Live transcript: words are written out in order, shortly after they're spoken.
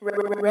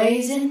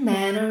Raisin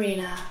Man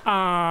Arena.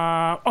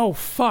 Oh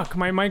fuck,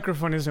 my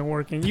microphone isn't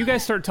working. You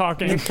guys start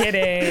talking. You're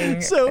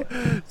kidding. So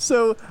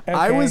Okay.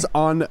 I was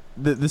on.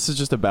 This is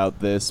just about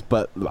this,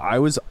 but I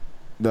was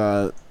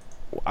on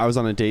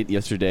a date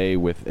yesterday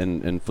with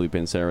and Felipe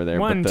and Sarah there.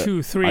 One, but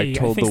two, three. I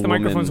told think the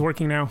woman, microphone's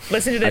working now.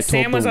 Listen to this. I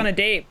told Sam was the- on a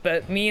date,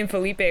 but me and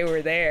Felipe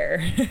were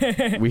there.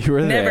 We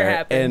were Never there,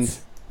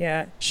 happens.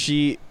 Yeah.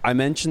 and I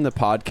mentioned the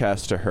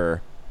podcast to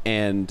her,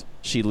 and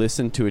she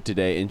listened to it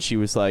today, and she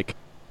was like,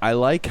 I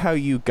like how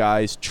you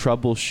guys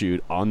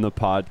troubleshoot on the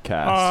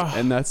podcast.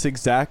 And that's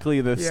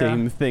exactly the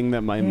same thing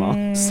that my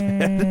mom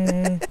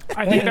said.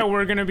 I think that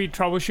we're going to be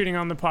troubleshooting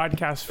on the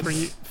podcast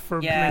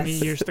for many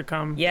years to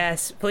come.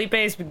 Yes.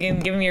 Felipe's been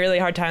giving me a really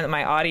hard time that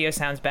my audio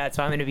sounds bad,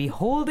 so I'm going to be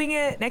holding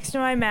it next to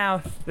my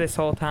mouth this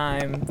whole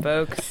time,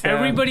 folks. So.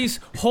 Everybody's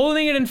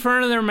holding it in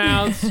front of their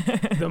mouths.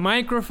 The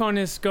microphone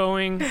is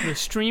going. The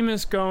stream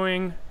is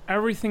going.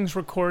 Everything's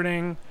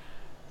recording.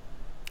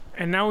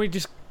 And now we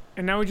just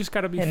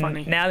got to be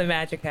funny. Now the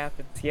magic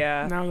happens.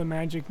 Yeah. Now the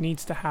magic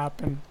needs to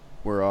happen.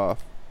 We're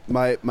off.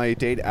 My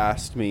date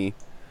asked me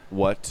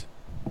what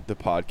the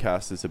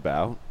podcast is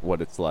about,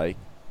 what it's like,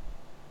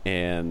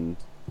 and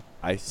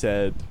I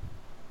said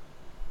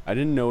I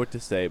didn't know what to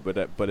say, but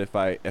if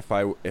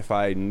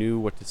I knew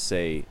what to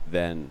say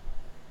then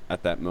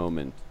at that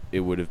moment,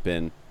 it would have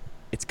been,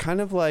 it's kind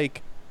of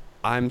like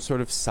I'm sort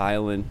of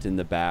silent in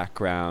the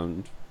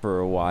background for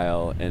a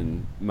while,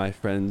 and my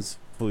friends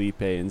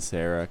Felipe and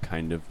Sarah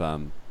kind of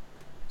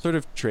sort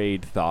of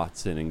trade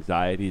thoughts and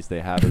anxieties they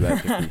have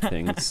about different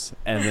things,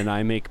 and then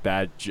I make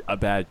a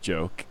bad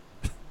joke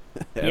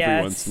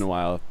every once in a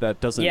while. That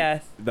doesn't.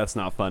 That's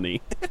not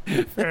funny.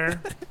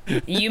 Fair.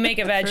 You make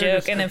a bad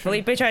joke, and then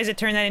Felipe tries to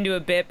turn that into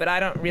a bit, but I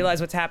don't realize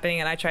what's happening,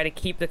 and I try to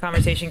keep the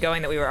conversation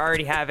going that we were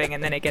already having,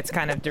 and then it gets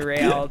kind of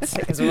derailed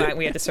because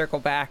we had to circle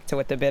back to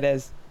what the bit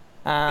is.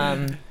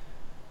 Man,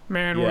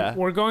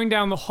 we're going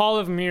down the Hall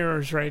of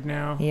Mirrors right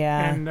now.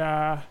 Yeah.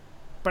 And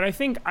but I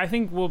think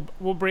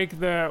we'll break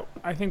the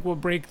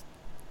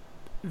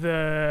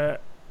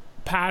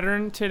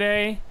pattern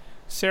today.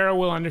 Sarah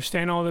will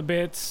understand all the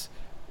bits.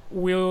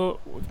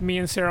 Me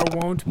and Sarah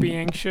won't be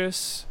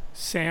anxious.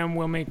 Sam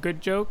will make good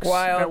jokes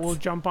that we'll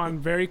jump on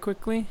very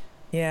quickly.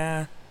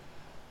 Yeah.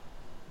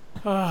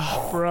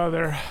 Oh,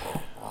 brother.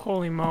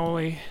 Holy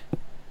moly.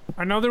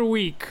 Another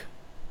week.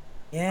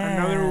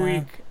 Yeah. Another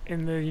week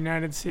in the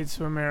United States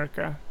of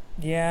America.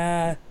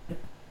 Yeah.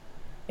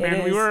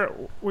 Man, we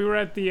were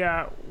at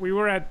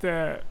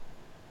the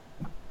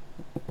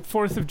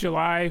 4th of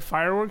July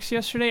fireworks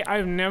yesterday.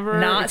 I've never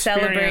not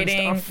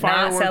celebrating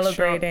 4th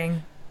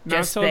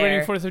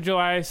of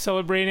July,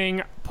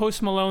 celebrating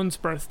Post Malone's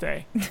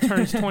birthday.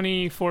 Turns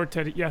 24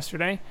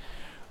 yesterday.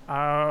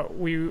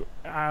 We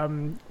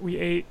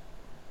ate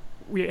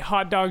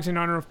hot dogs in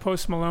honor of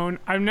Post Malone.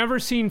 I've never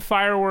seen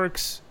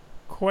fireworks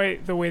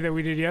quite the way that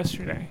we did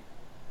yesterday.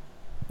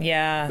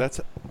 Yeah.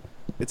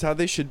 It's how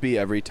they should be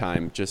every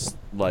time. Just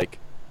like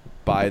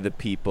by the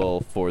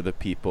people, for the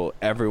people.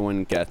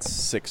 Everyone gets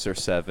 6 or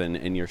 7,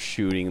 and you're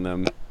shooting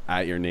them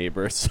at your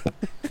neighbors.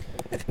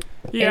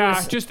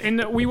 Yeah,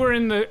 we were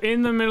in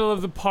the middle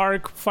of the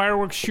park,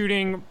 fireworks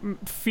shooting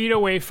feet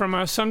away from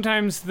us.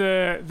 Sometimes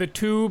the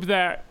tube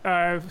that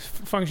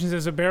functions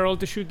as a barrel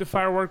to shoot the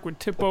firework would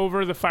tip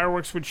over. The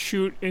fireworks would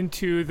shoot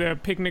into the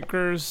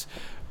picnickers.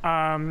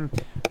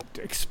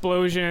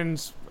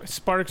 Explosions,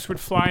 sparks would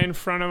fly in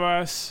front of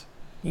us.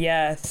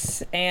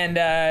 Yes, and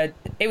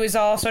it was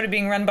all sort of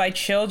being run by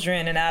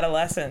children and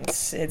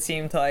adolescents, it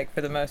seemed like,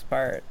 for the most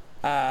part.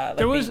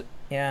 There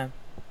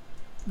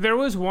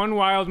was one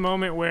wild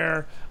moment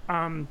where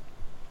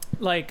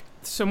like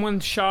someone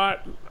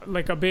shot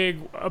like a big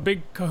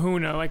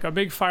kahuna, like a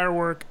big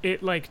firework.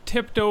 It like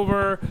tipped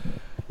over,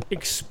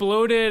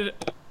 exploded,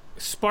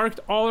 sparked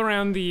all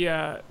around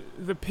the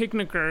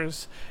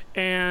picnickers,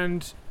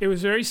 and it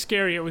was very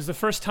scary. It was the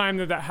first time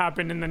that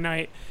happened in the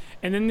night.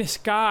 And then this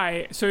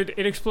guy, so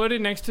it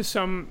exploded next to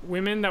some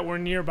women that were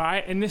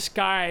nearby, and this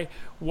guy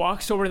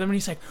walks over to them and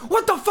he's like,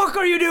 "What the fuck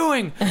are you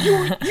doing?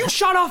 You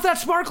shot off that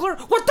sparkler?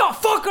 What the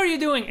fuck are you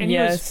doing?" And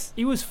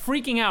he was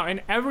freaking out,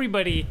 and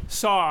everybody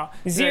saw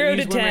 0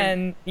 to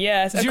 10.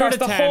 Yes, across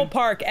the whole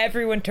park,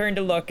 everyone turned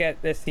to look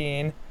at this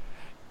scene.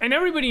 And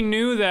everybody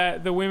knew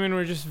that the women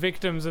were just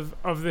victims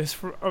of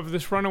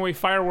this runaway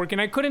firework,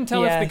 and I couldn't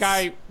tell if the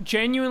guy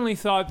genuinely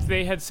thought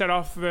they had set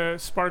off the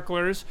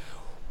sparklers,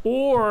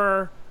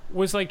 or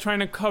was like trying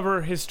to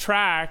cover his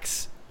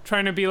tracks,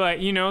 trying to be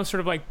like, sort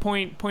of like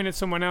point at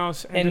someone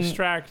else and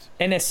distract.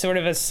 In a sort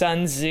of a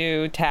Sun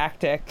Tzu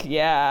tactic,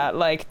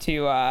 like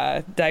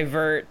to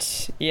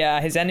divert,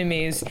 his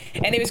enemies.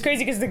 And it was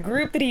crazy because the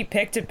group that he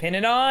picked to pin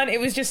it on,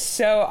 it was just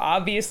so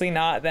obviously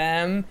not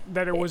them.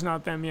 That it was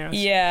not them, yes.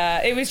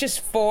 Yeah, it was just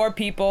 4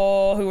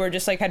 people who were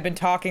just like, had been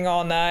talking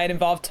all night,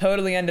 involved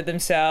totally unto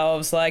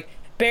themselves, like,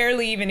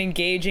 barely even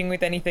engaging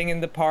with anything in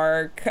the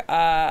park.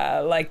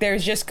 Like there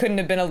just couldn't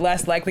have been a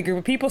less likely group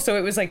of people. So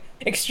it was like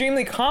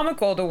extremely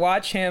comical to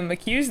watch him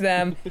accuse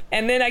them.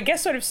 And then I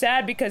guess sort of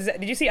sad because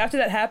did you see after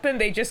that happened,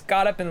 they just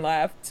got up and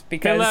left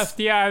because they left.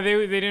 Yeah,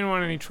 they didn't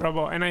want any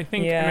trouble. And I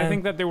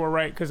think that they were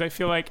right because I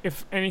feel like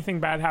if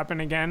anything bad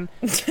happened again,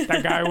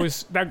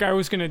 that guy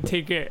was gonna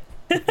take it.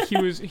 He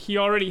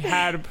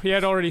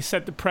had already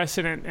set the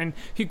precedent, and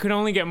he could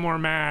only get more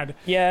mad.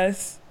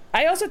 Yes.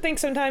 I also think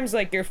sometimes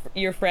like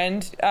your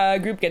friend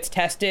group gets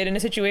tested in a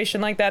situation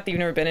like that you've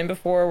never been in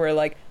before, where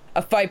like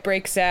a fight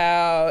breaks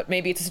out.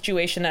 Maybe it's a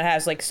situation that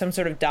has like some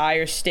sort of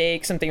dire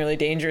stake, something really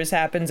dangerous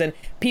happens, and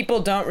people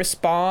don't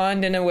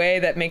respond in a way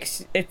that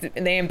makes it.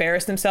 They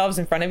embarrass themselves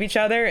in front of each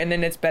other, and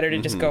then it's better to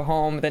just go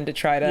home than to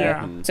try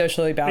to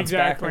socially bounce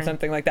back or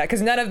something like that.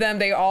 Because none of them,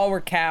 they all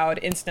were cowed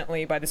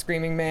instantly by the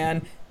screaming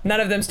man. None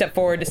of them stepped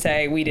forward to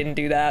say, "We didn't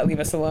do that. Leave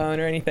us alone,"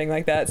 or anything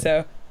like that.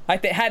 So I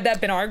think had that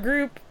been our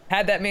group.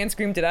 Had that man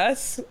screamed at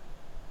us,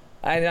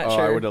 I'm not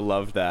sure. I would have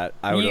loved that.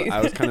 I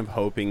was kind of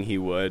hoping he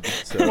would.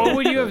 So what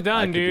would you have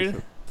done,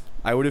 dude?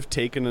 I would have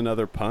taken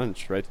another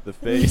punch right to the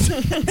face.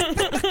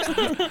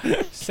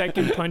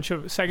 second punch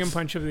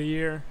of the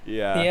year.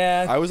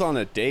 Yeah. I was on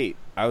a date.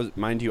 I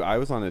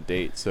was on a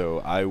date, so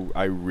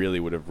I really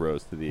would have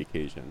rose to the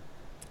occasion.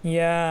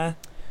 Yeah.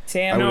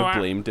 Sam, I would have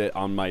blamed it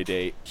on my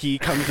date. He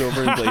comes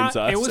over and blames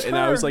us, and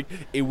I was like,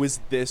 it was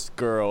this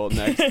girl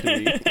next to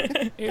me.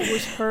 It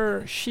was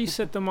her. She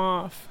set them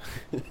off.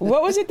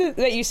 What was it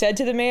that you said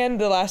to the man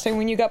the last time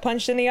when you got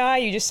punched in the eye?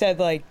 You just said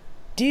like,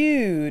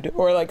 dude,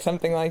 or like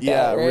something like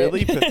that, right? Yeah,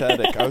 really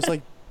pathetic. I was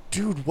like,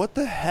 dude, what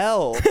the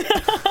hell?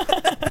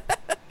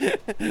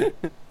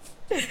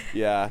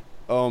 Yeah.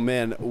 Oh,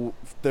 man.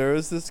 There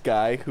was this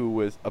guy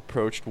who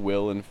approached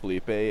Will and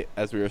Felipe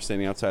as we were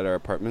standing outside our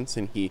apartments,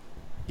 and he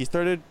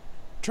started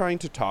trying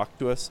to talk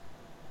to us.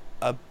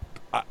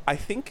 I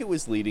think it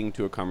was leading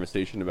to a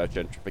conversation about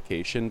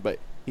gentrification, but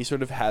he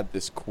sort of had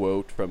this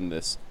quote from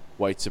this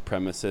white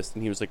supremacist,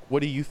 and he was like,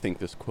 what do you think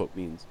this quote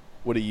means?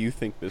 What do you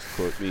think this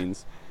quote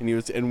means?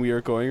 And we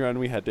were going around,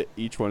 and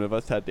each one of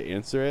us had to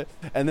answer it.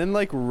 And then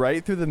like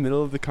right through the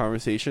middle of the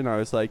conversation, I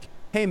was like,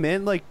 hey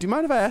man, like, do you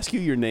mind if I ask you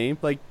your name?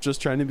 Like, just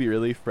trying to be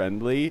really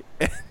friendly.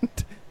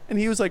 And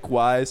he was like,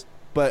 Wise,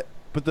 but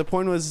the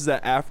point was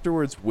that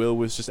afterwards, Will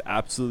was just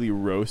absolutely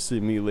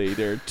roasting me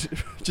later,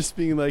 just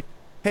being like,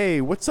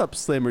 hey, what's up,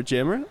 Slammer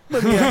Jammer?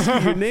 Let me ask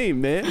you your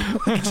name, man.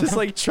 Just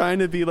like trying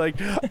to be like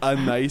a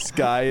nice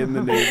guy in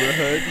the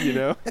neighborhood, you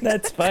know?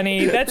 That's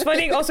funny. That's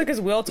funny also because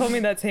Will told me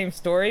that same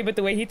story, but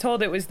the way he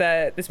told it was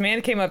that this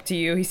man came up to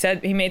you. He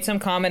said he made some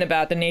comment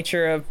about the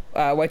nature of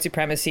white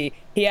supremacy.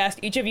 He asked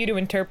each of you to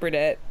interpret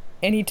it,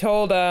 and he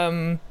told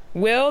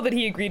Will that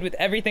he agreed with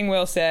everything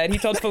Will said. He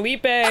told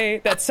Felipe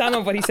that some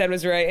of what he said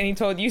was right, and he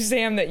told you,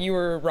 Sam, that you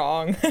were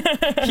wrong.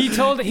 He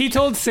told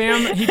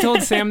Sam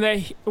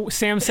that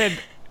Sam said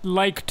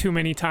like too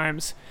many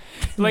times.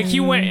 Like he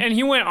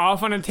went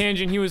off on a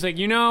tangent. He was like,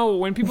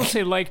 when people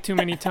say like too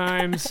many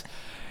times,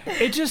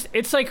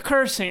 it's like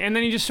cursing. And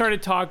then he just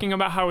started talking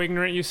about how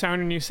ignorant you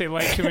sound when you say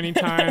like too many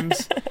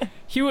times.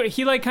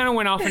 He like kind of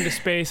went off into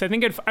space. I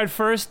think at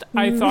first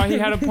I thought he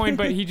had a point,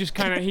 but he just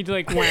kind of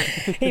went.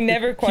 He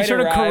never quite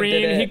sort of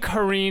careened. He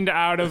careened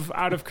out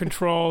of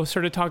control.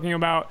 Started talking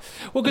about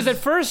because at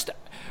first,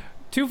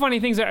 two funny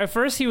things. At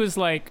first he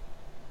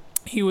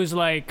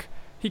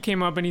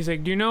came up and he's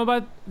like, do you know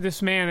about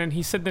this man? And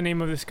he said the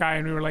name of this guy,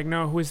 and we were like,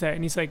 no, who is that?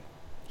 And he's like,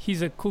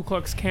 he's a Ku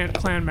Klux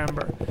Klan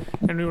member.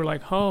 And we were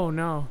like, oh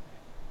no.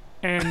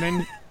 And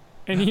then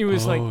and he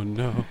was like, oh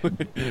no.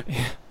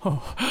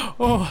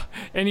 oh,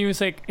 and he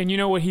was like, and you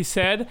know what he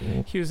said?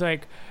 He was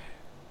like,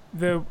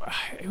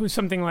 it was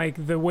something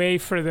like the way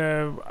for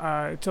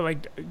the to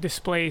like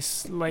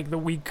displace like the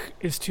weak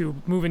is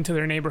to move into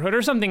their neighborhood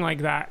or something like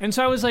that. And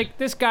so I was like,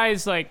 this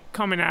guy's like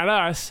coming at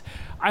us.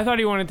 I thought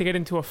he wanted to get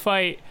into a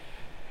fight.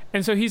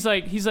 And so he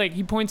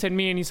points at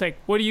me and he's like,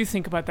 what do you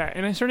think about that?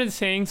 And I started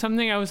saying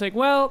something. I was like,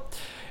 well,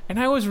 and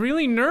I was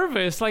really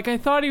nervous. Like I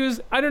thought he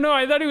was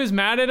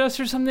mad at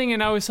us or something.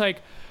 And I was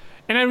like,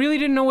 and I really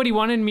didn't know what he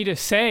wanted me to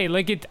say.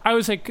 Like I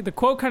was like, the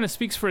quote kind of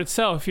speaks for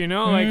itself, Like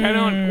I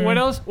don't, what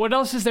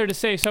else is there to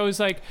say? So I was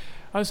like,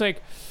 I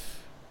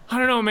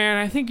don't know, man.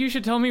 I think you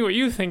should tell me what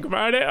you think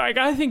about it. Like,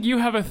 I think you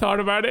have a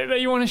thought about it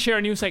that you want to share.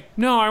 And he was like,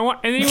 no, and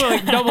then he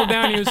like doubled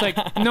down. He was like,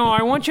 no,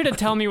 I want you to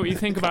tell me what you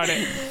think about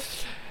it.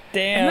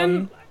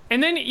 Damn.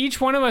 And then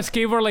each one of us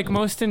gave our like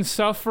most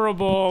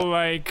insufferable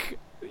like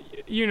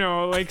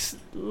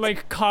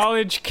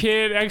college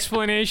kid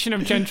explanation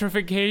of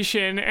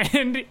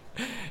gentrification,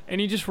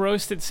 and he just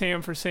roasted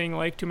Sam for saying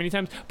like too many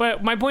times.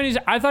 But my point is,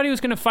 I thought he was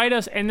gonna fight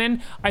us, and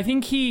then I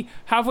think he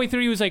halfway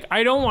through he was like,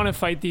 I don't want to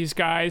fight these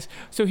guys,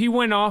 so he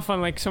went off on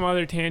like some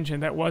other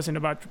tangent that wasn't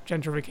about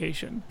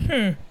gentrification.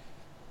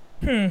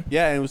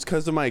 Yeah, and it was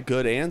because of my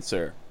good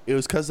answer. It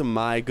was because of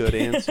my good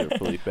answer,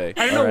 Felipe. I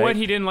don't know what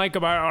he didn't like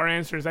about our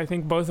answers. I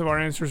think both of our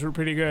answers were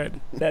pretty good.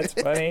 That's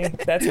funny.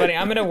 That's funny.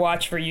 I'm going to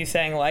watch for you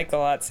saying like a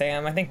lot,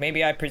 Sam. I think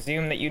maybe I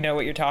presume that you know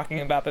what you're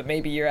talking about, but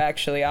maybe you're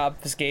actually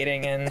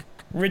obfuscating and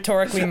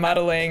rhetorically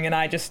muddling, and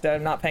I just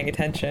am not paying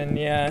attention.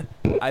 Yeah.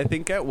 I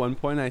think at one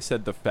point I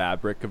said the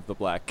fabric of the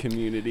black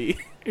community.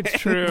 It's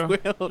true.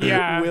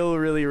 Yeah. Will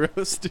really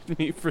roasted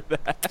me for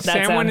that. That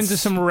Sam went sounds into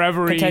some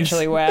reveries.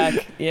 Potentially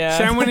whack. Yeah.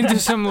 Sam went into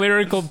some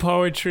lyrical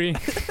poetry.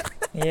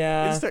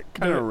 Yeah. That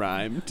kind of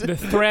rhymed. The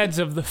threads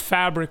of the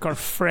fabric are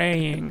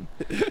fraying,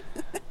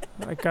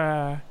 like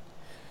a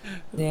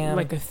Damn.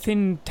 like a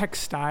thin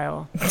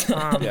textile.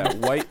 Yeah,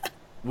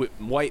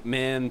 white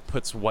man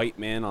puts white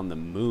man on the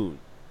moon,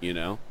 you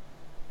know?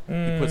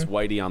 He puts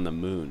Whitey on the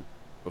moon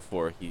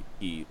before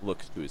he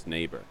looks to his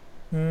neighbor.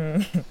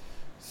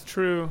 It's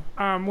true.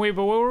 Wait,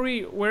 but what were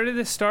we? Where did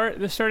this start?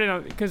 This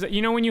started because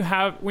you know when you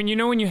have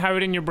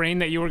it in your brain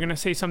that you were gonna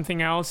say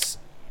something else,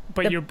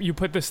 but you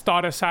put this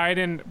thought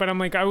aside, but I'm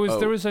like there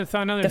was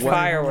another the thing.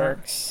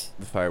 fireworks.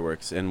 The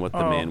fireworks and what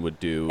the man would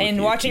do. if And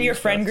he watching your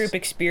accused friend us. group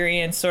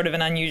experience sort of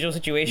an unusual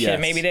situation. Yes.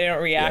 Maybe they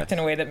don't react Yes. in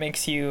a way that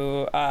makes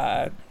you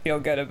feel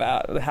good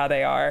about how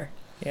they are.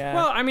 Yeah.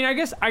 Well, I mean, I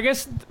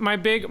guess my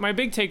big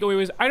takeaway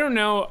was I don't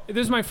know.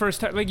 This is my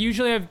first time. Like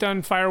usually I've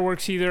done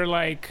fireworks either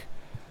like.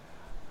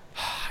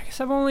 I guess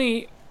I've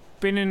only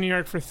been in New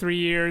York for 3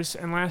 years,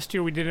 and last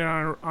year we did it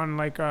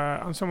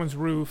on someone's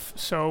roof,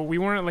 so we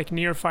weren't like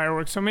near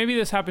fireworks. So maybe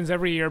this happens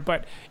every year,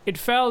 but it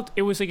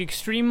was like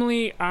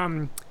extremely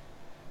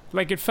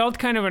like it felt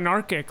kind of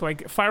anarchic.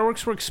 Like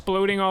fireworks were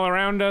exploding all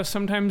around us.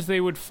 Sometimes they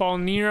would fall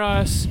near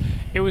us.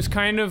 It was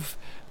kind of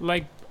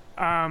like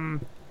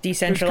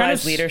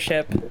decentralized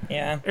leadership.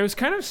 Yeah. it was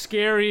kind of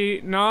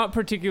scary, not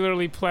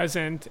particularly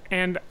pleasant,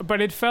 but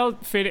it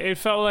felt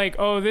like,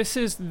 oh, this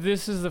is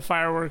the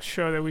fireworks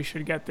show that we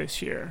should get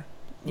this year.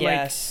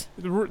 Yes.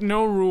 Like,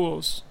 no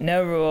rules.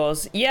 No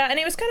rules. Yeah, and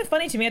it was kind of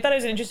funny to me. I thought it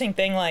was an interesting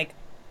thing. Like,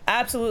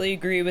 absolutely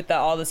agree with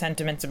all the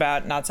sentiments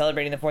about not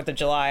celebrating the 4th of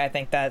July. I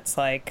think that's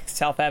like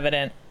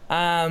self-evident.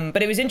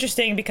 But it was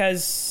interesting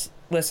because,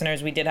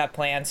 listeners, we did have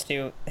plans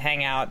to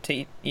hang out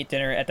to eat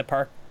dinner at the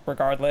park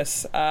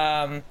regardless,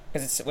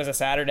 because it was a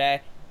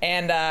Saturday.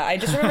 And I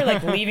just remember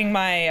like leaving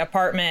my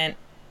apartment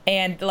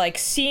and like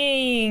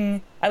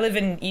seeing, I live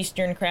in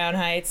Eastern Crown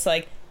Heights,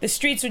 like the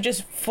streets were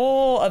just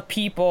full of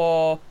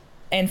people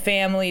and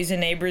families and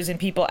neighbors and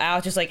people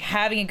out just like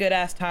having a good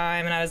ass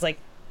time. And I was like,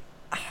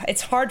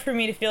 it's hard for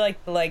me to feel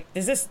like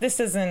this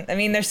isn't, I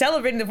mean, they're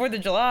celebrating the 4th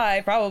of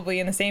July probably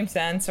in the same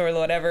sense or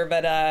whatever,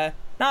 but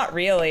not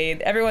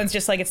really. Everyone's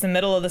just like, it's the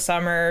middle of the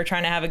summer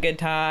trying to have a good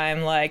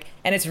time, like,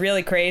 and it's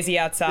really crazy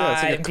outside. Yeah,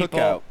 it's like a and people,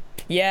 cookout.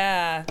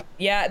 Yeah.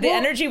 The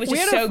energy was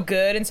just had so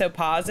good and so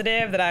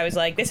positive that I was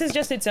like, this is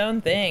just its own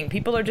thing.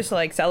 People are just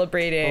like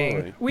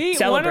celebrating.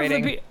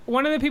 Totally.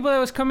 One of the people that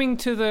was coming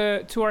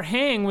to our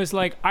hang was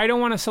like, I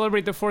don't want to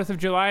celebrate the 4th of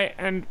July,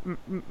 and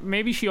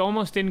maybe she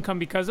almost didn't come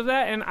because of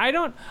that. And I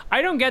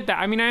don't get that.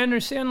 I mean, I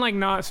understand like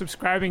not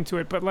subscribing to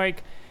it, but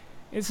like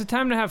it's a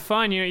time to have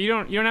fun. You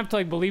know, you don't have to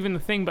like believe in the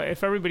thing, but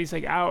if everybody's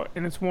like out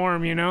and it's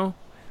warm, you know,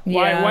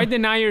 why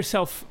deny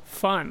yourself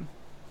fun?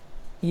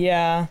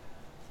 Yeah.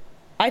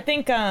 I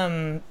think,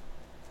 I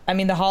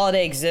mean, the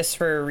holiday exists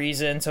for a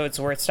reason, so it's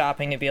worth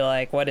stopping to be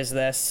like, what is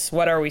this?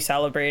 What are we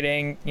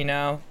celebrating? You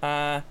know?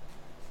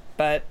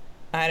 But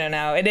I don't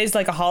know. It is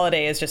like a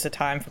holiday is just a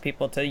time for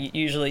people to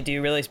usually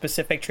do really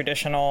specific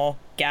traditional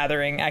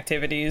gathering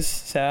activities,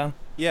 so.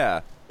 Yeah,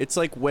 it's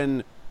like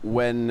when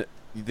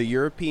the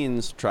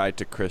Europeans tried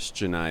to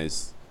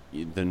Christianize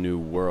the New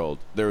World,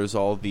 there was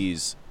all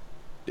these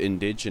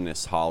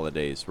indigenous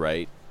holidays,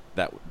 right?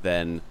 That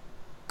then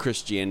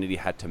Christianity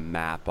had to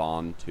map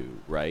onto,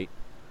 right?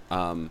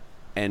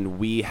 And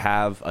we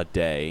have a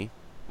day,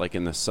 like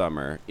in the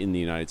summer in the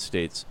United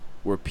States,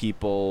 where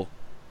people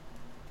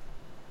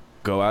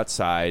go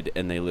outside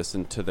and they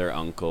listen to their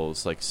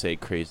uncles like say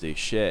crazy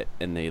shit,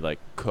 and they like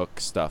cook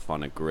stuff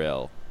on a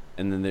grill,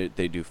 and then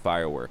they do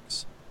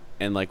fireworks,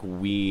 and like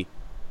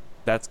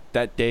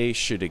that day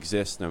should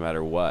exist no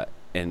matter what.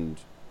 And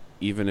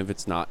even if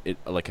it's not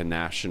like a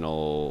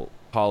national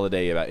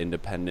holiday about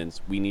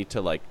independence, we need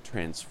to like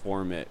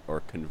transform it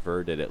or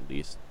convert it at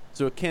least,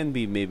 so it can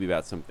be maybe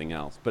about something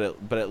else, but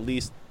at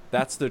least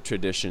that's the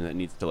tradition that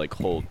needs to like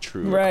hold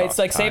true. Right, it's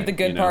like time, save the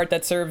good part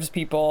that serves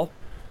people.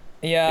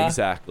 Yeah,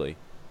 exactly.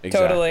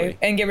 Totally,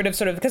 and get rid of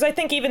sort of, because I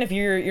think even if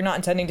you're not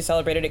intending to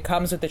celebrate it, it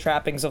comes with the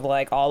trappings of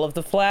like all of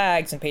the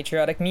flags and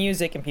patriotic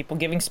music and people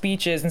giving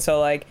speeches, and so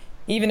like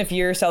even if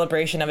your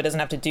celebration of it doesn't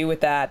have to do with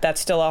that, that's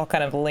still all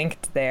kind of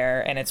linked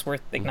there, and it's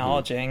worth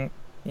acknowledging.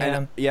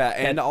 Yeah.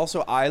 And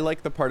also I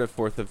like the part of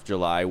 4th of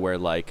July where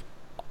like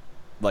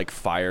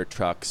fire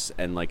trucks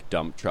and like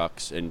dump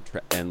trucks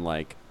and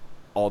like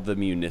all the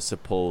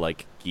municipal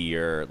like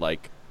gear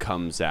like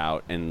comes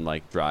out and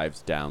like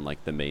drives down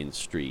like the main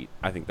street.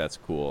 I think that's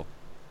cool.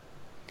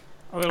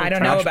 I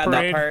don't know about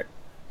that part.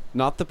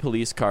 Not the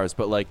police cars,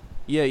 but like,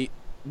 yeah,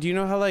 do you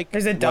know how like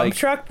there's a dump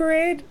truck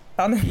parade?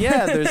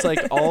 Yeah, there's like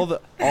all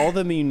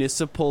the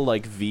municipal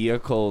like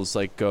vehicles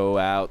like go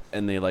out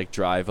and they like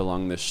drive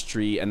along the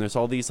street, and there's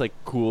all these like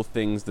cool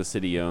things the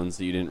city owns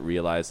that you didn't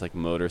realize, like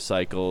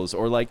motorcycles,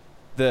 or like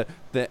the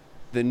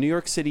New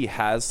York City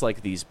has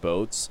like these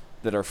boats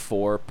that are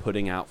for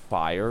putting out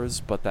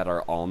fires, but that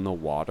are on the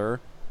water.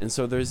 And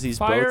so there's these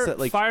boats that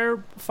like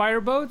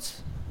fire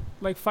boats,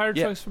 like fire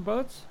Yeah. trucks for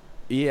boats.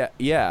 Yeah.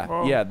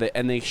 Whoa.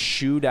 They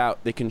shoot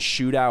out. They can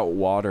shoot out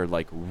water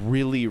like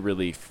really,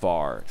 really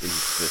far into the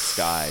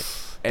sky.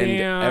 And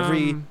Damn,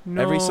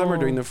 every summer no.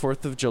 during the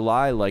 4th of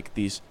July, like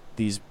these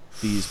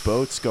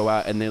boats go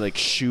out and they like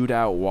shoot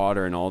out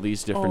water in all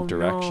these different Oh,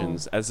 no.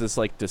 directions as this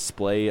like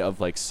display of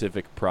like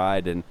civic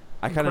pride, and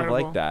I kind of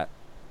like Incredible. that.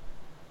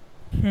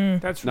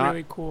 That's Not-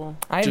 really cool.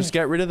 Just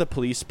get rid of the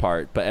police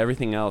part, but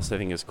everything else I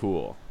think is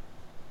cool.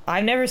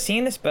 I've never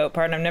seen this boat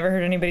part, and I've never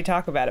heard anybody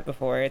talk about it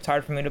before. It's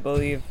hard for me to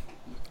believe.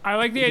 I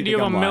like the You idea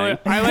think of a I'm lying?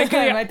 I like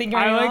the, I think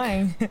you're I like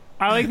lying.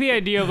 I like the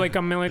idea of like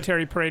a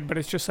military parade, but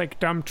it's just like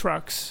dump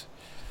trucks.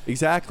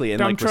 Exactly, and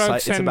Dump like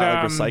trucks it's and,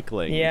 about like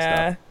recycling. And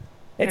Yeah. stuff.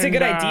 It's a And,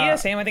 good idea,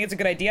 Sam. I think it's a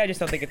good idea. I just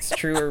don't think it's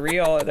true or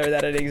real or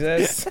that it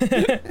exists.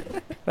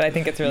 But I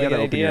think it's a really You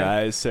gotta good open your idea.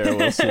 eyes, Sarah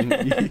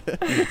Wilson.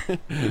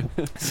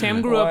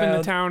 Sam grew up in the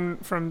Wild. town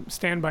from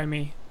Stand By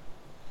Me,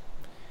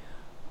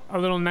 a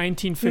little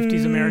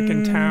 1950s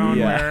American town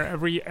Yeah.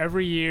 where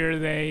every year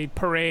they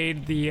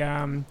parade the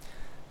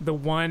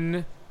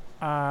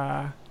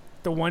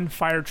one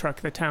fire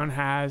truck the town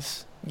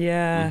has.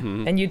 Yeah.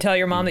 Mhm. And you tell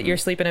your mom that Mhm. you're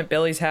sleeping at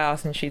Billy's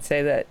house, and she'd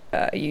say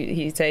that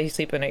he'd say he's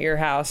sleeping at your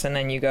house, and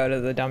then you go to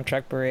the dump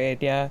truck parade.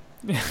 Yeah.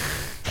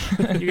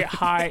 You get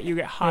high at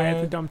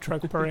Yeah. the dump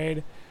truck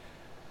parade.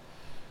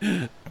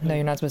 No,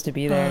 you're not supposed to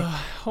be there.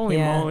 Holy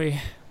Yeah. moly!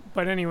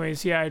 But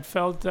anyways, yeah, it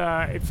felt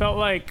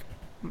like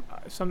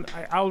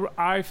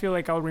I feel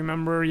like I'll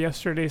remember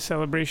yesterday's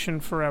celebration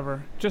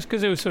forever, just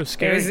because it was so It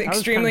scary. was I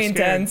extremely kinda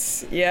scared.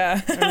 intense.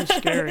 Yeah. It was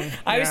scary.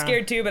 I was Yeah.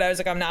 scared too, but I was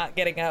like, I'm not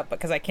getting up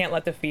because I can't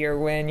let the fear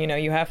win. You know,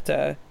 you have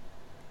to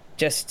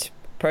just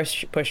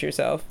push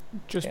yourself.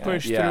 Just Yeah.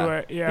 push Yeah. through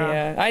it.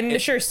 Yeah. I'm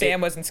sure Sam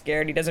wasn't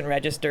scared. He doesn't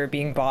register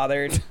being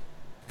bothered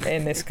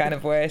in this kind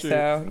of way.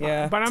 So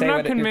yeah. But I'm Say not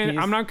what- your convinced.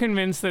 piece. I'm not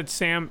convinced that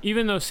Sam,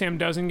 even though Sam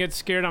doesn't get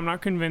scared, I'm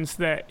not convinced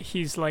that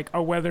he's like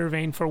a weather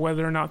vane for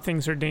whether or not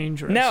things are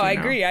dangerous. No, you I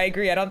know?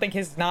 agree. I don't think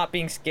his not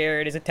being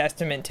scared is a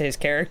testament to his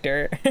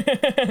character.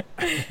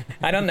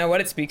 I don't know what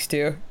it speaks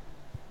to.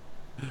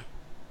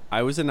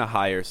 I was in a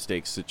higher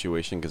stakes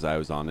situation because I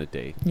was on a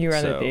date. You were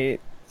on so, a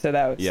date, so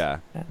that was Yeah.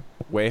 Yeah.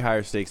 Way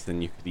higher stakes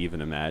than you could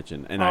even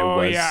imagine, and I Oh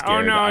was yeah.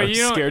 scared. Oh no. I was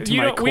You don't. scared to you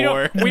my don't,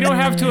 core. we don't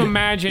have to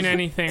imagine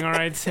anything. All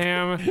right,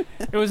 Sam.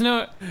 It was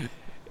no.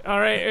 All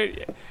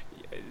right.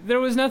 There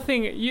was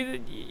nothing.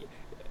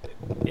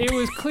 It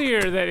was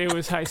clear that it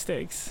was high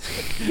stakes.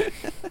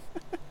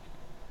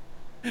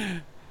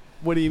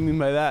 What do you mean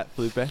by that,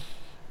 Felipe?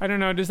 I don't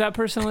know. Does that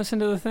person listen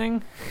to the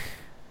thing?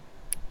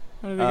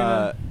 Are they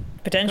gonna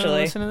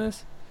potentially. listen to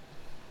this?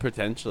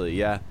 Potentially,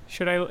 yeah.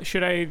 Should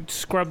I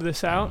scrub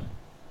this out?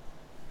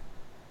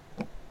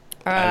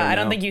 I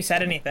don't know. think you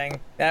said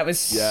anything. That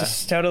was Yeah.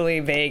 just totally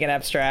vague and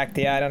abstract.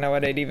 Yeah, I don't know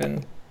what it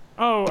even.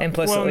 Oh,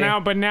 Implicitly.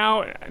 well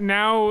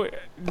now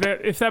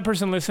that if that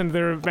person listened,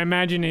 their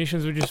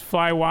imaginations would just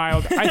fly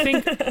wild. I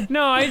think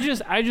no,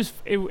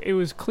 it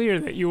was clear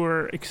that you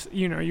were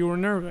you were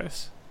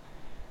nervous.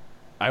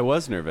 I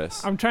was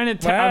nervous. I'm trying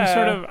to I'm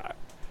sort Wow. of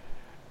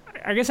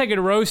I guess I could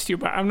roast you,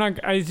 but I'm not.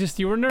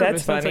 You were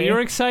nervous. That's all. funny. You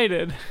were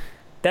excited.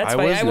 That's I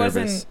funny. was I nervous,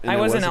 wasn't. and I I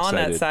wasn't was on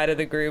that excited. side of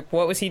the group.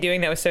 What was he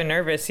doing that was so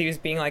nervous? He was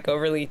being like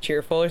overly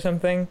cheerful or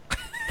something.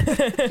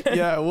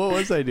 Yeah, what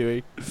was I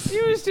doing? He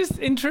was just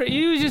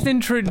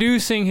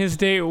introducing his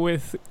date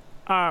with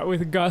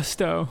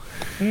gusto.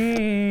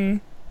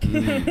 Mm.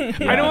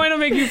 I don't want to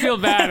make you feel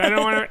bad. I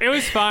don't want to. It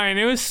was fine.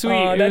 It was sweet.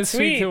 Oh, it that's was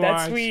sweet to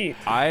That's watch. sweet.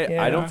 I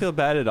Yeah. don't feel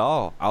bad at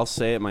all. I'll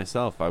say it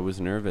myself. I was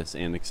nervous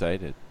and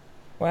excited,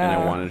 Wow. and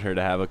I wanted her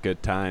to have a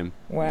good time.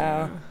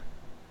 Wow.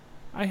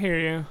 I hear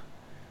you.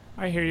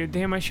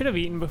 Damn, I should have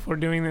eaten before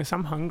doing this.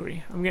 I'm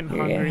hungry. I'm getting You're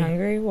hungry. getting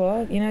hungry?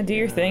 Well, do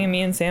your thing, and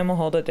me and Sam will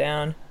hold it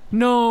down.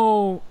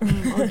 No,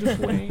 I'll just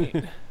wait.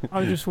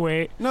 I'll just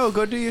wait. No,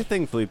 go do your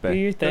thing, Felipe. Do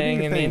your Go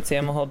thing, and me and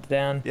Sam will hold it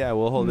down. Yeah,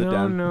 we'll hold it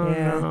down. No,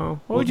 Yeah. no.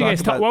 What We'll would you talk guys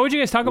talk? about- What would you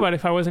guys talk about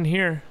if I wasn't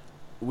here?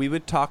 We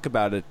would talk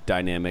about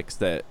dynamics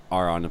that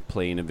are on a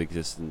plane of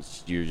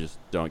existence you just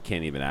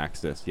can't even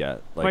access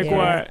yet. Like Yeah.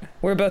 what?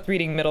 We're both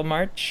reading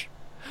Middlemarch.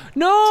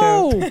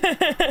 No,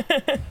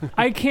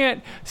 I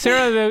can't.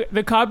 Sarah,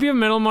 the copy of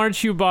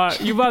Middlemarch you bought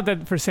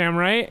that for Sam,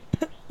 right?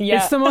 Yeah.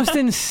 It's the most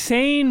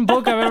insane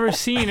book I've ever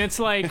seen. It's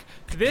like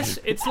this.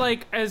 It's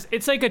like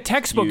a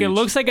textbook. It Huge.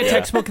 looks like a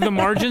textbook. The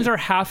margins are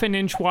half an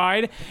inch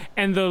wide,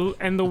 and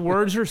the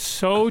words are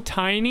so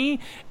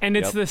tiny, and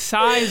it's Yep. the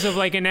size of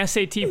like an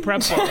SAT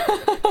prep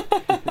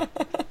book.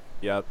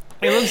 Yep.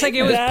 It looks like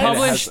it was That's-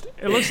 published.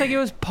 It looks like it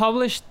was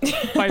published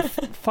by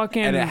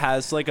fucking. And it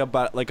has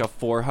about a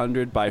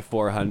 400 by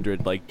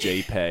 400 like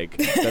JPEG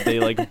that they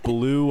like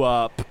blew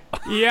up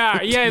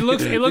Yeah. It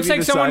looks Give like me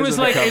the someone size was of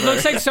the like, it cover.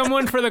 looks like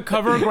someone for the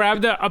cover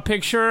grabbed a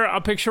picture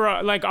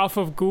like off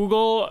of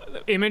Google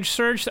image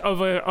search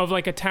of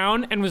like a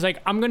town and was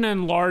like, I'm gonna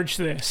enlarge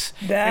this,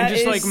 That and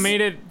just like is-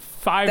 made it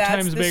 5 That's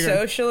times the bigger.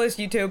 socialist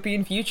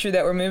utopian future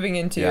that we're moving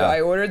into. Yeah.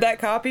 I ordered that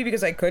copy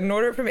because I couldn't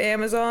order it from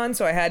Amazon,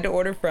 so I had to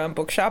order from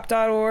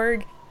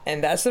bookshop.org,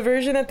 and that's the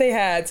version that they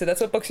had. So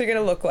that's what books are going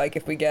to look like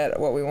if we get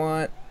what we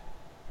want.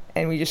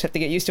 And we just have to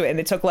get used to it.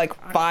 And it took like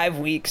 5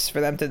 weeks for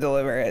them to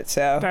deliver it.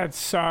 So That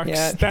sucks.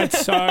 Yeah. That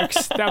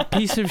sucks. That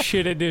piece of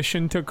shit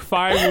edition took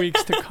 5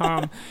 weeks to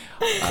come.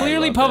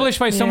 Clearly love published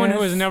by someone who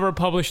Yes. has never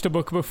published a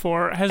book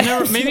before. Has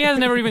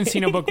never even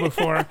seen a book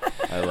before.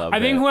 I love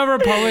I think it. whoever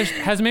published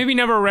has maybe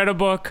never read a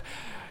book.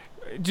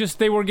 Just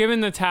they were given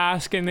the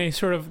task and they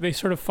sort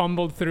of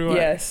fumbled through it.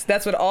 yes,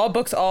 that's what all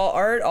books, all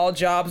art, all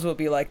jobs will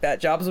be like that.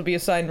 Jobs will be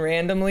assigned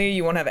randomly.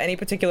 You won't have any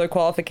particular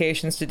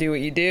qualifications to do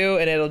what you do,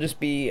 and it'll just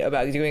be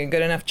about doing a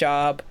good enough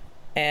job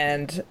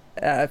and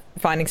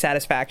finding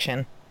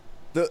satisfaction.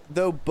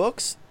 Though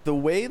books, the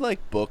way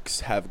like books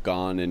have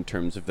gone in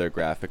terms of their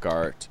graphic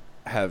art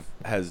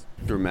has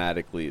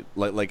dramatically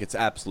like it's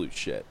absolute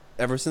shit.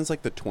 Ever since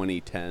like the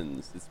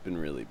 2010s, it's been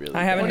really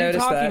I haven't What are you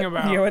noticed talking that.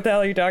 about? Yeah, what the hell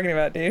are you talking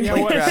about, dude? Yeah,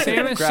 what, Graphic-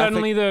 Sam is graphic-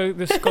 suddenly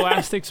the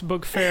Scholastic's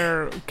Book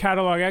Fair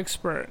catalog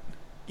expert.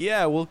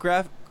 Yeah, well,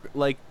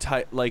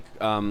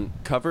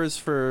 covers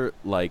for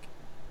like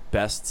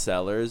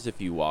bestsellers.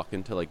 If you walk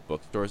into like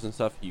bookstores and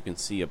stuff, you can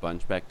see a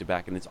bunch back to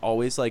back, and it's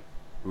always like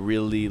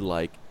really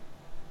like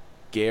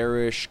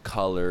garish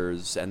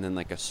colors, and then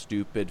like a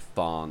stupid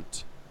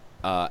font,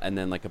 and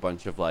then like a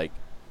bunch of like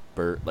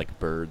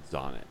birds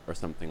on it or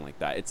something like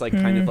that. It's like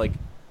kind of like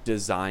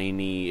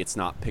designy. It's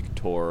not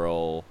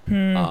pictorial.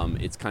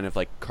 It's kind of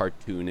like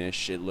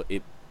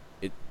cartoonish.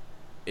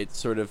 It's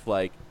sort of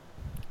like,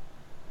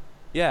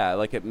 yeah,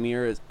 like it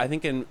mirrors. I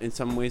think in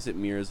some ways it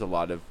mirrors a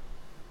lot of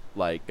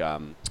like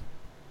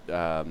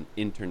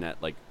internet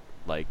like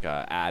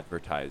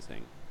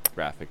advertising,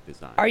 graphic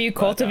design. Are you But,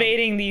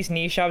 cultivating these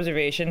niche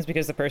observations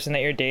because the person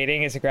that you're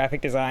dating is a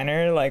graphic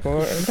designer? Like,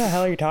 what the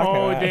hell are you talking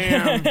Oh about?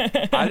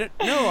 damn. I don't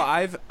know.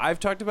 I've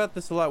talked about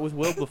this a lot with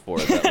Will before.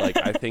 That like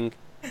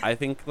I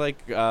think like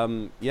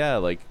yeah,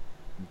 like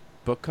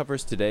book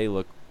covers today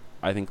look,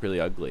 I think, really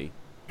ugly.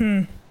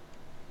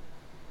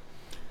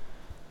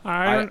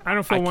 I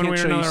don't feel I one can't way or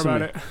show you another some-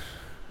 about it.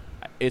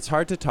 It's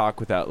hard to talk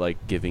without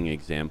like giving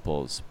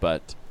examples,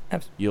 but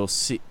Abs- you'll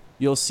see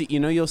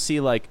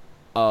like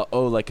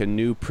like a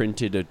new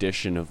printed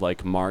edition of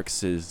like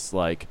Marx's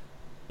like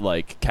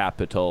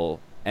Capital,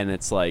 and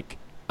it's like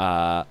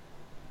a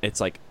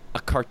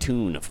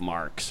cartoon of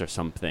Marx or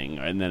something,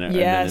 and then it's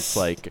Yes.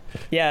 like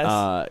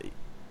Yes.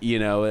 you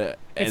know, It's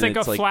and like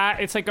a flat.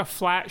 It's like a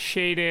flat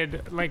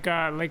shaded, like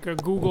a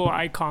Google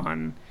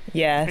icon,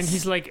 yes. and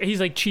he's like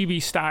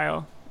Chibi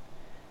style,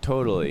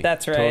 totally.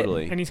 That's right.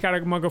 Totally. and he's got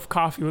a mug of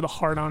coffee with a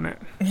heart on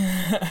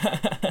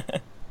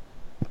it.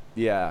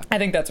 Yeah. I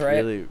think that's right.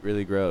 Really,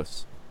 really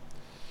gross.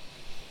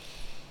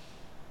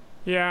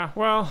 Yeah,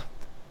 well,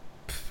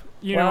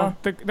 you Well.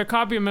 know, the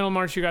copy of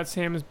Middlemarch you got,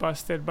 Sam, is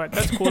busted, but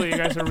that's cool that you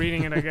guys are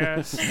reading it. I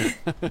guess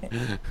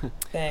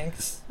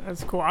Thanks.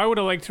 that's cool. I would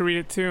have liked to read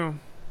it too.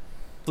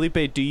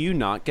 Felipe, do you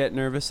not get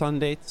nervous on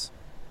dates?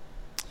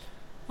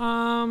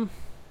 I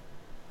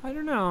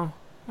don't know.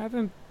 I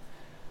feel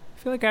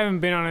like I haven't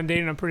been on a date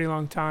in a pretty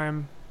long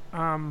time.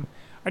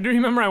 I do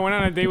remember I went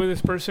on a date with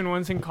this person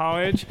once in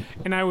college,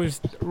 and I was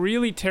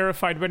really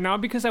terrified, but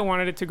not because I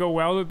wanted it to go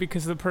well, but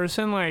because the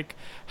person, like,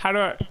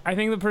 I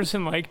think the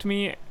person liked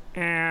me,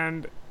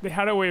 and they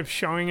had a way of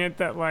showing it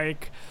that,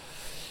 like,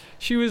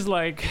 she was,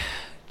 like,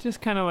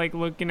 just kind of, like,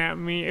 looking at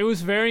me. It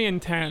was very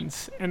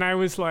intense, and I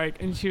was,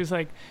 like, and she was,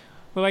 like,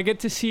 will I get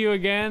to see you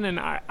again? And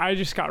I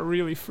just got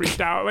really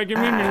freaked out. Like, it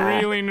made me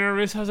really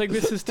nervous. I was like,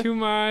 this is too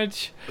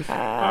much.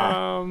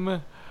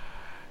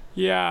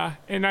 Yeah,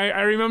 and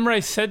I remember I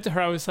said to her,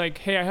 I was like,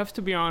 hey, I have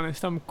to be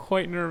honest, I'm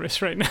quite nervous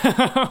right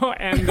now.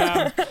 And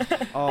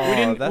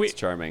Oh, that's we-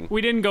 charming. we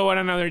didn't go on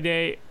another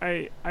date.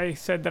 I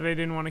said that I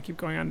didn't want to keep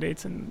going on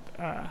dates, and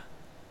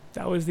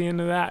that was the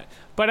end of that.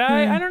 But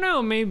I don't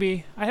know,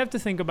 maybe. I have to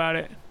think about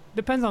it.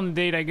 Depends on the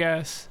date, I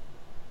guess.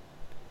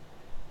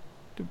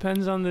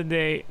 Depends on the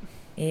date.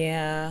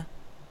 Yeah.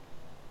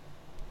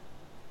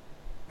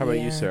 How about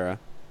Yeah. you, Sarah?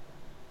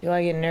 Do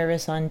I get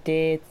nervous on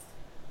dates?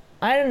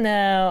 I don't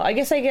know. I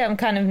guess I'm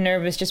kind of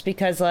nervous just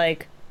because,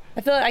 like,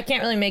 I feel like I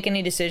can't really make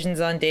any decisions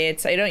on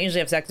dates. I don't usually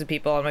have sex with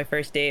people on my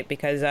first date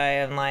because I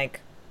am, like,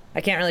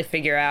 I can't really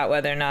figure out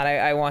whether or not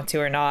I want to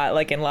or not.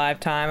 Like, in live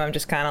time, I'm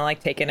just kind of,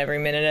 like, taking every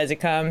minute as it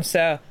comes.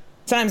 So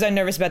sometimes I'm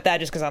nervous about that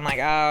just because I'm like,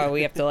 oh,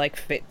 we have to, like,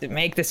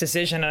 make this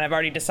decision, and I've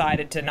already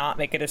decided to not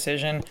make a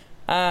decision.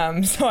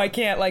 So I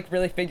can't, like,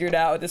 really figure it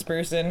out with this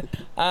person.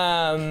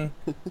 And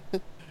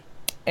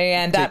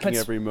that Taking puts...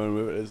 every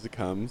moment as it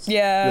comes.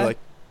 Yeah. You're like,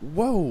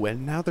 whoa,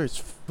 and now there's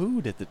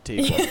food at the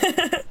table.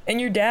 And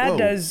your dad Whoa,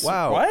 does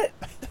wow. what?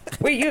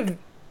 Wait, you have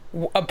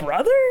a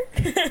brother?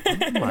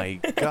 Oh my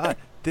god,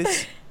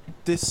 this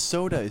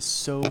soda is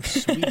so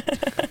sweet.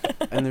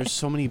 and there's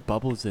so many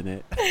bubbles in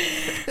it.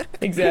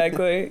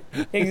 Exactly.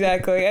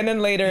 And then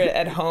later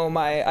at home,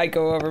 I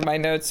go over my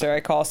notes, or I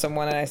call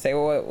someone and I say,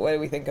 well, what do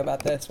we think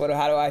about this? How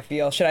do I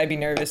feel? Should I be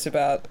nervous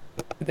about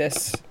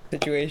this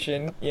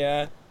situation?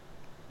 Yeah.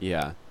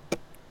 Yeah.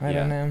 I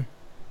don't know.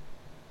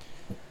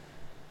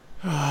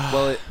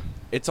 Well,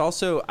 it's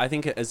also, I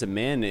think, as a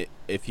man,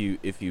 if you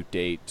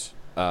date,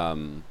 I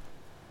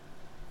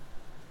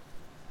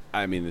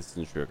mean, this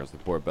isn't true across the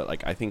board, but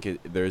like I think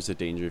there's a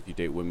danger if you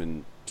date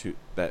women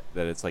that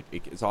it's like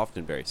it's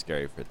often very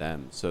scary for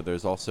them. So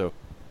there's also,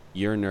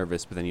 you're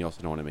nervous, but then you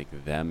also don't want to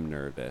make them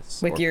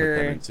nervous with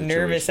your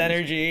nervous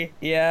energy.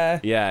 Yeah.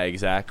 Yeah,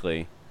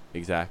 exactly.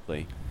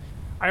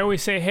 I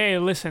always say, hey,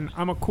 listen,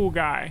 I'm a cool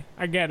guy.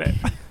 I get it.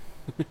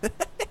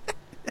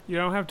 You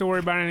don't have to worry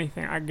about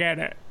anything. I get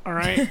it. All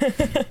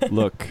right?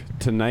 Look,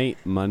 tonight,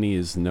 money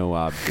is no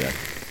object.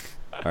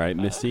 All right,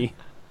 Missy?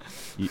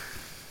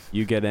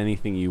 You get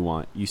anything you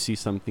want. You see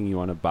something you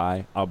want to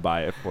buy, I'll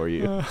buy it for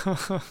you.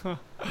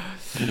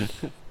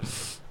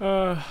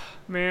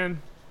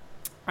 Man,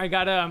 I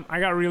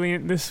got really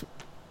this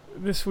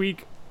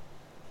week.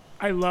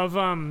 I love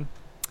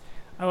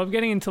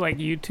getting into like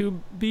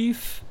YouTube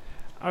beef.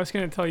 I was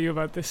gonna tell you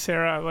about this,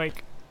 Sarah.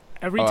 Like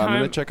every time. I'm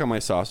gonna check on my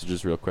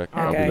sausages real quick.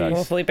 Okay. I'll be back.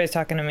 Well, Felipe's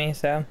talking to me,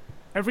 so.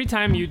 Every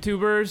time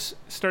YouTubers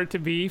start to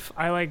beef,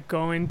 I like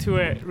go into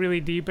it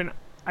really deep, and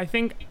I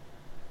think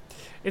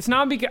it's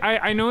not because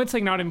I know it's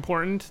like not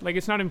important. Like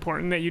it's not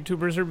important that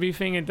YouTubers are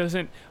beefing. It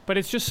doesn't, but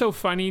it's just so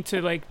funny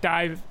to like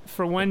dive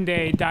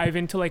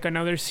into like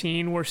another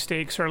scene where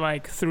stakes are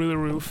like through the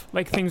roof.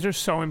 Like things are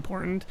so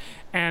important,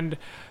 and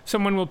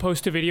someone will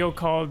post a video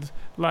called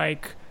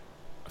like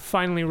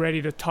 "Finally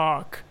Ready to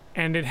Talk,"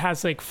 and it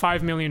has like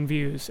 5 million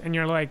views, and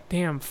you're like,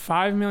 damn,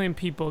 5 million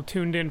people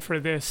tuned in for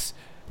this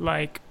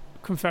like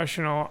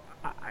confessional,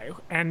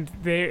 and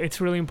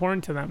it's really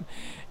important to them.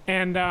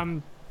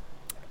 And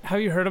have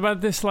you heard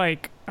about this?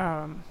 Like,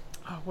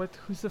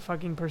 who's the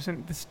fucking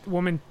person? This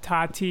woman,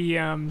 Tati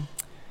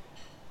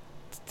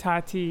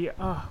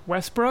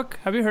Westbrook.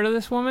 Have you heard of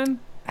this woman?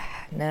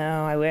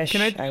 No, I wish.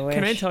 Can I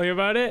wish. tell you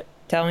about it?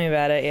 Tell me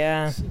about it.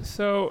 Yeah.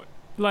 So,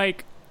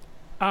 like,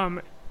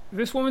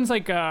 this woman's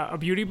like a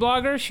beauty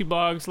blogger. She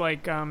blogs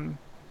like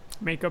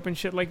makeup and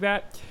shit like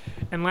that.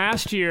 And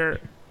last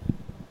year,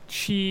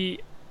 she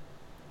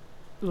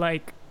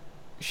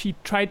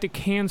tried to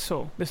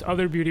cancel this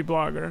other beauty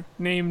blogger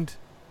named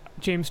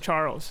James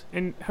Charles.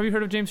 And have you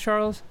heard of James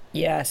Charles?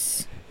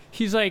 Yes.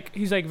 He's like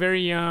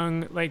very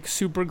young, like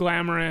super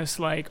glamorous,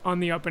 like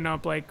on the up and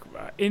up, like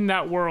in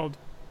that world.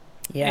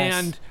 Yes.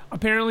 And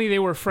apparently they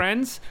were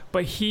friends,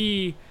 but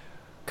he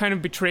kind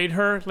of betrayed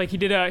her. Like he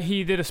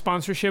did a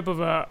sponsorship of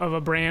a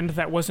brand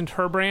that wasn't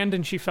her brand,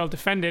 and she felt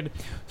offended.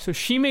 So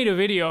she made a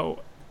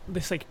video,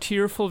 this like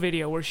tearful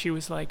video where she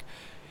was like,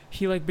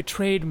 he like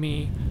betrayed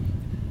me.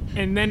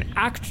 And then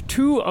act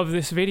 2 of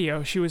this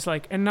video, she was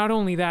like, and not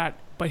only that,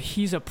 but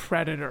he's a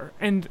predator.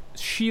 And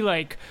she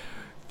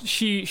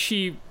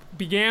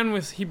began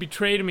with he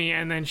betrayed me,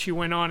 and then she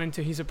went on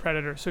into he's a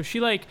predator. So she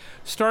like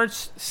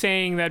starts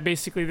saying that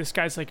basically this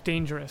guy's like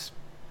dangerous.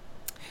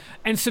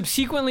 And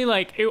subsequently,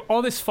 like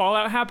all this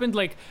fallout happened,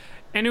 like,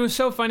 and it was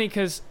so funny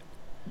because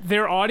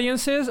their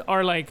audiences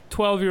are like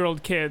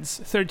 12-year-old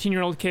kids,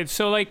 13-year-old kids.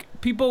 So like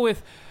people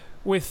with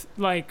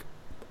like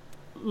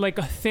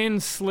a thin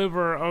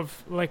sliver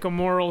of like a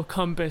moral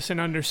compass and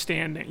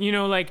understanding, you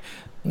know, like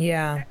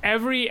yeah,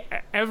 every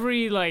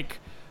like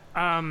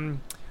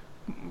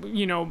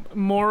you know,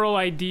 moral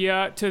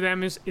idea to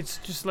them is, it's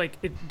just like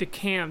it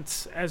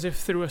decants as if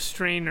through a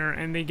strainer,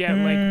 and they get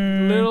like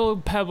little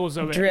pebbles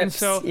of it, drips, and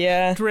so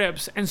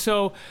drips, and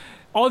so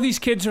all these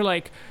kids are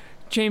like,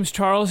 James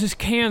Charles is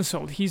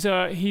canceled, he's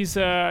a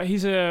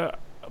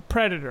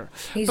predator.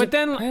 But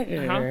then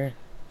predator.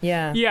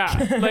 Yeah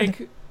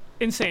like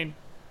insane.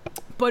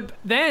 But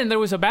then there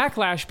was a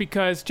backlash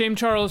because James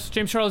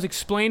Charles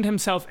explained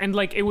himself, and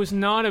like it was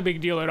not a big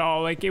deal at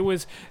all. Like it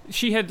was,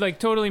 she had like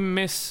totally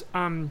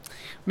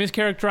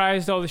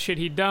mischaracterized all the shit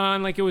he'd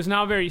done. Like it was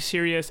not very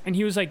serious, and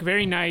he was like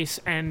very nice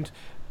and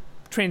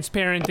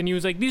transparent, and he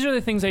was like, these are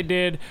the things I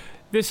did.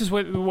 This is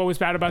what was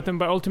bad about them,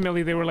 but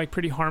ultimately they were like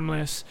pretty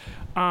harmless.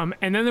 And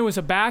then there was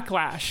a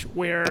backlash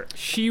where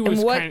she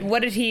was. And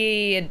what did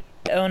he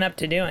own up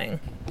to doing?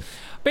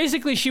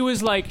 Basically, she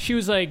was like,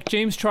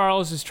 James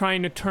Charles is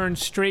trying to turn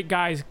straight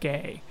guys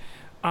gay.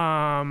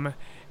 And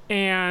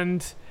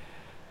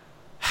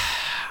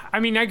I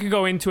mean, I could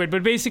go into it,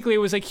 but basically it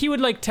was like he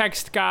would like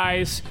text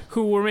guys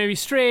who were maybe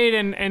straight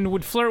and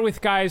would flirt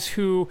with guys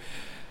who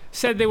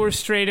said they were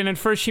straight, and at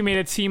first she made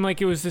it seem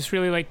like it was this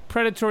really like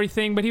predatory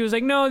thing, but he was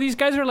like, no, these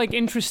guys are like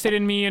interested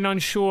in me and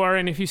unsure,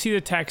 and if you see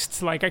the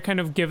texts, like I kind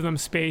of give them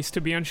space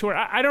to be unsure.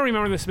 I don't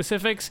remember the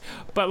specifics,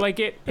 but like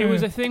it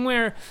was a thing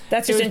where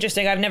that's just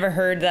interesting. I've never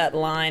heard that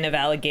line of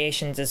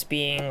allegations as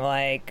being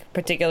like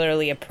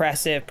particularly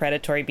oppressive,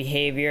 predatory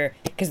behavior,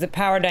 because the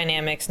power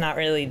dynamic's not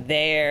really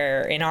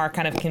there in our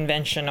kind of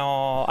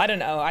conventional. I don't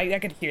know. I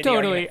could hear the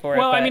Totally. argument for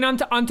Well, it. I mean,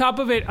 on top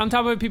of it,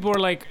 people were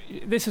like,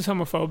 "This is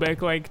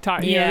homophobic." Like, you know,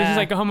 this Yeah. is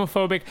like a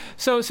homophobic.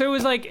 So it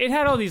was like it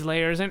had all these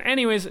layers. And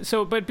anyways,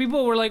 but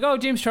people were like, "Oh,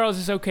 James Charles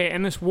is okay,"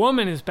 and this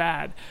woman is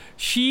bad.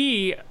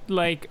 She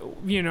like,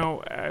 you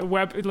know,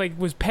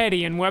 was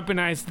petty and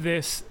weaponized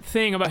this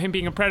thing about him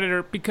being a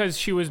predator because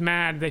she was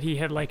mad that he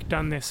had like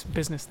done this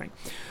business thing.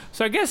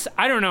 So I guess,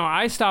 I don't know,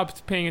 I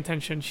stopped paying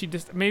attention.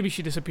 Maybe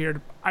she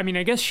disappeared. I mean,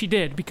 I guess she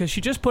did, because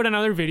she just put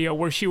another video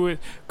where she was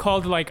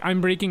called like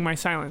 "I'm breaking my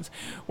silence,"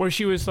 where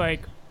she was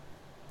like,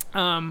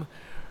 I'm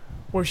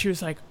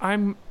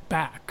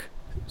back.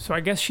 So I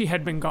guess she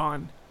had been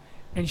gone.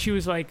 And she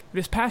was like,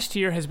 this past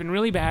year has been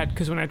really bad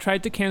because when I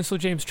tried to cancel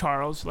James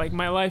Charles, like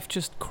my life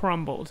just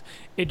crumbled.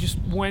 It just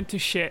went to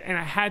shit and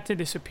I had to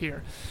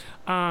disappear.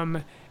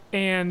 And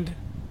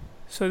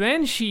so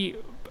then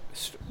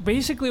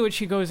basically what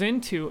she goes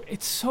into,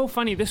 it's so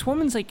funny. This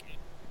woman's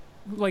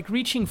like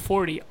reaching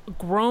 40, a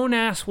grown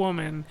ass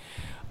woman.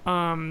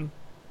 And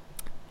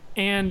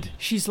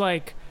she's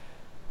like,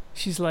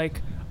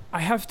 I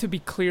have to be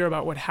clear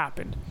about what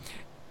happened.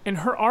 And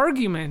her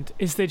argument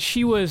is that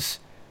she was,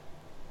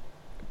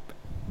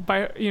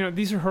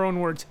 these are her own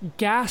words,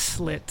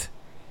 gaslit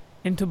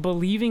into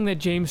believing that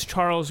James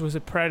Charles was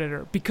a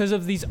predator because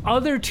of these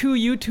other two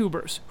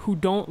YouTubers who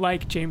don't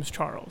like James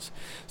Charles.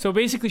 So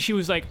basically she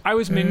was like, I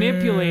was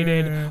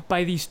manipulated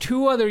by these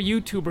two other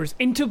YouTubers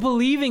into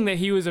believing that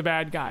he was a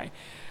bad guy.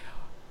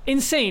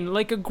 Insane.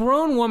 Like a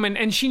grown woman,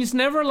 and she's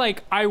never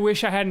like, I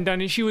wish I hadn't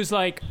done it. She was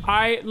like,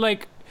 I'm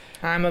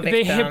a victim.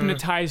 They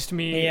hypnotized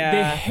me. Yeah.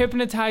 They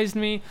hypnotized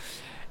me.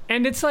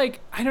 And it's like,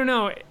 I don't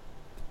know.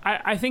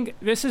 I think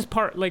this is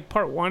part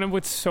one of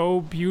what's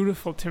so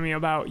beautiful to me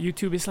about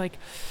YouTube is like,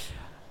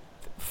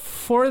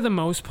 for the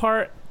most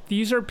part,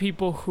 these are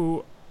people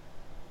who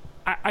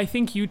I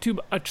think YouTube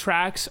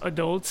attracts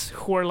adults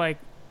who are like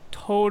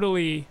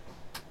totally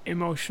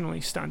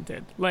emotionally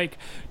stunted. Like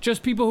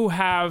just people who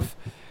have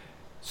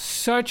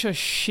such a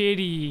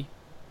shitty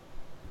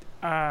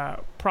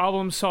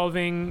problem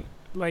solving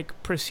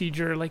like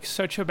procedure, like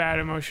such a bad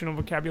emotional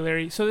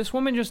vocabulary. So this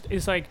woman just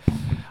is like,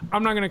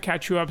 I'm not gonna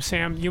catch you up,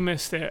 Sam. You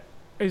missed it.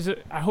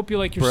 I hope you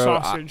like your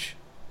sausage.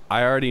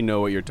 I already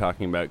know what you're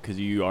talking about because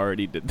you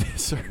already did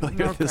this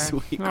earlier this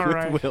week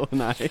with Will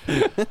and I.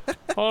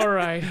 All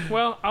right.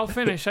 Well, I'll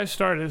finish. I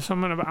started, so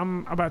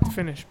I'm about to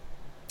finish.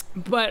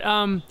 But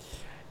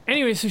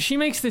anyway, so she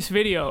makes this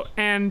video,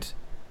 and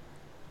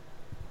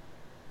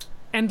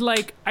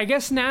like I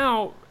guess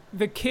now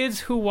the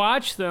kids who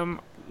watch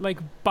them like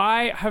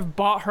have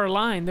bought her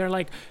line. They're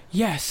like,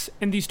 yes.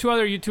 And these two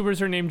other YouTubers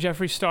are named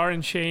Jeffree Star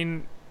and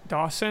Shane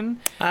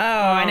Dawson. Oh,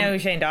 I know who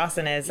Shane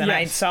Dawson is, and yes.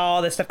 I saw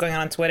all this stuff going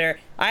on Twitter.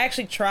 I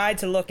actually tried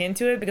to look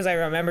into it because I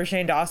remember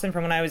Shane Dawson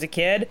from when I was a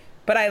kid,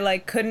 but I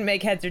like couldn't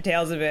make heads or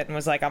tails of it and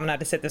was like, I'm gonna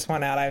have to sit this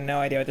one out. I have no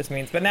idea what this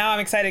means. But now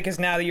I'm excited because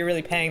now you're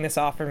really paying this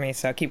off for me,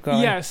 so keep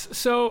going. Yes.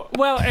 So,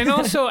 well, and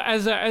also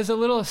as a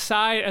little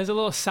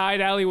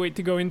side alleyway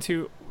to go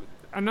into,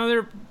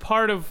 another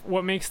part of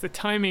what makes the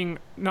timing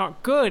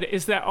not good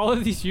is that all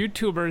of these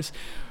YouTubers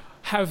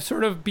have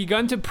sort of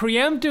begun to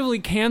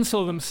preemptively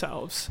cancel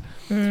themselves.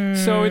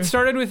 So it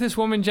started with this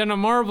woman, Jenna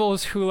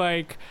Marbles, who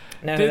like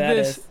know did who that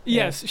this. is.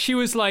 Yes, yeah.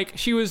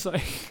 She was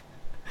like,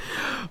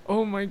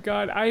 oh my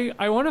God,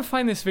 I want to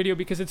find this video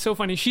because it's so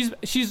funny. She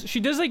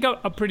does like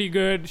a pretty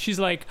good. She's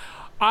like,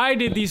 I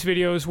did these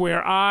videos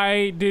where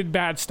I did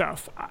bad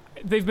stuff.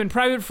 They've been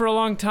private for a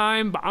long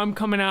time, but I'm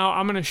coming out.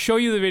 I'm going to show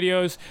you the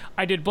videos.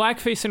 I did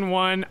blackface in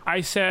one.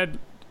 I said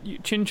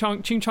ching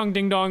chong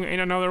ding dong in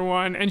another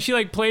one. And she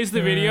like plays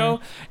the video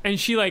and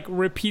she like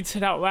repeats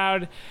it out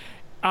loud.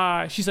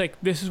 She's like,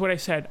 this is what I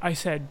said. I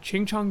said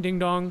ching chong ding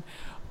dong.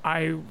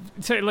 I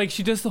say like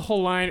she does the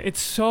whole line. It's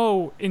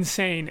so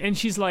insane. And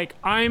she's like,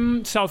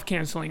 I'm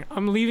self-canceling.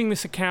 I'm leaving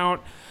this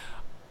account.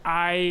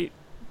 I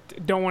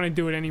don't want to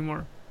do it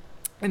anymore.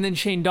 And then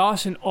Shane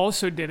Dawson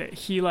also did it.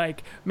 He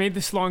like made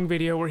this long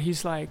video where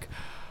he's like,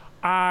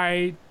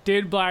 I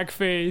did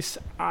blackface,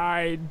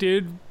 I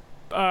did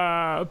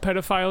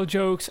pedophile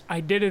jokes,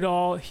 I did it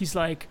all. He's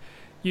like,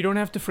 you don't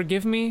have to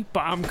forgive me, but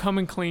I'm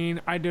coming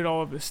clean. I did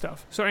all of this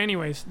stuff. So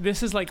anyways,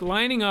 this is like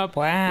lining up.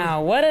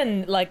 Wow,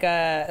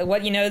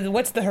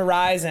 what's the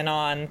horizon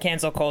on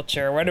cancel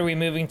culture? What are we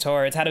moving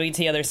towards? How do we get to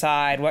the other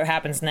side? What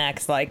happens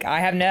next? Like, I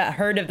have not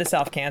heard of the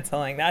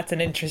self-canceling. That's an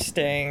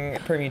interesting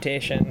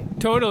permutation.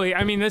 Totally.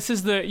 I mean, this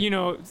is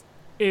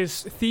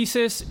is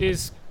thesis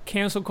is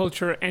cancel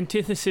culture,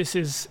 antithesis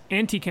is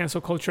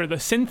anti-cancel culture.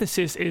 The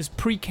synthesis is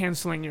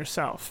pre-canceling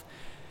yourself.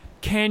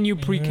 Can you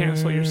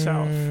pre-cancel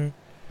yourself?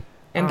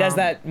 And does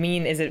that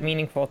mean, is it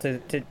meaningful to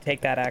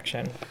take that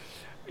action?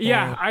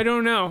 Yeah, I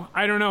don't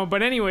know.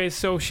 But anyways,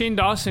 so Shane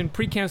Dawson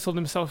pre-canceled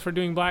himself for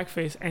doing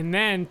blackface, and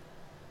then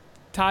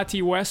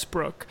Tati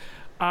Westbrook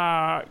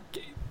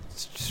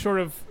sort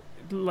of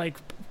like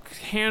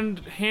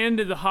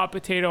handed the hot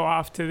potato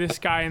off to this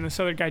guy and this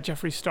other guy,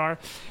 Jeffree Star.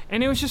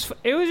 And it was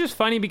just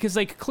funny because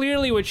like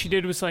clearly what she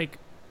did was like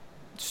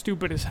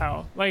stupid as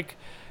hell. Like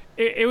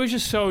it was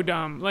just so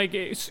dumb. Like,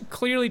 it's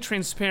clearly,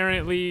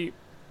 transparently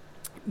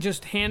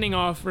just handing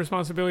off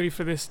responsibility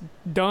for this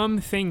dumb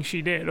thing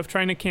she did of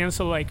trying to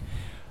cancel like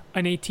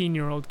an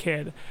 18-year-old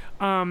kid.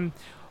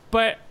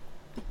 But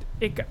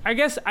I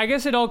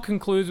guess it all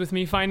concludes with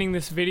me finding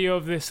this video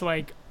of this,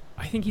 like,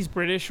 I think he's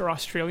British or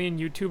Australian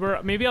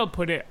YouTuber. Maybe I'll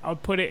put it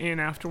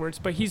in afterwards.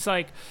 But he's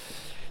like,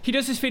 he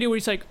does this video where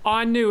he's like, oh,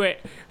 I knew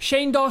it.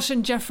 Shane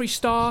Dawson, Jeffree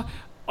Star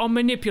are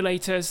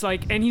manipulators.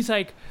 Like, and he's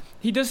like,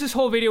 he does this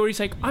whole video where he's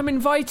like, I'm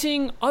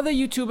inviting other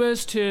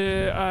YouTubers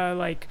to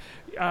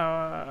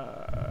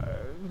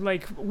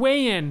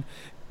weigh in.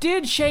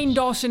 Did Shane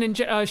Dawson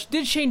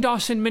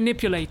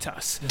manipulate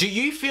us? Do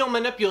you feel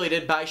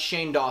manipulated by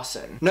Shane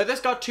Dawson? Now, this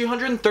got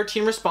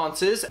 213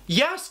 responses.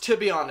 Yes, to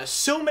be honest,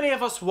 so many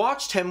of us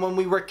watched him when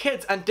we were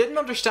kids and didn't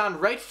understand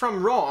right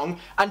from wrong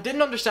and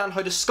didn't understand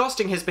how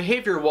disgusting his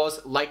behavior was,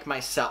 like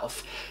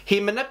myself. He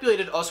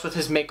manipulated us with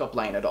his makeup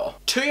line at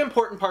all. Two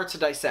important parts to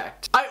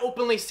dissect. I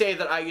openly say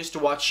that I used to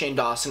watch Shane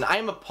Dawson. I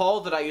am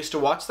appalled that I used to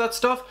watch that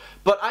stuff,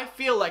 but I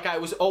feel like I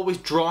was always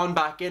drawn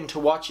back in to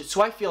watch it,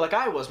 so I feel like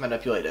I was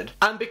manipulated.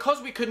 And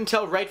because we couldn't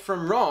tell right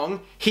from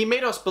wrong, he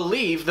made us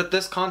believe that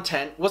this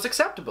content was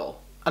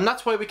acceptable. And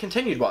that's why we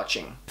continued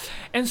watching.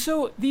 And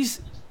so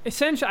these,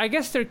 essentially, I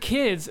guess they're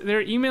kids,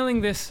 they're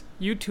emailing this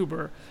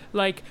YouTuber,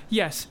 like,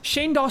 yes,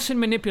 Shane Dawson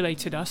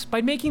manipulated us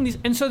by making these,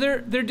 and so they're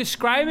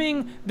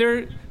describing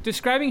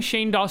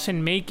Shane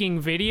Dawson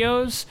making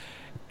videos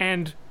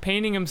and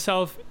painting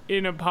himself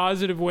in a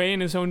positive way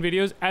in his own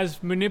videos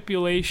as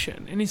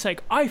manipulation. And he's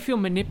like, I feel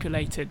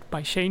manipulated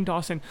by Shane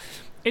Dawson.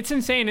 It's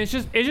insane. It's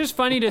just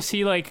funny to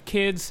see like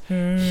kids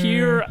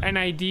hear an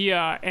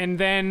idea and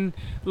then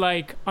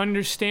like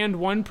understand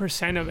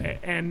 1% of it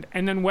and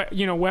then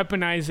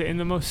weaponize it in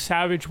the most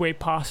savage way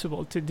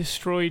possible to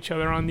destroy each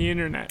other on the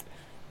internet.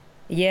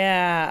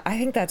 Yeah, I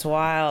think that's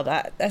wild.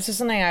 That's just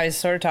something I was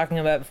sort of talking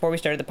about before we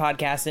started the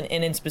podcast, and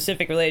in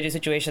specific related to a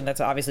situation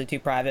that's obviously too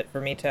private for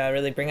me to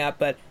really bring up,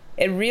 but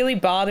it really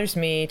bothers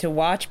me to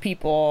watch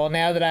people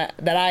now that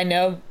I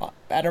know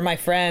that are my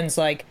friends,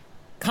 like,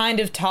 kind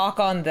of talk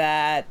on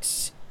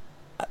that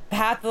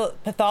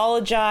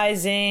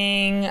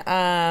pathologizing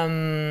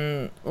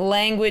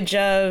language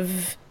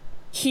of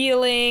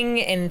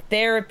healing and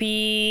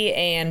therapy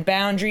and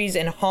boundaries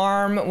and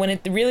harm, when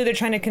they're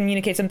trying to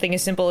communicate something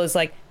as simple as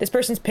like, this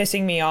person's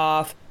pissing me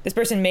off, this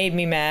person made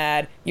me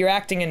mad, you're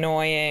acting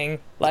annoying,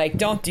 like,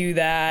 don't do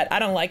that, I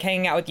don't like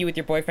hanging out with you with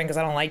your boyfriend because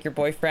I don't like your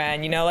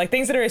boyfriend, like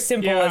things that are as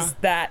simple as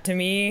that, to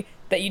me,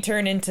 that you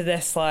turn into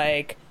this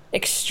like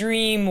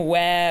extreme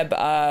web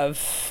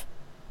of,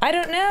 I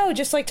don't know,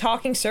 just like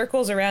talking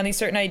circles around these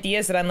certain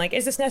ideas that I'm like,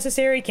 is this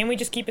necessary? Can we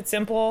just keep it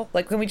simple?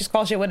 Like, can we just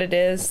call shit what it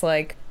is?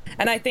 Like,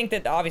 and I think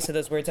that obviously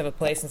those words have a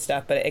place and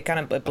stuff, but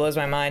it blows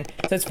my mind.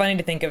 So it's funny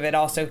to think of it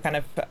also kind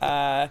of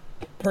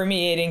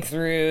permeating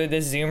through the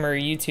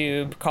Zoomer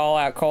YouTube call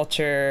out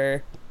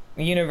culture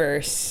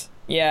universe.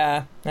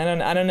 Yeah, I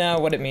don't know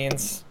what it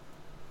means.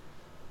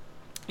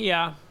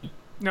 Yeah,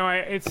 no,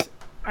 I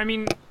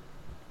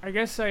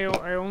guess I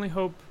only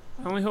hope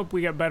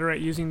we get better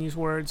at using these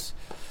words.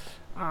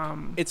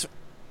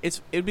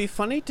 It'd be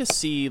funny to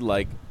see,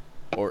 like,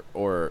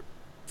 or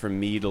for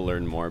me to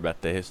learn more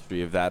about the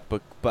history of that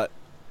book, but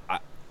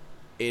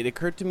it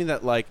occurred to me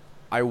that, like,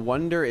 I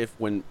wonder if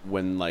when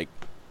like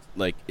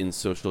in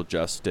social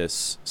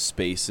justice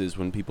spaces,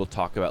 when people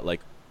talk about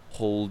like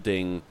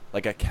holding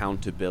like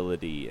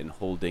accountability and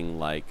holding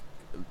like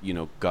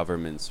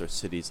governments or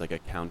cities like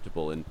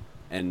accountable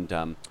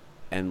and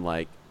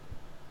like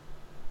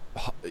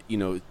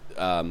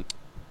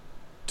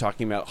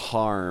talking about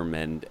harm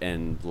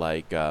and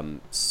like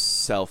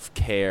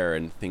self-care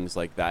and things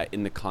like that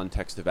in the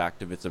context of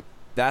activism,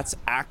 that's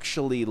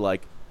actually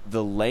like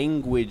the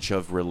language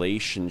of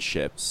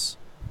relationships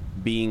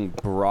being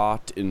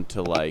brought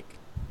into like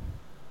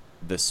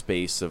the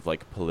space of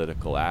like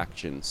political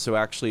action. So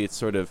actually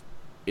its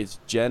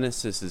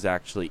genesis is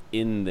actually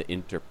in the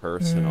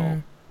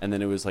interpersonal, and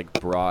then it was like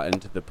brought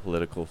into the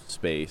political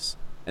space,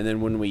 and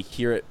then when we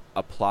hear it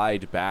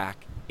applied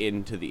back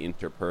into the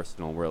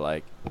interpersonal, we're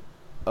like,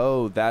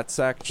 oh,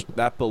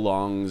 that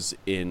belongs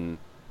in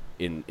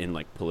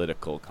like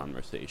political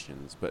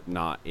conversations, but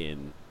not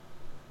in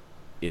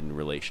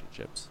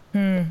relationships.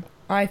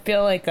 I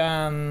feel like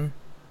the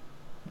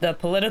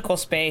political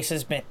space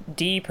has been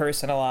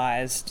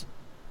depersonalized,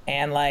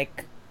 and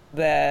like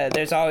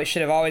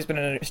should have always been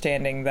an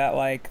understanding that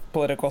like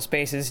political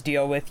spaces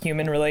deal with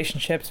human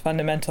relationships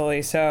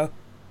fundamentally. So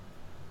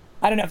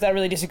I don't know if that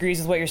really disagrees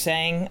with what you're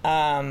saying,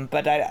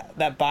 but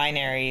that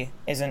binary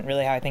isn't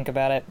really how I think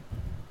about it.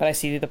 But I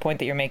see the point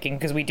that you're making,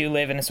 because we do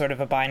live in a sort of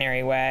a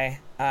binary way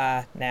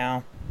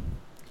now.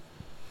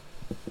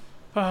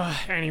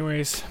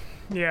 Anyways,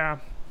 yeah.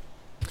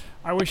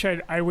 I wish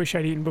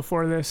I'd eaten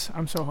before this.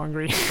 I'm so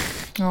hungry.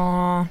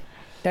 Aw.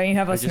 Don't you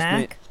have a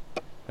snack?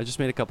 I just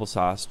made a couple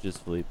sausages,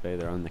 Felipe.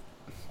 They're on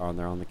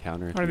the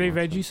counter. Are they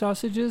veggie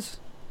sausages?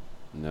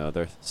 No,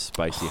 they're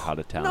spicy hot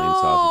Italian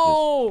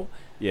sausages.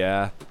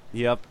 Yeah.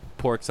 Yep.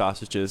 Pork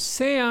sausages.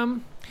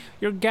 Sam,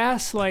 you're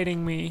gaslighting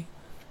me.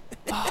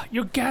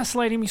 You're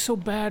gaslighting me so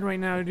bad right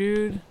now,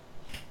 dude.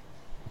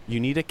 You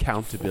need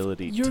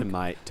accountability You're-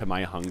 to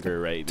my hunger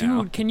right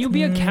now. Dude, can you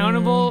be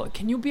accountable?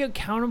 Can you be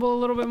accountable a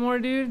little bit more,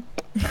 dude?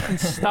 And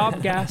stop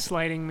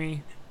gaslighting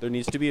me. There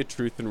needs to be a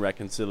truth and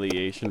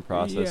reconciliation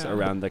process Yeah.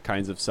 around the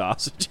kinds of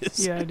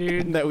sausages Yeah,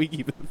 dude. that we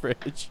keep in the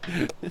fridge.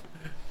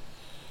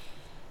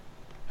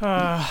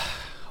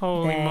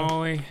 Holy Dang.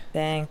 moly.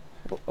 Dang.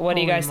 What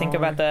do you Holy guys think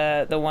moly. about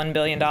the $1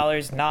 billion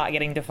not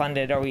getting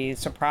defunded? Are we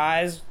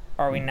surprised?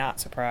 Or are we not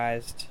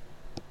surprised?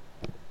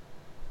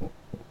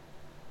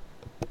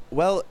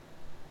 Well,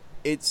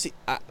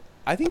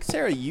 I think,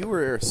 Sarah, you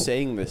were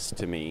saying this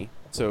to me,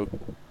 so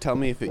tell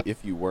me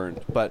if you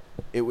weren't, but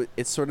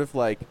it's sort of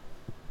like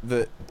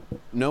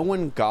no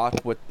one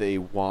got what they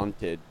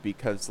wanted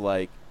because,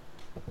 like,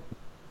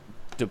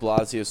 de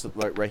Blasio's,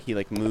 like, right, he,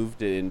 like,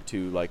 moved it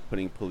into, like,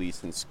 putting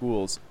police in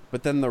schools,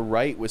 but then the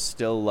right was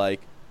still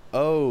like,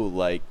 oh,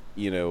 like,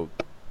 you know,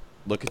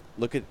 look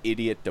at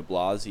idiot de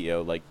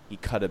Blasio, like, he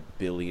cut $1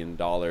 billion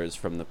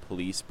from the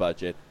police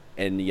budget,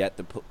 and yet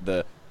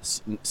the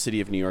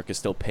city of New York is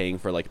still paying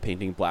for, like,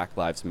 painting Black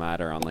Lives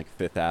Matter on, like,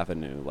 Fifth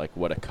Avenue. Like,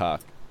 what a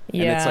cuck.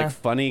 Yeah. And it's, like,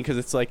 funny because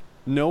it's like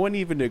no one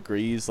even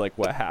agrees, like,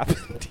 what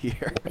happened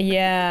here.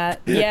 Yeah.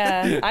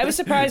 I was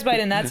surprised by it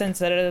in that sense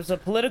that it was a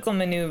political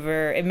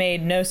maneuver. It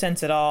made no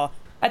sense at all.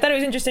 I thought it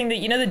was interesting that,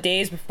 you know, the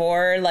days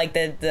before, like,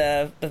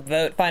 the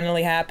vote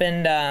finally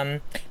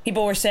happened,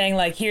 people were saying,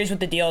 like, here's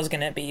what the deal is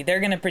going to be. They're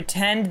going to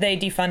pretend they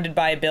defunded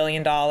by $1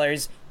 billion.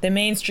 The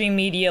mainstream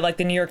media, like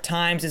the New York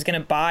Times, is going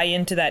to buy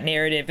into that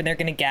narrative, and they're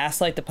going to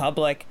gaslight the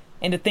public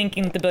into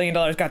thinking that the $1 billion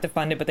got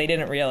defunded, but they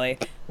didn't really.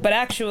 But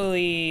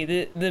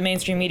actually, the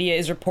mainstream media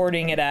is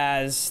reporting it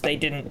as they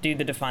didn't do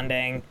the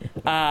defunding.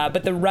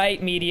 But the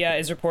right media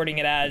is reporting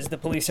it as the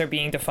police are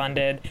being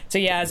defunded. So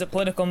yeah, as a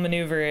political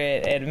maneuver,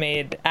 it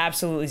made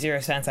absolutely zero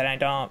sense, and I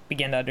don't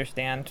begin to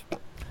understand.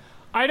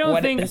 I don't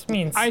What think this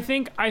means. I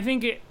think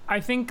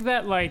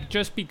that, like,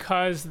 just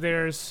because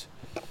there's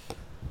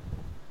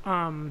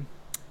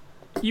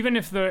even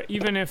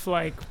if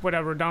like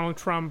whatever Donald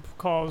Trump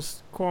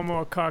calls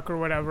Cuomo a cuck or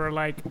whatever,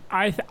 like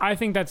I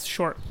think that's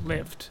short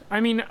lived. I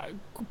mean,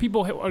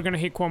 people are gonna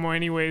hate Cuomo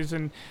anyways,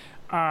 and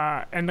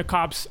the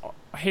cops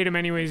hate him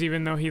anyways,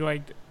 even though he,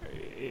 like,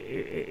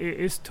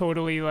 is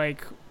totally,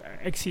 like,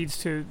 exceeds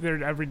to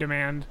their every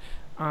demand.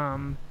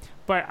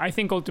 But I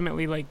think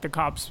ultimately, like, the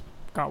cops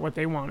got what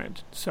they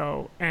wanted.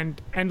 So and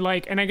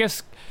I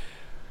guess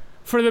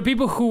for the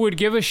people who would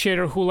give a shit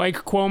or who like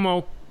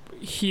Cuomo,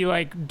 he,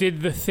 like,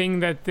 did the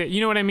thing that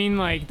you know what I mean?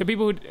 Like, the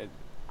people who,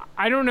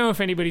 I don't know if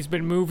anybody's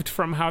been moved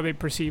from how they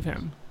perceive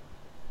him.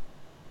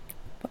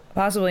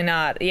 Possibly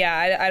not.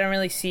 Yeah, I don't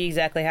really see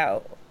exactly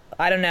how.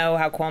 I don't know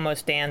how Cuomo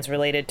stands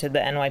related to the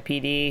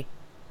NYPD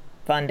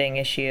funding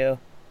issue.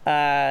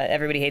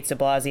 Everybody hates de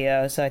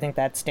Blasio, so I think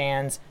that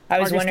stands.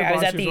 I was wondering. I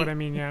was at the. What I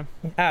mean, yeah.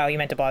 Oh, you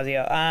meant de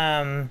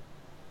Blasio.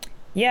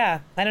 Yeah,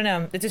 I don't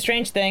know. It's a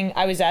strange thing.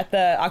 I was at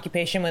the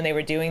occupation when they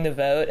were doing the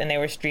vote, and they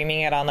were streaming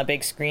it on the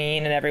big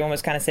screen, and everyone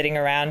was kind of sitting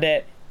around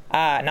it.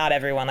 Not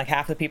everyone, like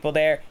half the people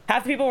there.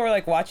 Half the people were,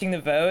 like, watching the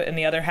vote, and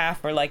the other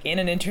half were, like, in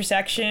an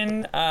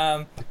intersection,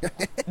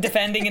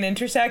 defending an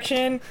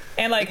intersection.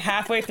 And, like,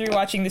 halfway through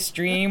watching the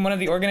stream, one of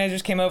the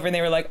organizers came over, and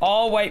they were like,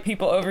 all white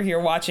people over here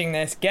watching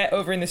this, get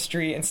over in the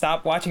street and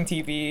stop watching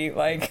TV.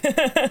 Like,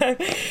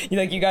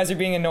 you guys are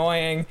being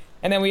annoying.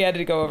 And then we had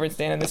to go over and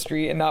stand in the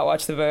street and not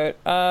watch the vote.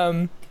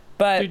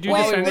 But Did you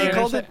while defend we the were, They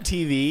called it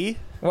TV.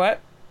 what?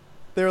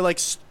 They were like,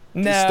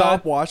 No,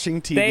 stop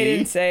watching TV. They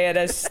didn't say it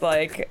as,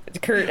 like,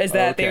 curt as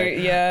that. Okay. They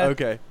were, yeah.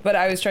 Okay. But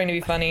I was trying to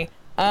be funny.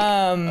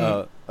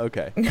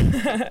 Okay.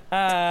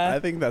 I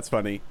think that's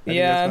funny. I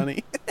yeah. think that's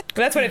funny. But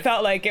that's what it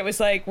felt like. It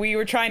was like we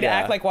were trying to Yeah.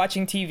 act like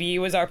watching TV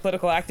was our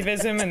political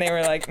activism, and they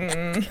were like,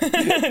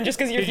 just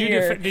because you're Did you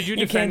here. did you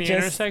you defend can't the just-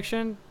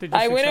 intersection? Did you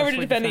I went over to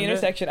successfully defend the it?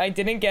 intersection. I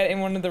didn't get in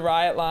one of the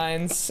riot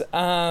lines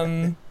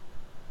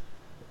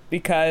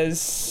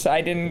because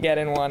I didn't get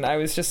in one. I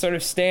was just sort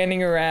of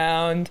standing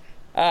around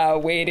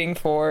waiting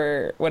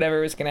for whatever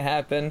was going to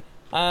happen.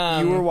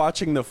 You were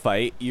watching the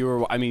fight. You were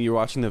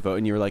watching the vote,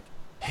 and you were like,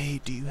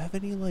 "Hey, do you have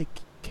any, like,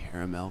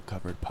 caramel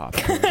covered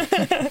popcorn?"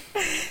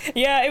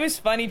 Yeah, it was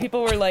funny.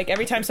 People were like,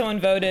 every time someone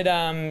voted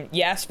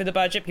yes for the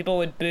budget, people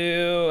would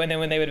boo, and then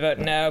when they would vote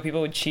no,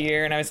 people would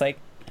cheer, and I was like,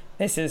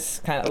 this is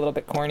kind of a little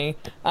bit corny.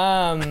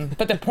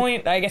 But the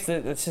point, I guess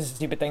this is a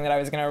stupid thing that I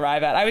was going to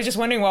arrive at. I was just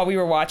wondering while we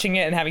were watching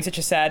it and having such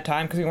a sad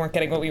time because we weren't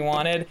getting what we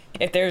wanted,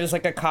 if there was,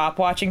 like, a cop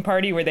watching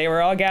party where they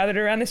were all gathered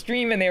around the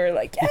stream and they were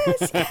like,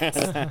 yes,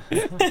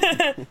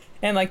 yes,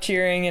 and, like,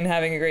 cheering and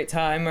having a great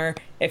time, or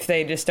if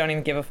they just don't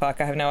even give a fuck.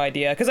 I have no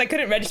idea. Because I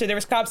couldn't register. There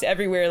was cops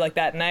everywhere, like,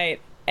 that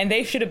night. And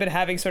they should have been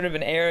having sort of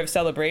an air of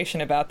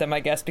celebration about them, I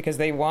guess, because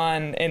they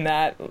won in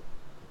that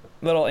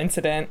little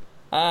incident.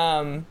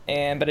 But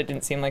it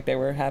didn't seem like they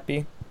were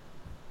happy.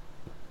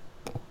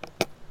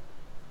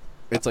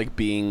 It's like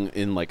being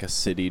in, like, a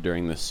city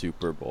during the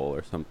Super Bowl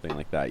or something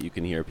like that. You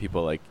can hear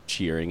people, like,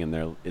 cheering in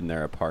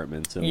their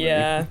apartments and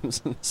Yeah.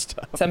 rooms and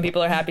stuff. Some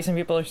people are happy, some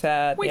people are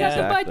sad. We yeah. got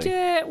the Exactly.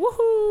 budget!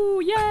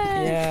 Woohoo!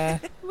 Yay! Yeah.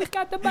 We got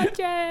got the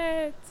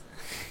budget.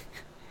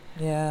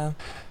 Yeah.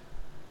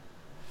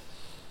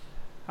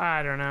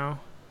 I don't know.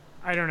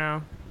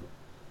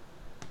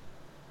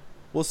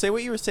 Well, say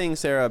what you were saying,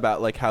 Sarah,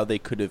 about like how they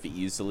could have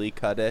easily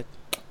cut it.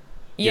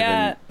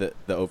 Yeah. Given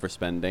the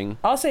overspending.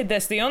 I'll say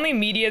this. The only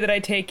media that I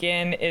take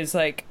in is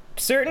like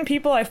certain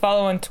people I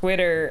follow on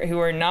Twitter who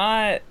are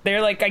not,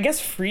 they're like, I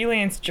guess,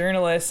 freelance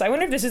journalists. I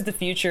wonder if this is the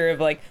future of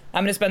like,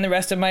 I'm going to spend the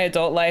rest of my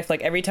adult life,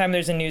 like every time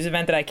there's a news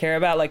event that I care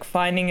about, like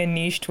finding a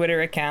niche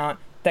Twitter account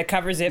that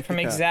covers it from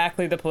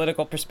exactly the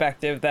political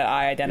perspective that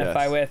I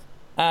identify with.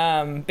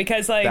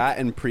 Because like that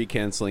and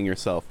pre-canceling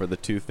yourself are the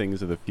two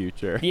things of the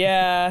future.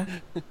 Yeah.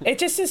 It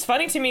just is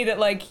funny to me that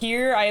like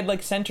here I had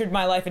like centered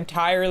my life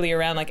entirely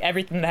around like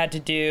everything that had to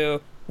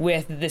do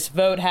with this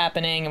vote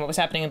happening and what was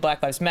happening in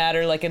Black Lives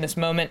Matter, like in this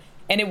moment.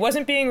 And it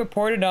wasn't being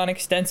reported on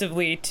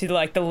extensively to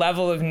like the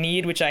level of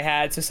need which I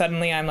had. So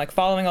suddenly I'm like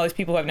following all these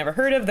people who I've never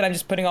heard of that I'm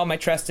just putting all my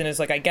trust in as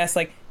like, I guess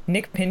like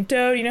Nick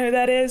Pinto, you know who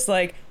that is?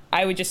 Like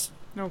I would just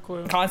No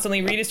clue.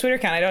 constantly read his Twitter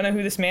account. I don't know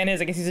who this man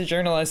is. I guess he's a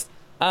journalist.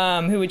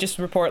 Who would just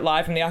report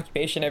live from the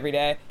occupation every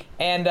day.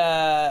 And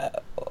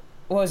what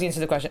was the answer to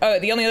the question? Oh,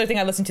 the only other thing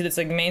I listen to that's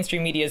like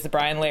mainstream media is the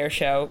Brian Lair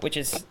Show, which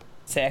is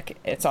sick.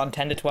 It's on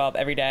 10 to 12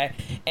 every day.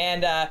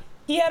 And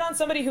he had on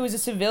somebody who was a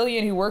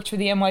civilian who worked for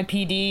the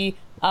NYPD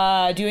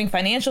doing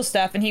financial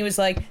stuff. And he was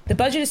like, the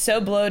budget is so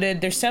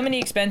bloated. There's so many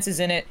expenses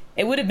in it.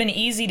 It would have been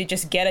easy to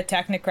just get a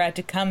technocrat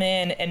to come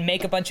in and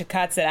make a bunch of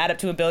cuts that add up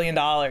to $1 billion.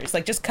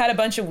 Like just cut a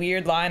bunch of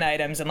weird line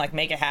items and like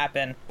make it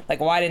happen. Like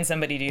why didn't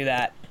somebody do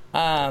that?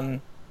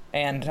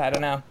 And I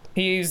don't know.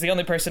 He's the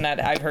only person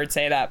that I've heard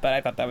say that, but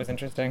I thought that was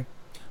interesting.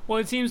 Well,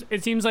 it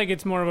seems like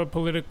it's more of a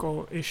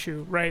political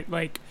issue, right?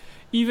 Like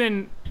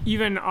even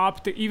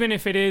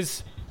if it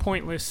is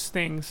pointless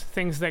things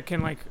that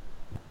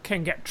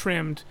can get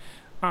trimmed,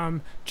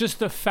 just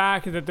the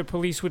fact that the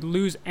police would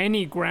lose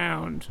any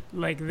ground,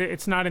 like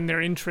it's not in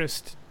their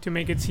interest to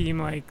make it seem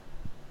like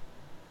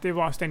they've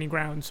lost any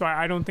ground. So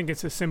I don't think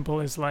it's as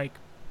simple as like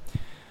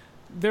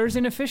there's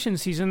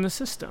inefficiencies in the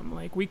system.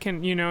 Like we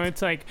can,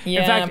 it's like,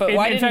 yeah, in fact, but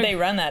why didn't they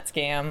run that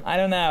scam? I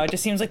don't know. It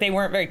just seems like they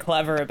weren't very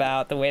clever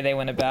about the way they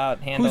went about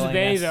handling who's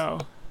they this.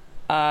 though?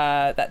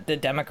 That the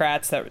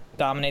Democrats that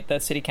dominate the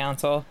city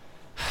council.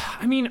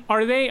 I mean,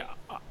 are they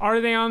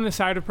on the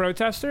side of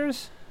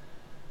protesters?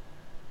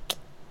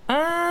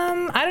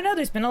 I don't know.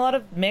 There's been a lot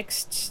of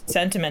mixed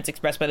sentiments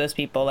expressed by those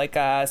people. Like,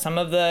 some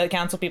of the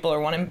council people, or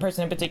one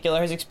person in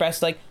particular, has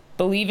expressed like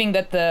believing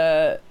that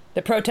the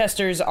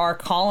protesters are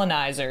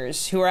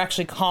colonizers who are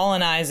actually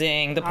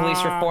colonizing the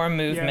police reform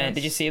movement. Yes.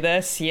 Did you see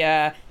this?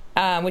 Yeah.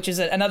 Which is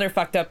another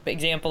fucked up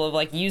example of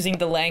like using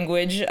the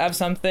language of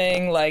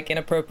something like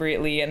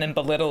inappropriately and then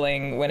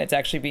belittling when it's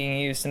actually being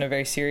used in a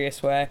very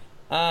serious way.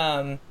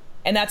 And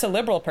that's a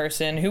liberal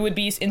person who would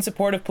be in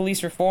support of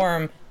police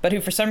reform, but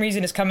who for some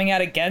reason is coming out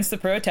against the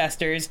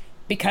protesters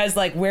because,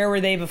 like, where were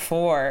they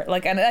before?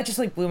 Like, and that just,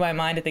 like, blew my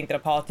mind to think that a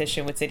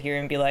politician would sit here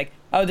and be like,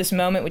 oh, this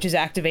moment which has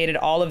activated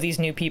all of these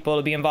new people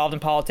to be involved in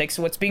politics,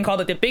 what's being called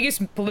like the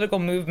biggest political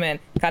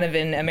movement kind of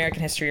in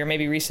American history, or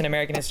maybe recent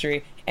American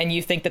history, and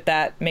you think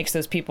that makes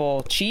those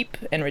people cheap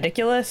and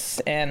ridiculous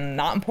and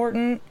not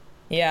important?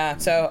 Yeah,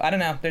 so, I don't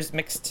know. There's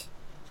mixed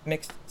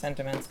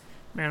sentiments.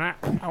 Man,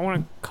 I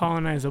want to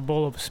colonize a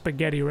bowl of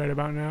spaghetti right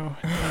about now.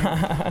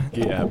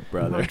 Yeah,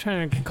 brother. I'm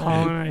trying to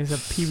colonize a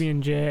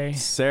PB&J.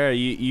 Sarah,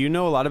 you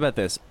know a lot about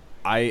this.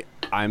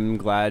 I'm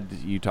glad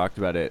you talked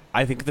about it.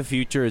 I think the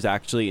future is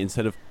actually,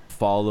 instead of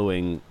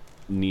following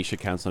niche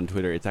accounts on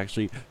Twitter, it's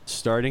actually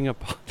starting a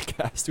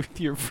podcast with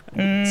your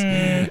friends.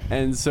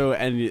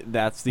 And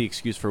that's the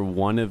excuse for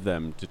one of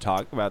them to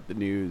talk about the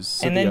news.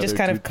 So and then just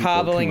kind of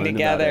cobbling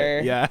together.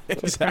 Yeah,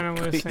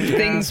 exactly.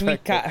 Things we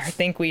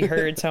think we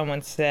heard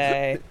someone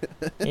say.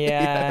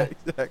 Yeah.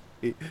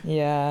 Exactly.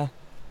 Yeah.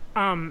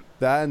 That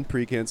and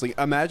pre-canceling.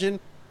 Imagine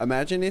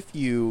if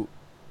you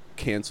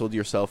canceled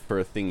yourself for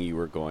a thing you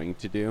were going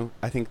to do.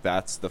 I think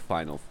that's the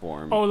final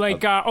form. Oh,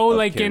 like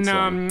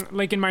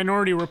in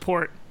Minority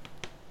Report.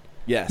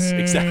 Yes,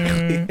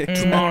 exactly.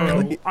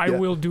 Tomorrow I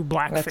will do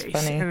blackface,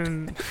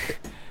 and then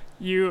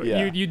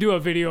you do a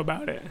video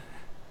about it.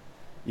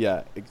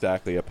 Yeah,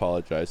 exactly.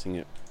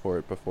 Apologizing for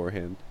it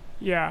beforehand.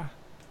 Yeah.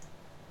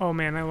 Oh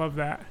man, I love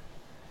that.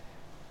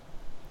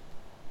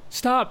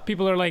 Stop!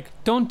 People are like,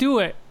 don't do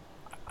it.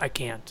 I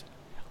can't.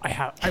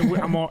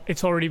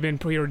 It's already been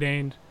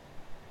preordained.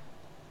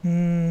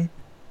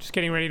 Just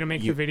getting ready to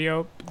make the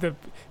video.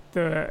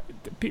 The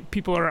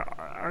people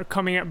are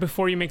coming out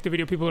before you make the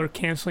video. People are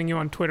canceling you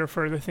on Twitter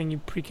for the thing you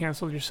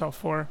pre-canceled yourself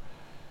for.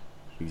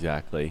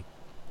 Exactly.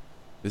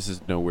 This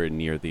is nowhere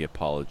near the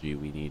apology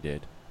we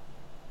needed.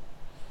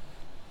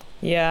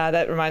 Yeah,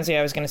 that reminds me.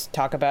 I was going to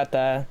talk about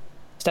the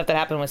stuff that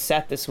happened with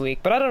Seth this week,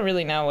 but I don't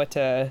really know what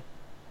to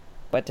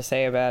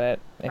say about it.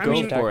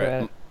 Go for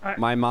it.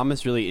 My mom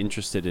is really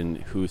interested in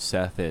who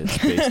Seth is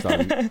based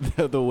on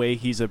the way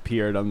he's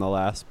appeared on the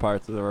last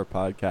parts of our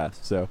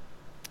podcast. So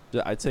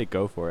I'd say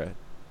go for it.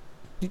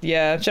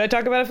 Yeah. Should I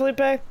talk about it,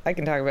 Felipe? I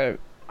can talk about it.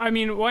 I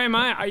mean, why am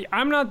I?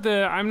 I'm not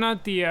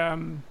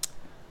the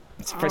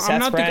for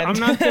Seth's friend. I'm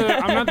not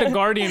the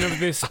guardian of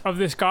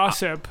this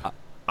gossip.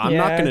 I'm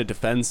not going to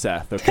defend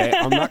Seth, okay?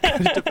 I'm not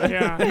going to defend.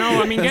 Yeah,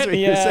 no, I mean,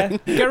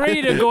 get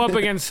ready to go up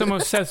against some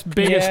of Seth's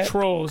biggest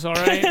trolls, all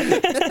right?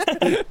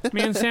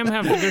 Me and Sam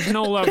there's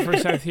no love for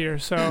Seth here,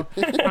 so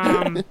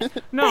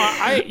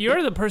no,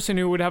 you're the person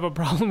who would have a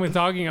problem with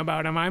talking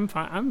about him. I'm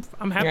fine.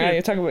 I'm happy.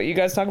 Yeah, you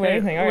guys talk about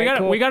anything. All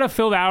right, we got to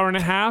fill the hour and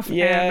a half,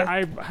 yeah. and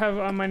I have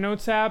on my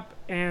notes app,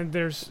 and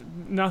there's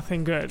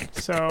nothing good.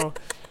 So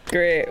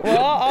great.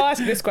 Well, I'll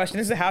ask this question.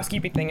 This is a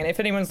housekeeping thing, and if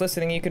anyone's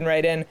listening, you can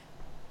write in.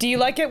 Do you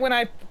like it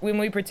when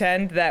we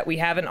pretend that we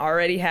haven't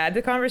already had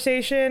the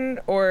conversation,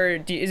 or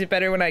is it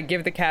better when I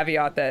give the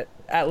caveat that,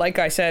 like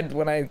I said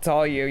when I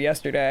saw you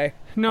yesterday?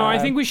 No, I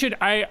think we should.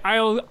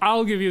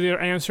 I'll give you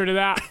the answer to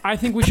that. I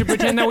think we should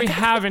pretend that we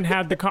haven't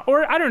had the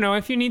or I don't know,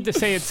 if you need to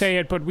say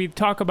it, but we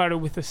talk about it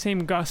with the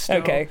same gusto.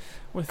 Okay.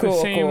 With cool,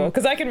 the same. cool.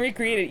 Because I can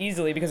recreate it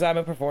easily because I'm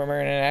a performer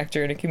and an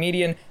actor and a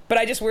comedian. But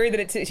I just worry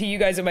that to you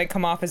guys it might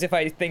come off as if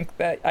I think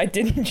that I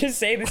didn't just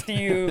say this to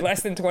you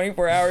less than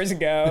 24 hours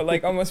ago,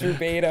 like almost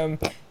verbatim.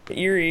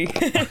 Eerie.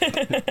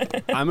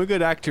 I'm a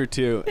good actor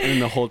too,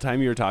 and the whole time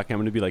you were talking, I'm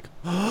going to be like,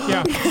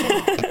 yeah.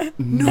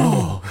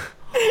 No.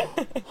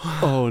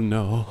 Oh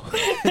no.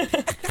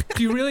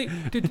 Do you really?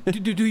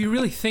 Do you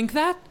really think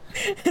that?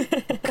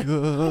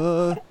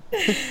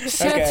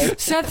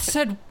 Seth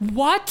said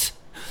what?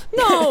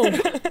 No.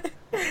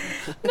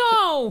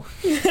 No.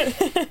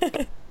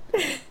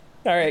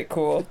 All right,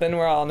 cool. Then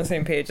we're all on the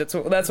same page. That's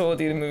what we'll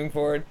do moving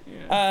forward.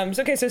 Yeah.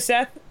 So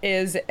Seth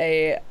is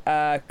a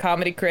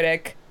comedy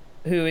critic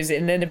who is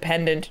an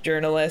independent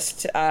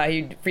journalist.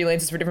 He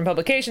freelances for different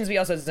publications, but he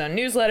also has his own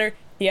newsletter.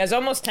 He has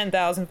almost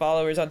 10,000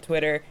 followers on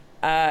Twitter.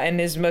 And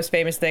his most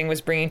famous thing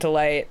was bringing to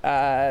light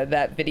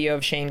that video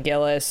of Shane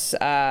Gillis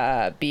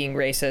being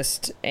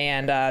racist,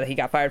 and he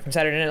got fired from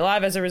Saturday Night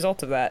Live as a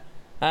result of that.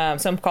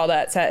 Some call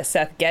that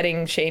Seth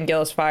getting Shane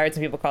Gillis fired.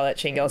 Some people call it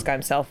Shane Gillis got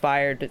himself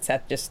fired, but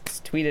Seth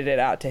just tweeted it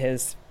out to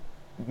his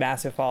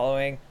massive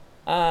following.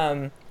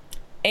 And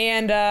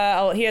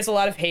he has a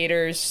lot of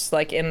haters,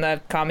 like, in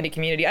the comedy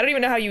community. I don't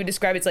even know how you would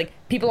describe it. It's like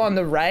people on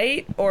the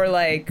right, or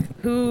like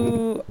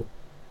who...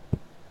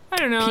 I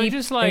don't know,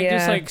 just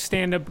like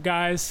stand-up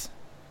guys.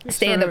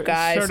 Stand-up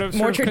guys,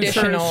 more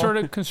traditional. Sort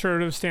of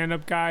conservative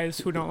stand-up guys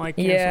who don't like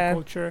cancel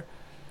culture.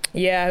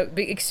 Yeah,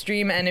 big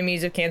extreme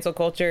enemies of cancel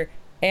culture.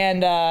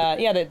 And,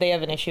 they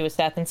have an issue with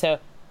Seth. And so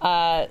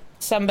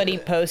somebody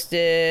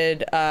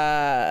posted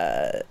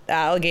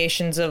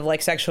allegations of,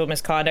 like, sexual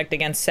misconduct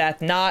against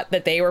Seth. Not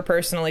that they were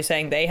personally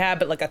saying they had,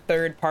 but, like, a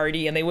third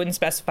party. And they wouldn't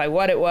specify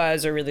what it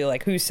was or really,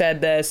 like, who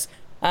said this.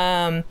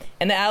 And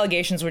the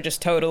allegations were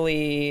just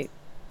totally...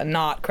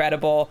 not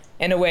credible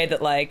in a way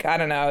that, like, I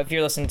don't know, if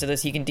you're listening to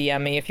this, you can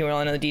DM me if you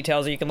want to know the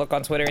details, or you can look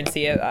on Twitter and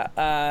see it.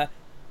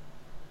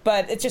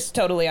 But it's just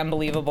totally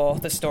unbelievable,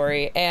 the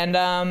story.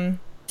 And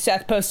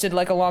Seth posted,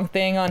 like, a long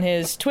thing on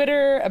his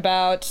Twitter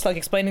about, like,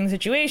 explaining the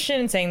situation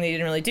and saying that he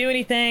didn't really do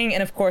anything.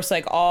 And of course,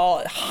 like,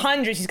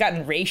 he's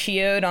gotten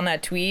ratioed on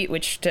that tweet,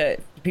 which to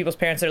people's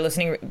parents that are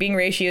listening, being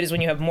ratioed is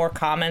when you have more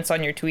comments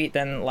on your tweet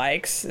than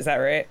likes. Is that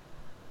right?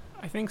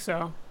 I think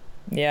so.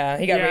 Yeah,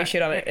 he got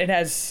ratioed on it.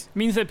 It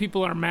means that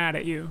people are mad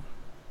at you.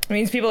 It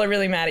means people are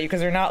really mad at you because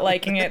they're not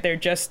liking it. They're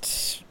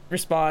just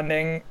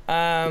responding.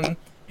 And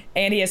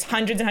he has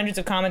hundreds and hundreds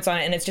of comments on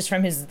it, and it's just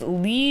from his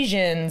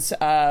legions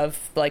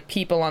of, like,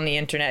 people on the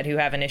internet who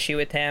have an issue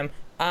with him.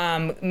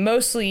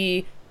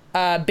 Mostly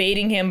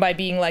baiting him by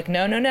being like,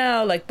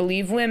 no, like,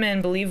 believe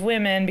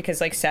women,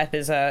 because, like, Seth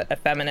is a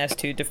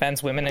feminist who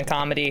defends women in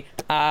comedy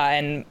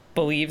and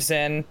believes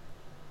in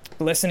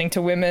listening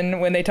to women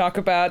when they talk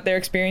about their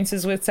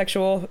experiences with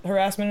sexual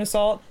harassment and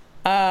assault.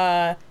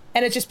 And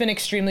it's just been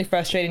extremely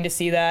frustrating to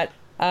see that.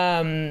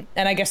 And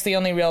I guess the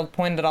only real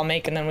point that I'll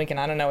make, and then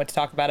I don't know what to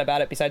talk about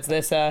it besides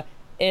this,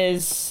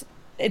 is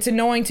it's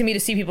annoying to me to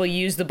see people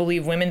use the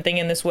believe women thing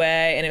in this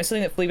way. And it was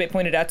something that Felipe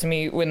pointed out to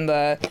me when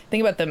the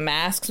thing about the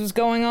masks was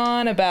going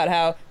on, about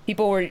how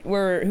people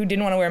who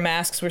didn't want to wear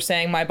masks were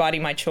saying my body,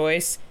 my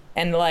choice.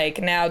 And, like,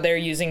 now they're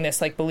using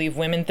this, like, believe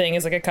women thing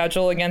as, like, a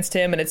cudgel against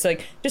him. And it's,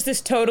 like, just this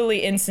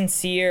totally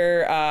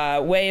insincere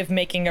way of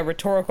making a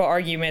rhetorical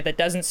argument that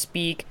doesn't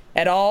speak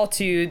at all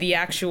to the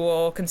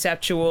actual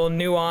conceptual,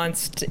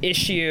 nuanced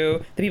issue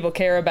that people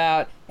care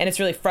about. And it's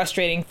really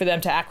frustrating for them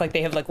to act like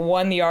they have, like,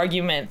 won the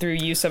argument through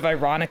use of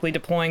ironically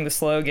deploying the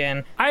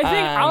slogan. I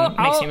think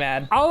makes me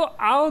mad.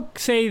 I'll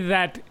say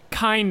that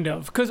kind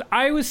of, because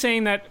I was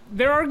saying that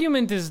their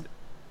argument is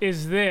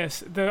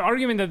the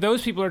argument that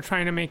those people are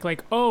trying to make,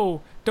 like,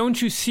 oh,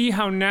 don't you see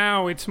how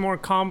now it's more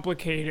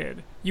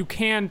complicated? You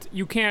can't,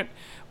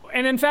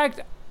 and in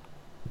fact,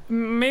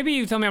 maybe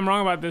you tell me I'm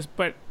wrong about this,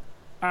 but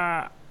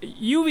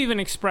you've even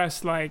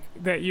expressed, like,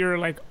 that you're,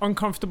 like,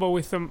 uncomfortable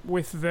with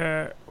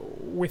the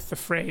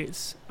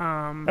phrase.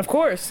 Of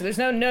course, there's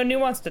no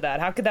nuance to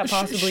that. How could that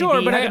possibly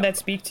be? But how could that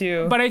speak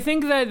to? But I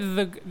think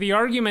that the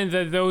argument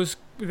that those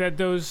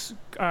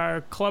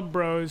club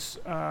bros,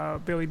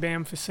 Billy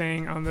Bamf is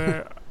saying on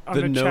the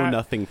the know chat,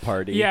 nothing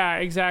party. Yeah,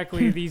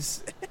 exactly.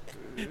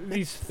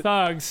 these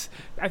thugs.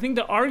 I think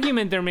the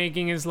argument they're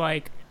making is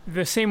like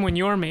the same one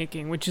you're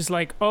making, which is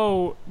like,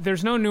 oh,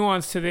 there's no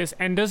nuance to this,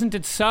 and doesn't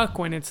it suck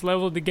when it's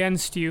leveled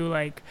against you?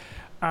 Like,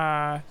 so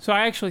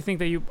I actually think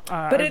that you.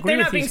 But they're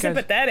not being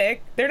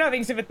sympathetic. They're not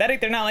being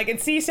sympathetic. They're not like, and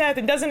see, Seth,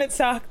 and doesn't it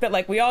suck that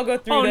like we all go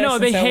through this? Oh no,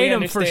 they so hate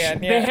him for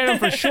they hate him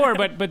for sure.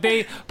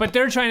 But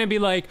they're trying to be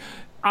like.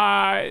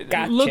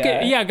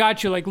 Gotcha.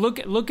 Got you. Like,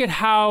 look at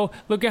how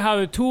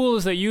the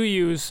tools that you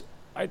use,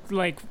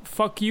 like,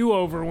 fuck you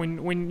over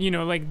when you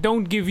know, like,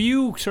 don't give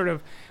you sort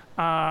of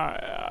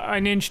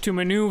an inch to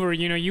maneuver.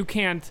 You know, you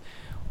can't.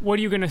 What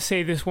are you gonna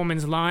say? This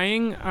woman's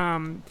lying.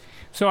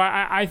 So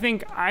I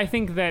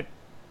think that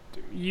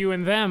you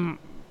and them,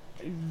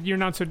 you're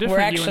not so different. We're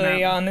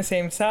actually on the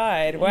same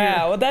side. Wow.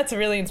 Yeah. Well, that's a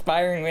really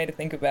inspiring way to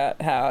think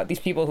about how these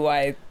people who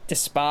I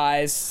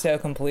despise so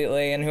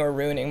completely and who are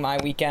ruining my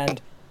weekend.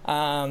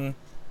 Are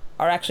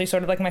actually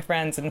sort of like my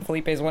friends, and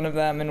Felipe is one of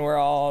them, and we're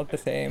all the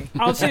same.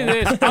 I'll say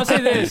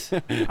this.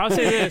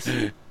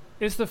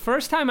 It's the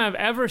first time I've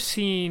ever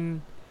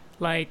seen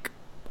like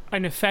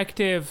an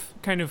effective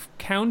kind of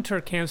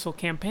counter cancel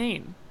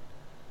campaign.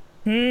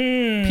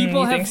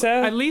 People think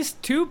so? At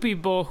least two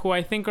people who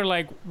I think are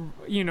like,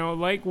 you know,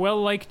 like well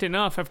liked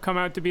enough have come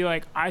out to be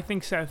like, I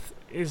think Seth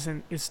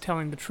is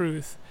telling the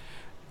truth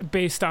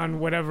based on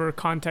whatever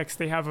context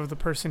they have of the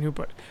person who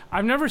put.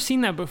 I've never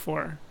seen that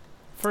before.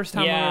 First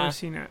time I've ever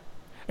seen it.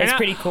 It's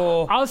pretty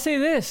cool. I'll say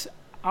this.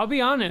 I'll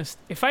be honest.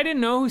 If I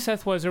didn't know who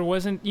Seth was or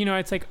wasn't, you know,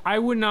 it's like I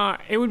would not.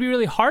 It would be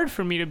really hard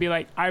for me to be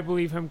like, I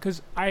believe him,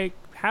 because I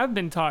have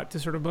been taught to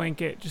sort of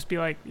blanket, just be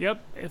like,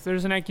 yep, if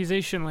there's an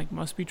accusation, like,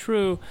 must be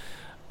true.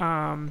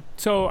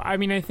 So I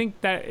mean, I think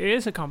that it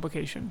is a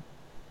complication.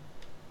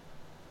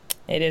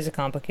 It is a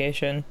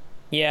complication.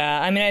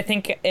 Yeah, I mean, I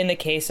think in the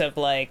case of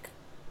like.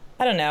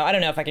 I don't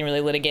know if I can really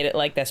litigate it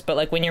like this, but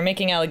like when you're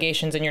making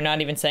allegations and you're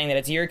not even saying that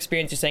it's your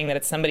experience, you're saying that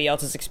it's somebody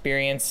else's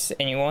experience,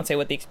 and you won't say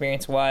what the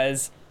experience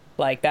was,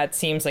 like that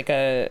seems like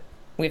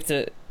we have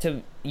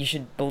to you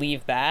should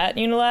believe that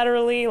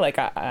unilaterally. Like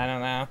I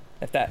don't know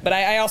if that, but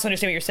I also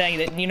understand what you're saying,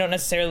 that you don't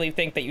necessarily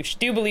think that you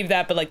do believe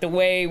that, but like the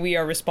way we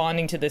are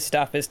responding to this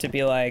stuff is to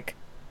be like,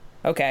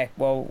 okay,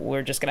 well,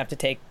 we're just gonna have to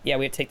take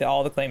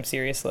all the claims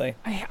seriously.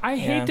 I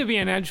hate to be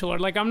an edgelord.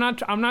 Like I'm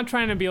not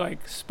trying to be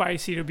like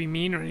spicy to be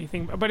mean or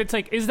anything, but it's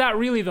like, is that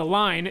really the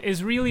line?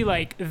 Is really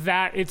like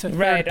that it's a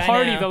third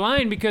party the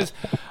line? Because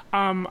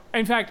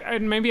in fact,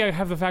 and maybe I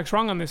have the facts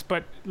wrong on this,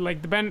 but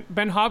like the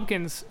Ben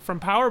Hopkins from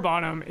Power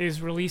Bottom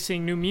is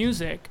releasing new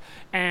music,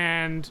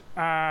 and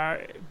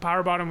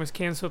Power Bottom was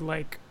canceled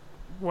like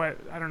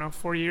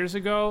 4 years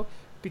ago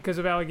because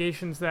of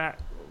allegations that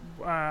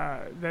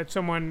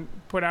someone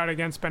put out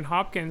against Ben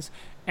Hopkins,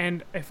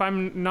 and if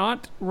I'm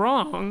not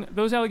wrong,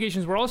 those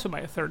allegations were also by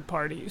a third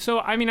party.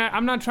 So I mean,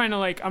 I'm not trying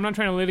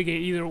to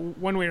litigate either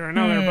one way or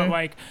another, but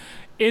like,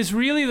 is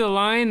really the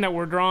line that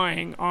we're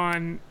drawing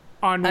on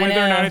whether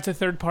or not it's a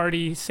third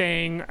party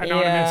saying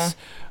anonymous.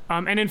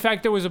 And in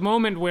fact, there was a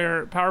moment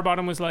where Power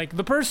Bottom was like,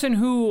 the person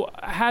who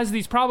has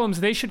these problems,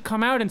 they should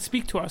come out and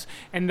speak to us.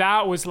 And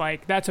that was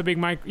like, that's a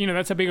big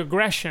that's a big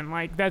aggression.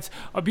 Like, that's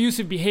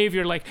abusive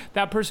behavior. Like,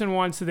 that person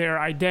wants their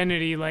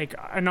identity like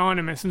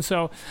anonymous. And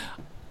so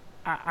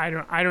I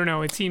don't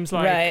know. It seems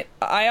like, right.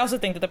 I also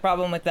think that the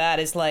problem with that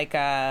is like,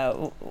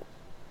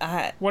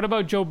 what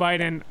about Joe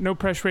Biden? No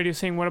Press Radio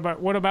saying, what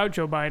about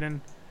Joe Biden?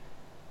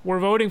 We're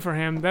voting for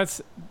him.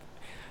 That's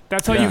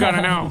all you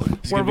gotta know.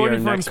 We're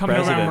voting for him come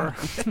November.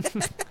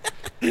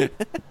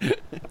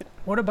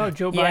 What about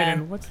Joe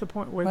Biden? What's the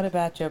point? What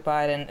about Joe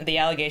Biden? The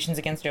allegations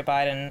against Joe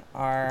Biden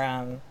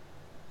are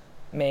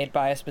made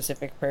by a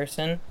specific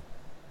person.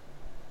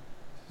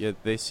 Yeah,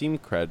 they seem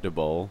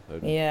credible.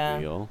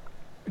 Real.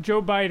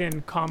 Joe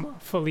Biden,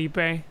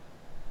 Felipe.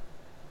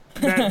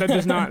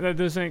 That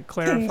doesn't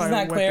clarify. Does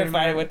not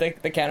clarify what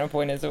the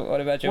counterpoint is.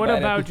 What about Joe Biden? What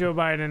about Joe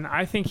Biden?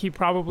 I think he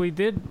probably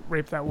did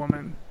rape that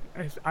woman.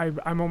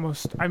 I'm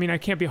almost, I mean, I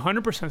can't be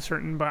 100%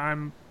 certain, but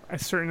I'm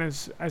as certain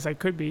as I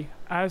could be.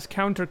 As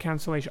counter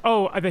cancellation.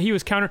 Oh, that he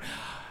was counter.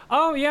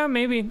 Oh yeah,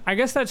 maybe. I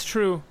guess that's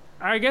true.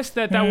 I guess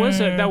that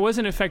was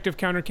an effective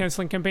counter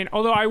canceling campaign.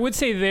 Although I would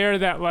say there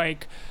that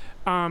like,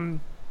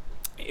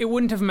 it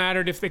wouldn't have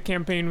mattered if the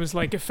campaign was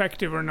like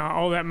effective or not.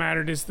 All that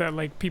mattered is that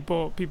like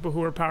people who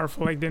were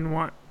powerful like didn't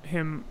want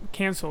him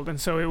canceled,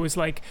 and so it was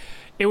like,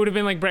 it would have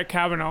been like Brett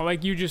Kavanaugh.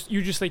 Like you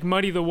just like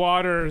muddy the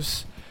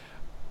waters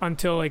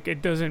until like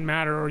it doesn't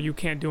matter or you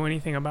can't do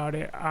anything about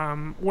it.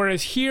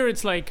 Whereas here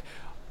it's like,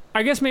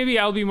 I guess maybe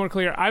I'll be more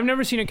clear. I've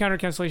never seen a counter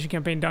cancellation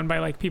campaign done by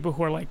like people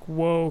who are like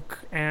woke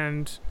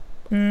and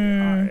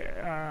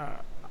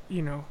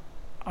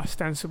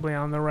ostensibly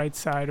on the right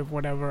side of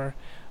whatever.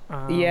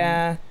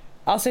 Yeah.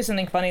 I'll say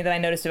something funny that I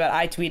noticed about.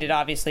 I tweeted,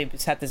 obviously,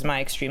 Seth is my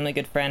extremely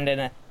good friend,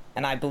 and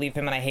I believe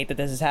him, and I hate that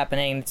this is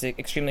happening. It's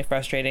extremely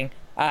frustrating.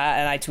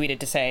 And I tweeted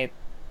to say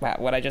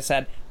what I just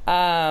said.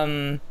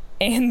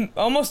 And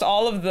almost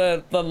all of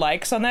the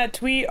likes on that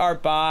tweet are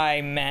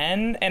by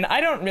men. And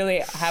I don't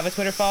really have a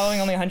Twitter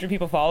following. Only 100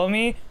 people follow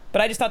me.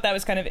 But I just thought that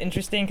was kind of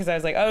interesting because I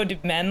was like, oh, do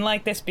men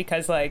like this?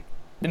 Because, like,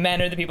 the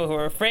men are the people who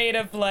are afraid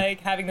of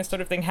like having this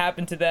sort of thing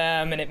happen to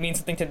them, and it means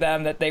something to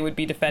them that they would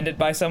be defended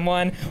by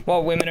someone,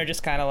 while women are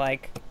just kind of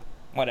like,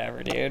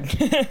 whatever, dude.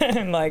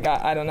 Like,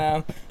 I don't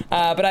know.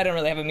 But I don't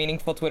really have a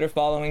meaningful Twitter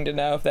following to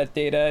know if that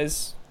data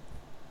is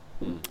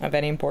of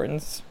any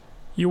importance.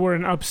 You were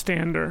an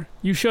upstander.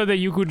 You showed that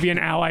you could be an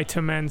ally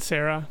to men,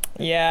 Sarah.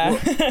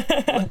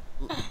 Yeah.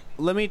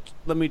 Let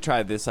me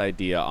try this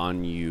idea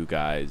on you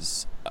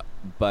guys.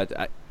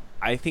 But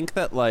I think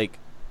that, like,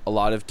 a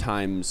lot of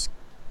times,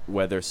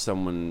 whether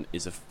someone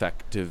is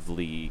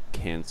effectively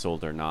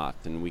canceled or not,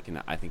 and we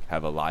can, I think,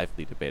 have a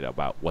lively debate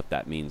about what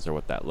that means or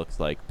what that looks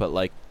like, but,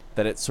 like,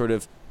 that it sort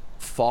of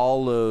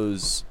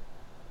follows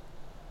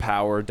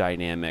power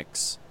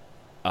dynamics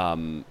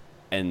and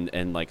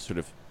like, sort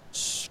of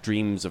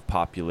streams of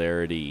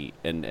popularity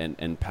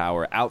and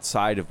power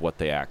outside of what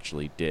they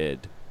actually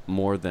did,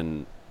 more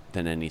than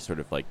any sort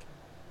of, like,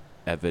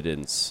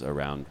 evidence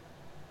around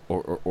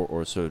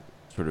or sort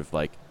of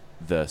like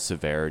the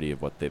severity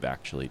of what they've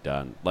actually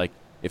done. Like,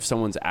 if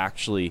someone's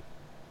actually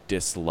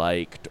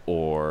disliked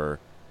or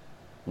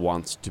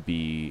wants to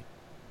be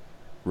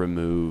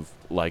removed,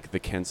 like, the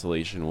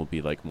cancellation will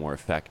be, like, more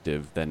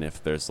effective than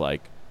if there's,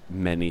 like,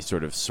 many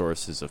sort of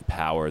sources of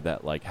power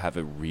that, like, have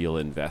a real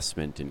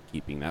investment in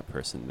keeping that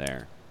person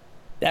there.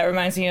 That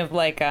reminds me of,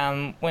 like,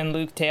 when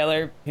Luke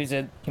Taylor, who's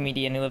a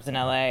comedian who lives in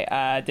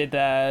LA, did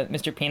the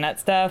Mr. Peanut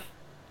stuff.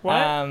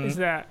 What is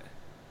that?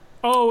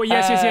 Oh,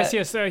 yes. He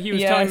was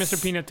telling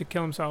Mr. Peanut to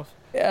kill himself.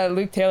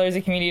 Luke Taylor is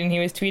a comedian. He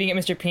was tweeting at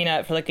Mr.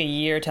 Peanut for like a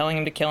year, telling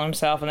him to kill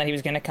himself and that he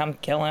was going to come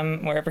kill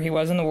him wherever he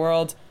was in the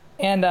world.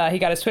 And he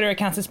got his Twitter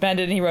account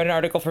suspended, and he wrote an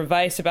article for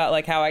Vice about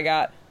like how I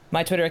got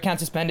my Twitter account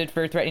suspended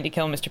for threatening to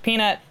kill Mr.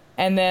 Peanut.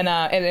 And then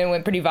it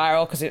went pretty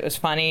viral because it was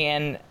funny,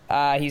 and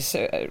he's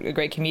a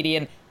great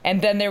comedian.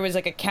 And then there was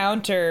like a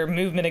counter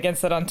movement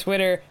against that on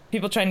Twitter.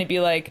 People trying to be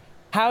like,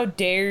 how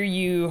dare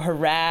you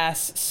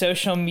harass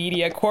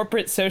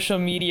corporate social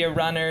media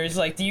runners?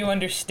 Like, do you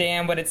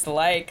understand what it's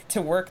like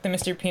to work the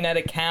Mr. Peanut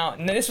account?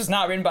 And this was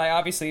not written by,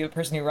 obviously, the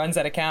person who runs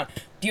that account.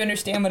 Do you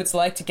understand what it's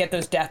like to get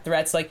those death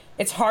threats? Like,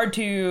 it's hard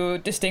to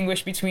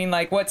distinguish between,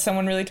 like, what's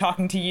someone really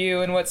talking to you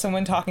and what's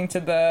someone talking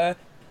to the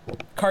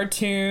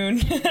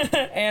cartoon.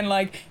 And,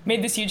 like,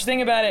 made this huge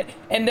thing about it.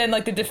 And then,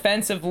 like, the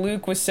defense of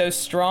Luke was so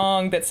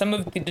strong that some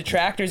of the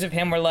detractors of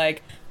him were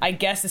like, I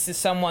guess this is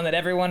someone that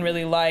everyone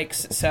really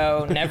likes,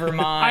 so never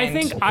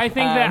mind. I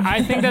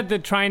think that the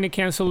trying to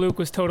cancel Luke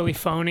was totally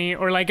phony,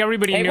 or like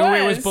everybody knew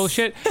it was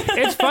bullshit.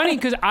 It's funny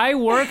because I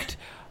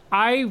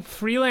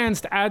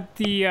freelanced at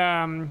the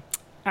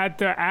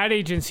ad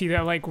agency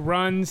that like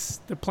runs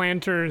the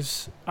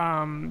Planters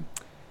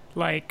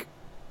like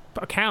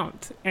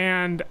account,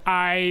 and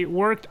I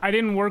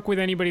didn't work with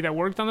anybody that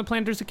worked on the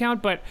Planters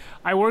account, but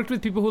I worked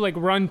with people who like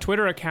run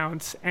Twitter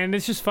accounts, and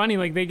it's just funny,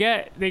 like they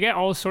get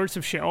all sorts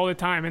of shit all the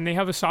time, and they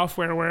have a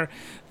software where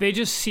they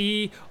just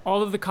see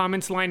all of the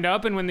comments lined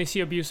up, and when they see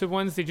abusive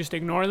ones they just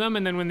ignore them,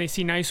 and then when they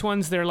see nice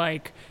ones they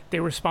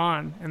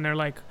respond, and they're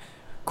like,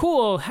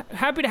 cool,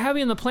 happy to have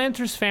you in the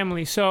Planters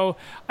family. So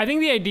I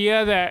think the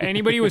idea that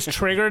anybody was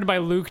triggered by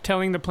Luke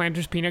telling the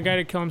Planters peanut guy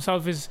to kill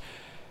himself is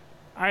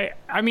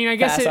I mean, I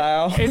guess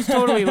it's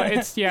totally,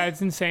 it's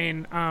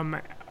insane.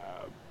 I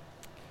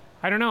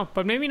don't know,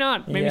 but maybe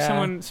not.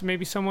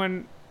 Maybe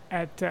someone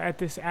at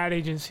this ad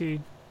agency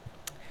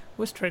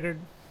was triggered.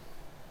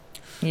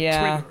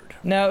 Yeah.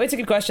 No, it's a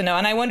good question though.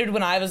 And I wondered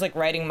when I was like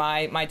writing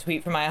my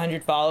tweet for my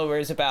 100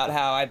 followers about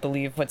how I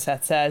believe what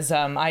Seth says.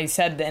 I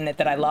said in it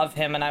that I love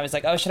him, and I was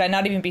like, oh, should I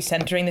not even be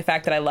centering the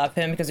fact that I love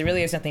him, because it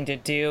really has nothing to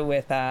do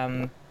with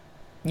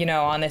you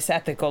know, on this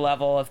ethical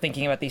level of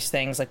thinking about these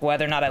things, like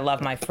whether or not I love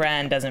my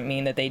friend doesn't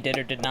mean that they did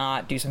or did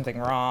not do something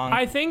wrong.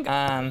 I think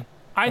that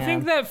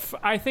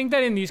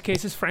in these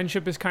cases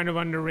friendship is kind of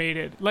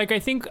underrated. Like I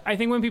think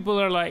when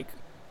people are like,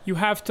 you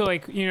have to,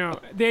 like, you know,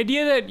 the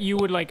idea that you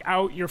would like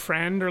out your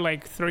friend or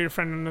like throw your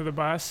friend under the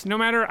bus, no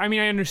matter, I mean,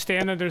 I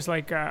understand that there's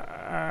like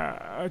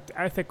a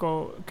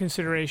ethical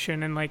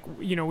consideration, and like,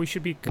 you know, we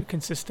should be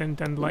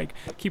consistent and like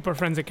keep our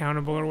friends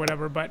accountable or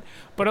whatever, but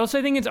also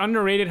I think it's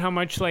underrated how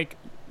much like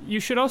you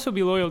should also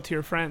be loyal to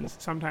your friends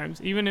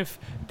sometimes, even if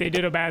they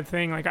did a bad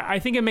thing. Like I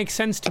think it makes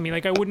sense to me.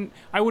 Like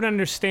I would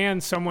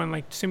understand someone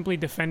like simply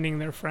defending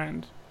their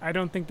friend. I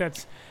don't think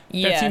that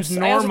seems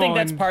normal. I also think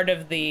that's part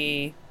of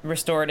the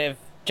restorative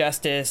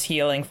justice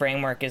healing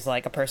framework, is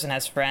like a person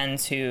has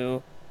friends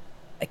who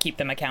keep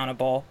them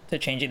accountable to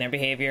changing their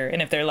behavior,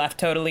 and if they're left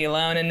totally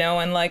alone and no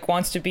one like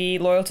wants to be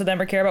loyal to them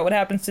or care about what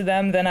happens to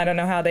them, then I don't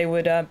know how they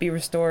would be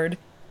restored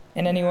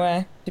in any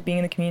way to being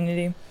in the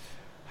community.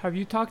 Have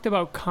you talked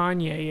about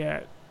Kanye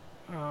yet?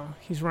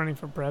 He's running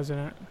for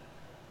president.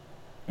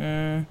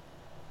 I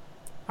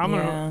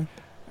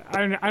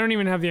don't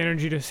even have the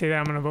energy to say that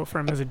I'm gonna vote for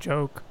him as a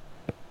joke.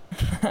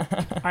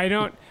 I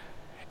don't.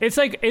 It's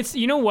like, it's,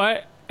 you know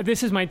what?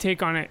 This is my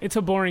take on it. It's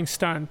a boring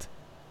stunt.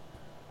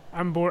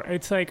 I'm bored.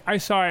 It's like, I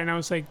saw it and I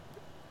was like,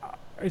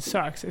 it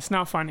sucks. It's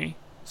not funny.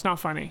 It's not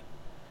funny.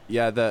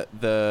 Yeah,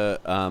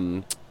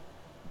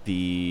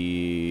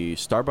 the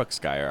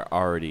Starbucks guy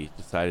already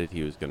decided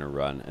he was going to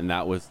run, and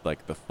that was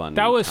like the fun.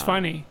 That was time.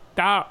 funny.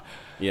 That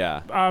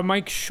Yeah.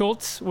 Mike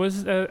Schultz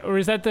was, or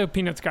is that the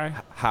Peanuts guy?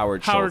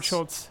 Howard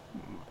Schultz.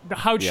 The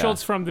Howard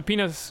Schultz from the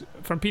Peanuts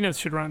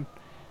should run.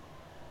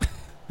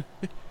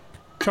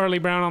 Charlie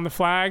Brown on the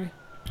flag.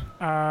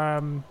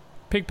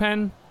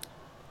 Pigpen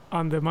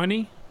on the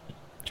money.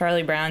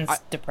 Charlie Brown's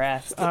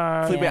depressed.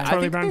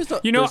 Charlie Brown.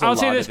 I'll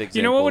say this.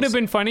 You know what would have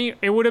been funny?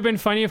 It would have been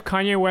funny if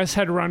Kanye West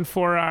had run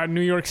for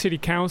New York City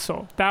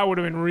Council. That would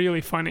have been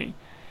really funny.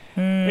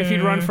 If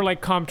he'd run for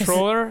like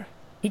comptroller.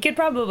 He could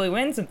probably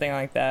win something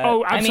like that.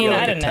 Oh, absolutely. I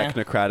like don't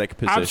know. Technocratic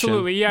position.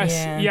 Absolutely, yes.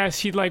 Yeah. Yes,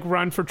 he'd like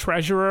run for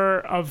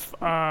treasurer of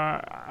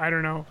I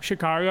don't know,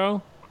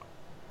 Chicago.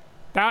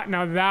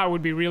 That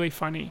would be really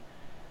funny.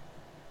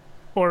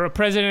 Or a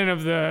president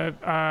of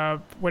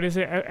the what is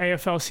it,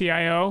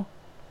 AFL-CIO.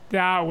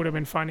 That would have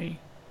been funny.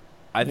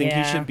 I think he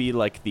Yeah. should be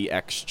like the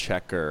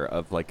exchequer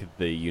of like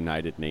the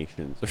United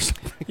Nations or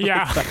something.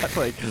 Yeah.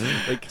 like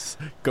that. like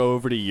go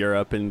over to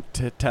Europe and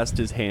test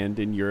his hand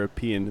in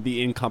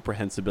the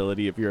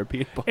incomprehensibility of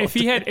European politics.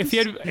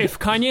 If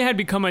Kanye had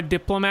become a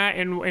diplomat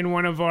in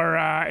one of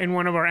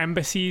our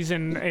embassies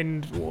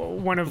and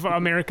one of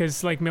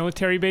America's like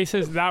military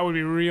bases, that would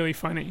be really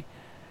funny.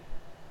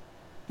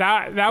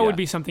 That would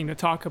be something to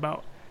talk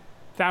about.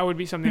 That would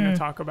be something to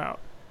talk about.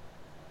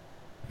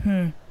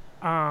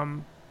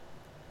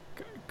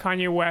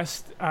 Kanye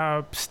West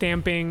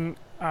stamping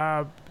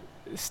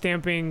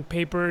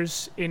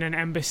papers in an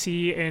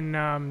embassy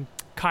in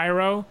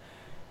Cairo.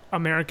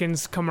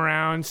 Americans come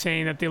around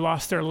saying that they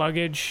lost their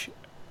luggage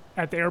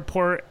at the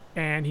airport,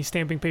 and he's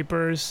stamping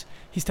papers.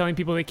 He's telling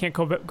people they can't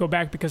go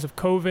back because of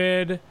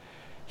COVID.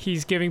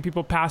 He's giving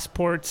people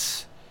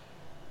passports.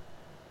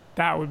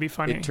 That would be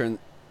funny.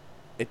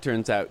 It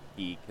turns out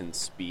he can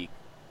speak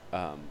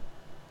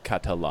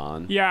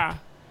Catalan. Yeah.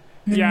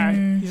 Yeah,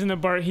 he's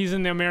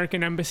in the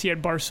American embassy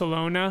at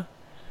Barcelona.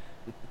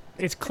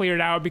 It's cleared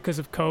out because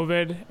of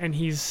COVID, and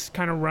he's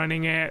kind of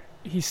running it.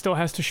 He still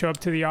has to show up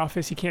to the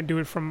office. He can't do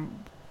it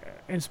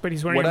but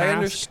he's wearing a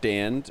mask.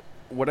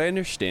 What I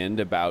understand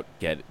about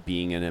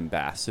being an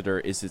ambassador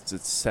is it's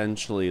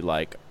essentially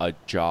like a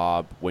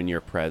job. When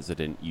you're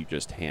president, you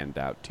just hand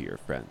out to your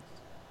friends.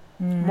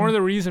 More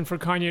the reason for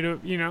Kanye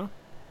to,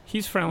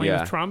 he's friendly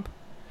with Trump.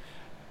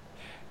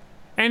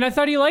 And I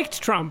thought he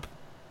liked Trump.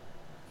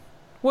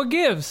 What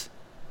gives?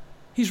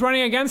 He's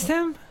running against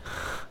him?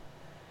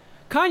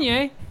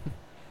 Kanye,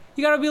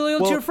 you gotta be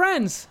loyal to your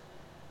friends.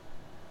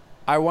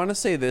 I want to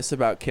say this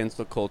about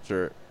cancel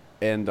culture,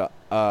 and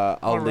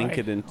I'll link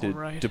it into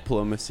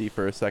diplomacy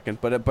for a second.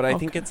 But I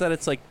think it's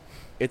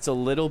a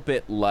little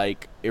bit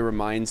like, it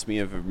reminds me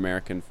of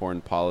American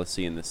foreign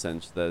policy in the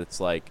sense that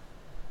it's like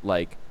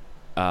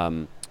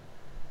the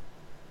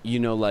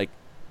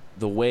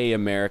way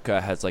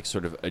America has like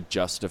sort of a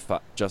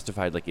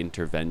justified like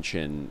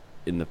intervention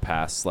in the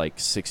past like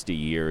 60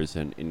 years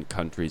and in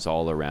countries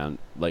all around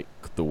like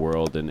the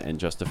world and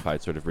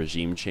justified sort of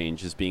regime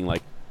change as being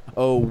like,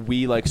 oh,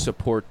 we like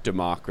support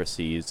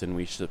democracies and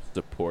we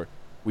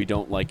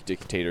don't like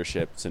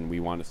dictatorships and we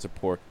want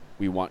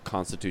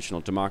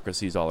constitutional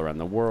democracies all around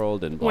the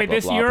world and blah, Wait, blah,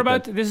 this blah.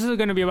 this is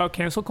going to be about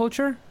cancel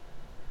culture?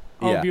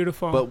 Oh, yeah,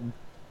 beautiful.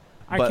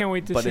 I can't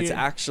wait to see it. But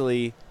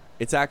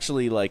it's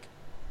actually like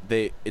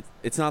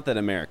it's not that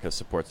America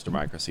supports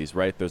democracies,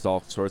 right? There's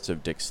all sorts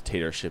of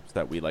dictatorships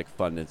that we like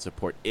fund and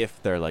support if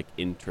their like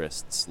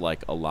interests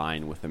like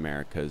align with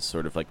America's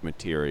sort of like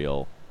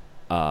material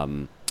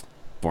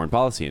foreign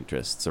policy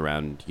interests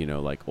around,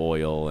 like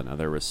oil and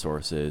other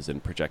resources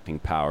and projecting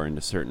power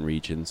into certain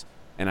regions.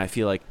 And I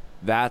feel like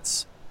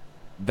that's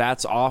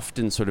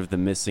often sort of the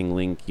missing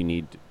link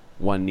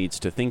one needs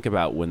to think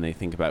about when they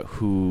think about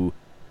who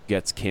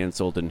gets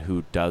canceled and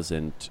who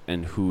doesn't,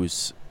 and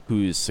who's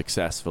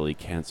successfully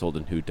canceled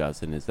and who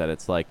doesn't, is that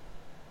it's like,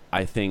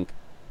 I think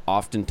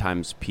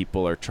oftentimes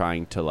people are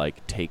trying to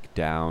like take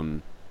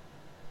down,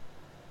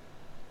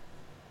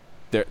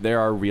 there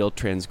are real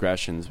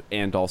transgressions,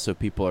 and also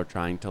people are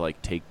trying to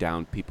like take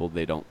down people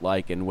they don't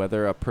like, and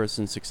whether a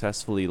person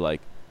successfully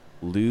like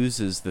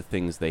loses the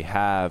things they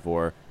have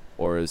or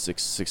is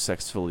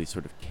successfully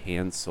sort of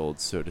canceled,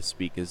 so to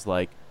speak, is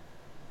like,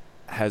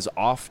 has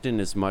often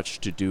as much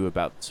to do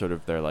about sort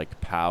of their like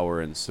power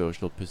and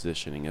social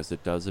positioning as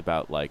it does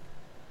about like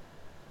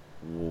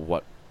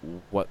what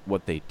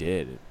they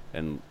did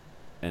and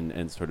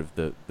sort of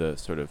the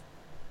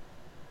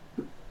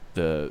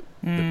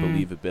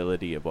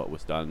believability of what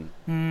was done.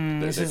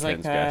 This is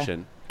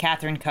transgression. like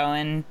Catherine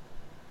Cohen.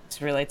 This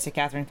relates to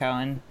Catherine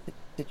Cohen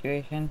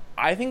situation.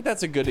 I think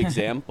that's a good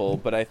example,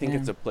 but I think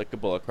it's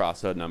applicable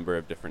across a number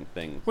of different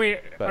things. Wait,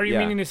 are you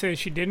meaning to say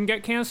she didn't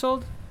get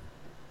canceled?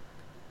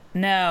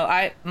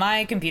 No,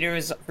 my computer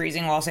was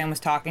freezing while Sam was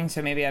talking,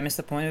 so maybe I missed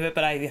the point of it,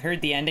 but I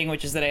heard the ending,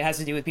 which is that it has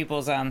to do with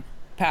people's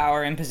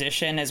power and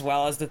position as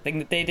well as the thing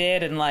that they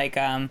did. And like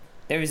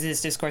there was this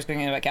discourse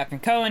going on about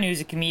Catherine Cohen, who's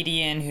a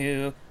comedian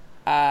who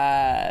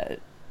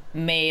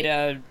made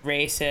a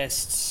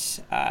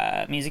racist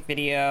music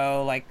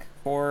video like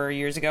 4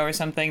 years ago or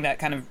something that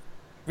kind of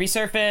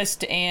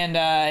resurfaced, and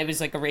it was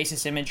like a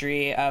racist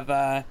imagery of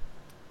a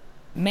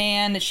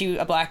man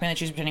a black man that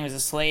she was pretending was a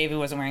slave who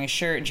wasn't wearing a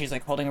shirt, and she was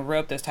like holding a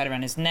rope that was tied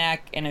around his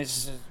neck, and it was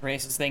just a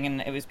racist thing,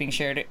 and it was being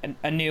shared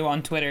anew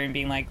on Twitter and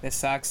being like, this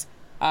sucks,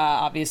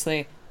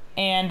 obviously.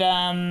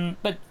 And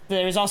but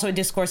there's also a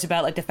discourse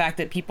about like the fact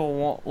that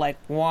people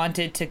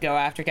wanted to go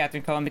after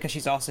Catherine Cohen because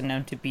she's also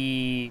known to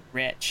be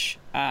rich.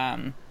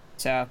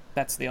 So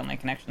that's the only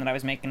connection that I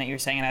was making, that you're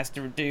saying it has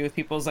to do with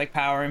people's like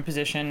power and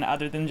position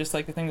other than just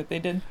like the thing that they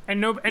did.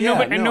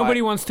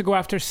 Nobody wants to go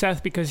after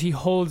Seth because he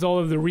holds all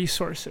of the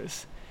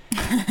resources.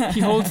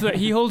 he holds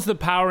the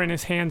power in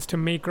his hands to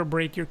make or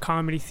break your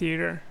comedy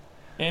theater.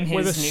 In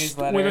his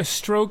newsletter. With a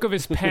stroke of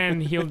his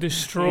pen, he'll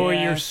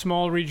destroy your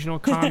small regional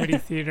comedy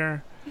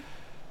theater.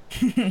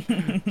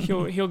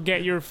 He'll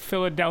get your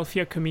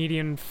Philadelphia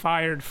comedian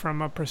fired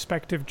from a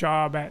prospective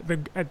job at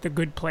the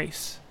Good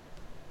Place.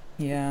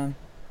 Yeah.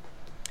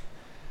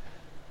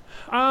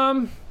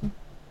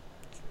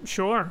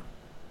 Sure.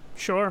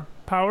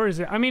 Power is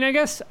it? I mean, I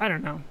guess I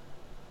don't know.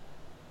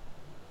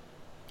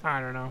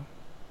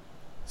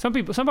 Some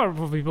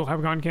powerful people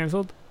have gone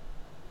canceled,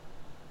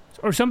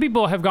 or some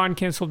people have gone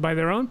canceled by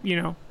their own.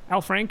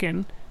 Al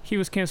Franken, he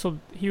was canceled.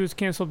 He was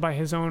canceled by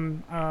his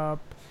own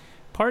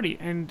party,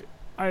 and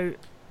I.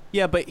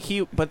 Yeah,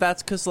 but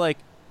that's because like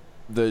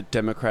the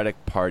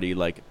Democratic Party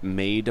like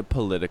made a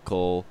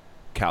political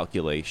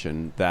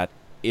calculation that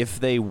if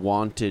they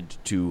wanted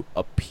to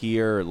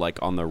appear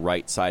like on the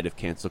right side of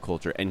cancel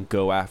culture and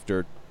go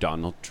after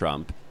Donald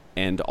Trump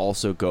and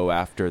also go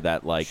after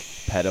that like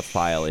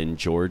pedophile in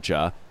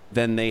Georgia,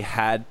 then they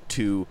had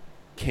to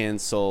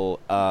cancel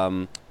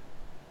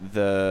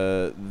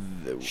the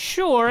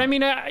Sure. I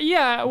mean,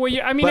 yeah. Well,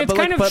 I mean, it's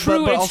kind of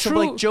true. But it's also true.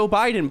 like Joe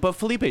Biden. But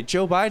Felipe,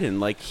 Joe Biden,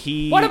 like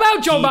he. What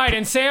about Joe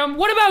Biden, Sam?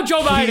 What about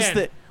Joe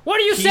Biden? What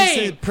are you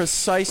saying?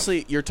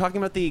 Precisely, you're talking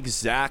about the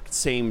exact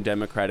same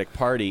Democratic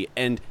Party,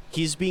 and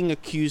he's being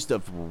accused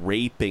of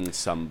raping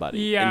somebody,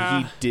 Yeah.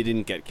 and he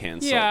didn't get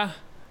canceled.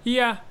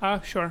 Yeah.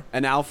 Sure.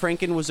 And Al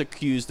Franken was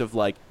accused of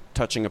like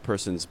touching a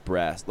person's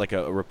breast, like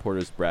a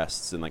reporter's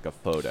breasts, in like a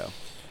photo.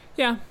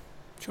 Yeah.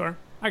 Sure.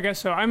 I guess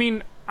so. I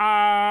mean,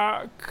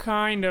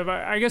 kind of.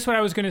 I guess what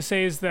I was gonna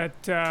say is that,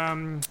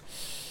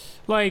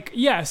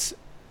 yes,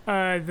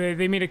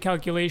 they made a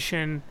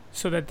calculation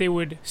so that they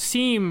would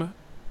seem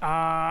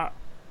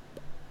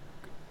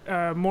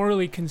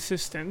morally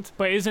consistent,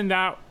 but isn't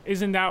that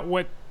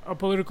what a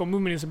political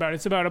movement is about?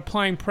 It's about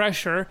applying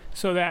pressure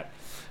so that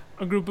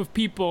a group of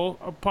people,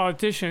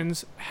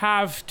 politicians,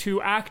 have to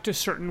act a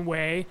certain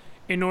way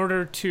in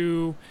order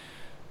to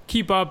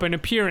keep up an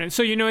appearance.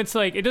 So it's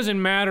like it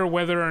doesn't matter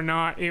whether or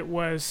not it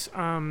was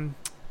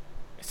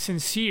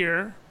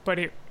sincere, but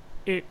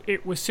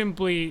it was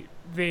simply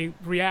they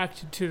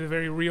reacted to the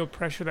very real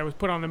pressure that was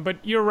put on them. But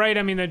you're right.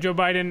 I mean, that Joe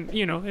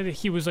Biden,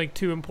 he was like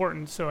too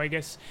important. So I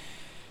guess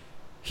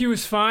he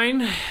was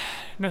fine.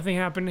 Nothing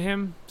happened to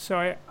him.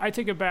 So I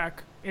take it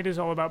back. It is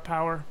all about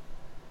power.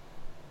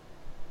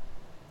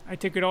 I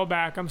take it all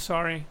back. I'm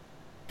sorry.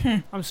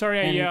 I'm sorry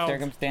I yelled.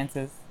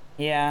 Circumstances.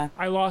 Yeah.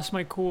 I lost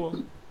my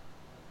cool.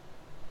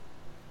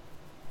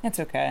 It's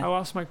okay. I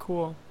lost my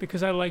cool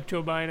because I like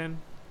Joe Biden.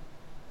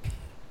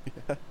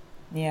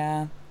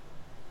 Yeah.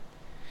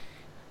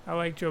 I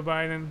like Joe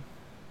Biden.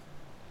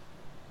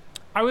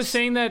 I was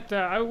saying that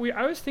I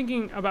was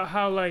thinking about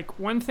how like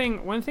one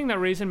thing that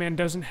Raisin Man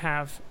doesn't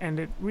have, and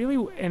it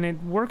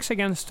works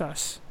against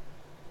us.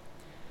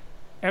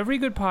 Every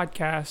good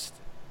podcast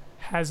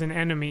has an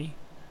enemy,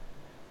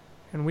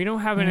 and we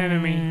don't have an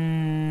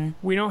enemy.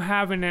 We don't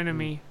have an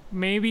enemy.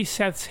 Maybe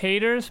Seth's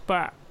haters,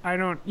 but I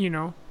don't.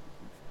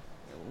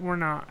 We're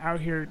not out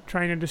here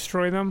trying to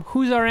destroy them.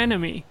 Who's our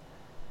enemy?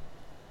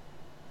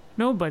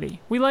 Nobody.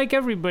 We like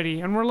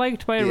everybody, and we're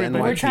liked by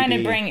everybody. We're trying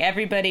to bring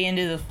everybody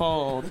into the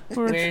fold.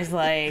 Whereas,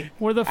 like,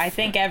 I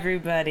think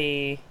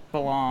everybody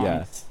belongs.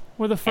 Yes.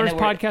 We're the first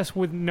podcast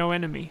with no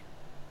enemy.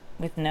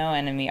 With no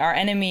enemy. Our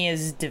enemy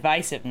is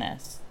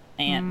divisiveness.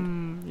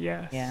 And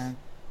yes. Yeah.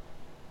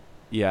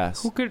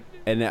 Yes. Who could?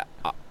 And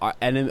our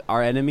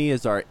enemy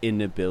is our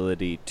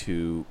inability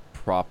to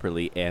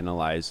properly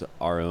analyze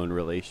our own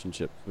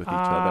relationships with each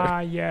other.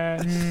 Ah,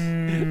 yes.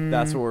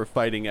 That's what we're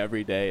fighting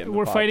every day.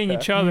 We're fighting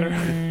each other,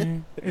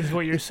 is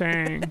what you're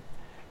saying.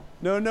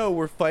 No,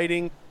 we're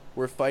fighting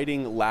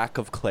lack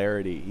of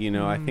clarity.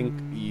 I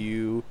think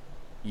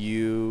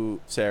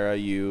you, Sarah,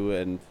 you,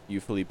 and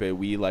you, Felipe,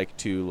 we like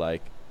to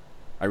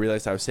I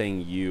realized I was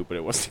saying you, but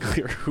it wasn't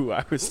clear who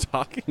I was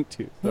talking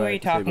to. Who are you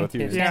talking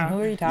to? Yeah. Who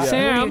are you talking?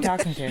 Sam, who are you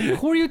talking to?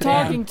 Who are you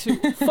talking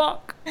to?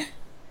 Fuck.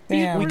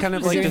 Damn. We kind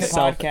of We're like doing to the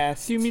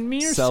podcast. Do you mean me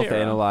or Sarah?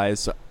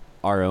 self-analyze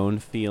our own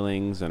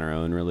feelings and our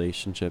own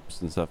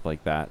relationships and stuff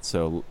like that.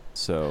 So.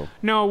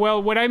 No,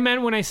 well, what I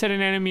meant when I said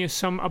an enemy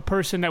is a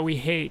person that we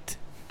hate.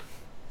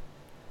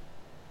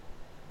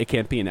 It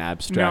can't be an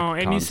abstract. No,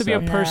 it needs to be a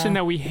person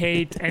that we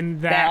hate,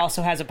 and that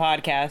also has a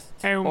podcast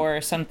and,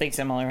 or something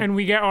similar. And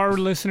we get our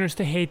listeners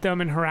to hate them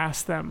and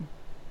harass them.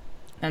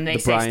 And they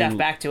say stuff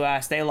back to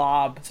us. They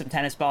lob some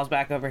tennis balls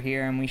back over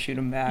here, and we shoot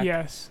them back.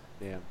 Yes.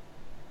 Yeah.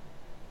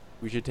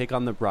 We should take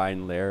on the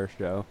Brian Lehrer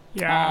show.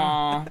 Yeah.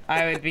 Aw,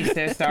 I would be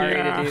so sorry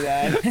to do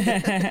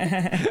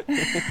that.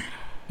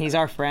 He's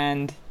our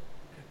friend.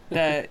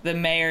 The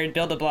mayor,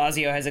 Bill de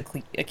Blasio, has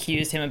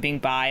accused him of being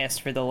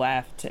biased for the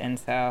left, and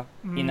so,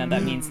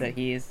 that means that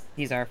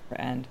he's our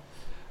friend.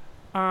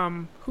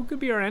 Who could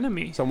be our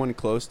enemy? Someone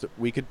close to...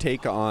 We could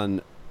take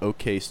on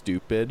OK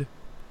Stupid.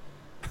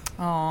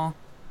 Aw.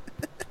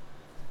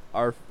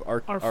 Our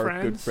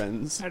friends good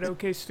friends. At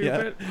OK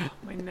Stupid. Oh,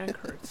 my neck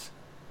hurts.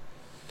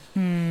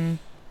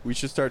 We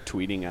should start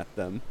tweeting at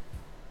them.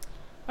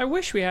 I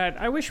wish we had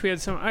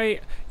some. I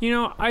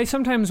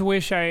sometimes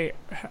wish I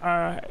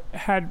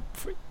had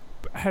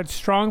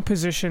strong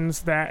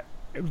positions that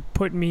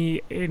put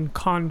me in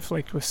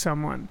conflict with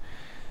someone,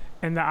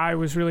 and that I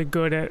was really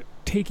good at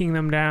taking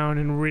them down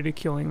and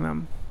ridiculing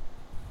them.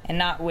 And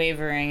not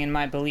wavering in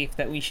my belief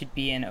that we should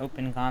be in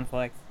open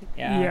conflict.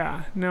 Yeah.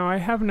 Yeah. No, I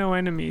have no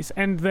enemies,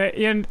 and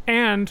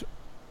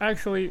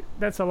actually,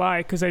 that's a lie,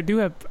 because I do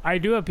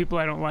have people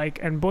I don't like,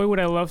 and boy, would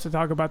I love to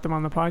talk about them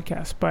on the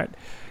podcast, but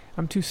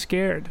I'm too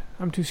scared.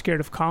 I'm too scared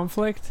of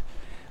conflict.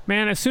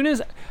 Man, it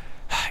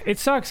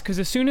sucks, because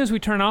as soon as we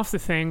turn off the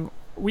thing,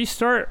 we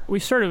start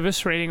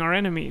eviscerating our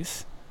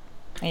enemies.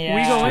 Yeah,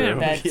 we go in.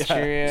 That's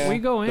true. We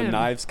go in. The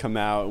knives come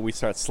out, and we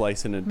start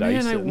slicing and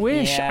dicing.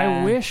 Man,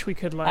 I wish we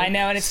could, like, I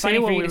know, and it's funny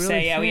for you to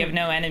say, really we have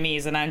no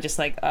enemies, and I'm just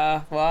like,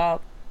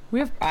 well...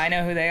 I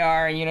know who they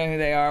are, and you know who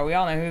they are. We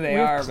all know who they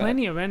are. We have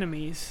plenty of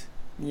enemies.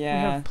 Yeah.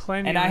 We have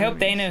plenty and of I enemies. hope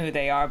they know who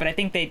they are, but I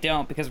think they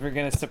don't, because we're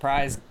going to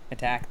surprise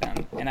attack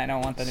them, and I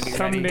don't want them to be ready.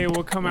 Someday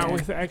we'll come out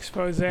with the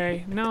expose.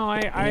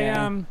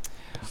 No,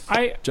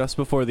 just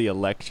before the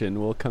election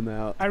will come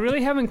out. I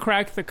really haven't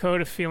cracked the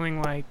code of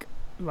feeling like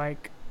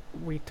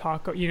we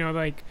talk,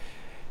 like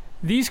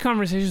these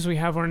conversations we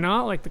have are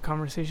not like the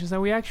conversations that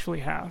we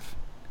actually have.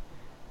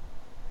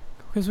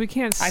 Because we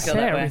can't say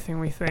everything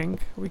we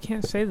think. We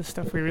can't say the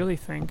stuff we really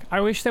think.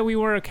 I wish that we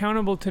were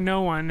accountable to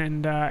no one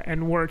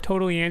and were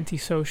totally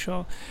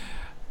antisocial.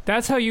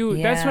 That's how you.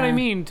 Yeah. That's what I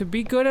mean. To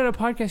be good at a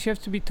podcast, you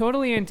have to be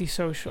totally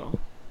antisocial.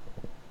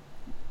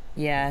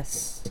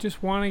 Yes.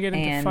 Just want to get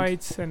into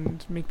fights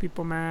and make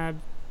people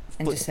mad.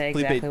 And just say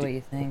exactly what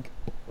you think.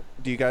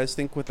 Do you guys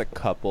think with a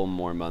couple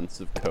more months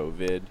of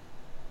COVID,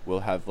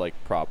 we'll have like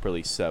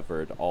properly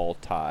severed all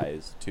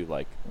ties to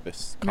like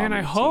this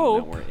common scene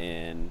that we're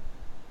in?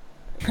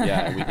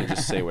 Yeah, and we can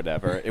just say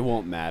whatever. It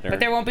won't matter.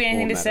 But there won't be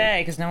anything to say,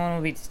 because no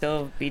one will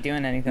still be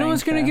doing anything. No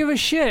one's going to give a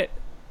shit.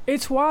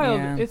 It's wild.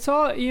 Yeah. It's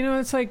all,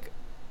 it's like,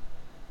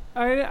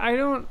 I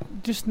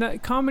don't, just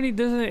not, comedy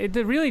it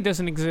really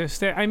doesn't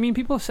exist. I mean,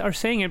 people are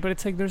saying it, but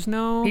it's like there's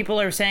no... People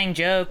are saying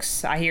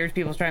jokes. I hear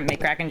people trying to make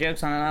cracking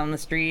jokes on the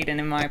street and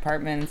in my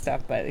apartment and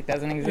stuff, but it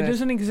doesn't exist. It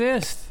doesn't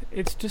exist.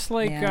 It's just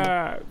like,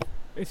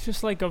 it's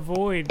just like a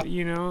void,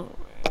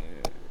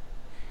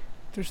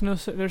 There's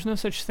no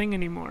such thing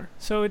anymore.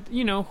 So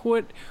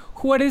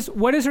what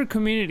is our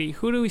community?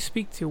 Who do we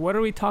speak to? What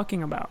are we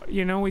talking about?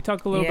 We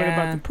talk a little bit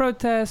about the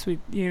protests.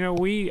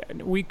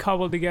 We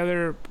cobble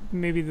together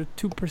maybe the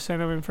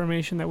 2% of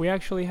information that we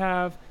actually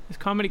have. Is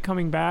comedy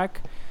coming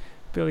back?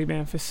 Billy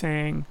Banff is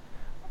saying,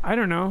 I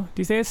don't know.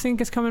 Do you guys think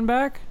it's coming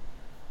back?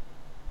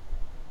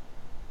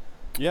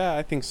 Yeah,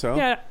 I think so.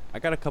 Yeah. I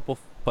got a couple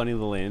funny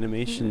little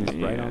animations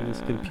right on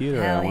this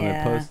computer Hell I want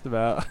to post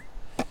about.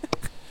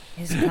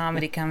 Is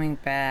comedy coming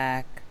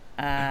back?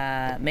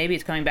 Maybe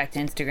it's coming back to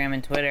Instagram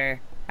and Twitter,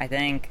 I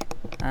think.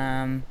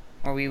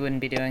 Or we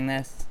wouldn't be doing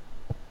this.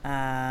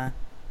 But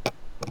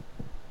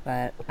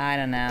I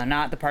don't know.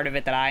 Not the part of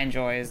it that I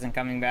enjoy isn't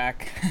coming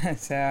back.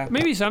 So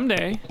maybe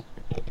someday.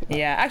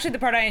 Yeah, actually the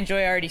part I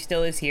enjoy already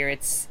still is here.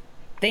 It's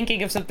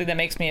thinking of something that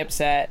makes me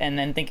upset and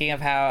then thinking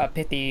of how a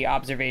pithy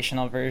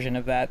observational version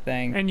of that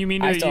thing. And you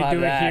mean that you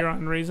do it here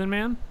on Raisin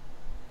Man?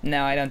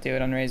 No, I don't do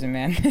it on Raisin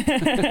Man.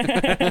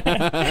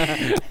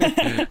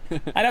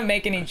 I don't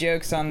make any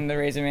jokes on the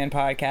Raisin Man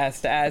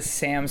podcast, as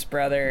Sam's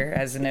brother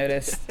has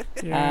noticed.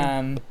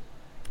 Yeah.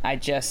 I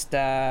just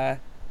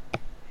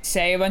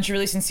say a bunch of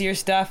really sincere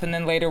stuff and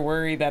then later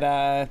worry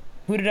that,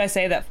 who did I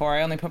say that for?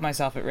 I only put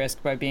myself at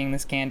risk by being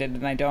this candid,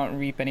 and I don't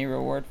reap any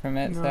reward from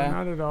it. No, so.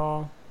 not at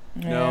all.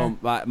 Yeah. No,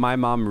 my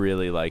mom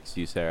really likes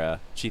you, Sarah.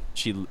 She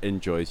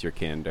enjoys your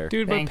candor.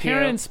 Dude, but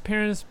parents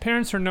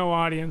are no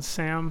audience,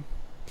 Sam.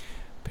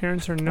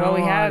 Parents are no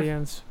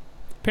audience.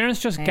 Parents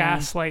just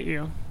gaslight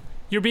you.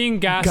 You're being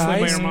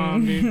gaslit by your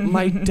mom, dude.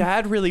 My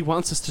dad really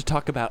wants us to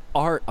talk about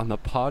art on the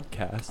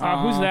podcast.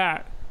 Who's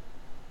that?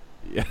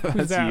 Yeah,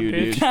 that's you,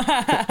 bitch? Dude.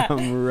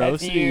 I'm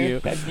roasting you.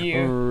 That's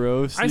you. I'm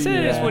roasting I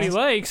said you. it's what he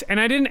likes, and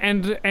I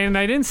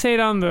didn't say it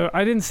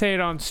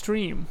on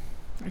stream.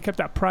 I kept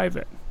that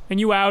private, and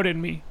you outed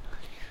me.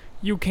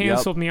 You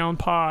canceled me on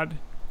pod.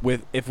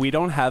 If we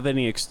don't have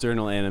any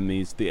external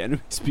enemies, the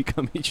enemies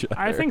become each other.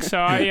 I think so.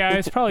 Yeah,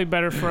 it's probably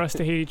better for us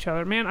to hate each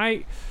other.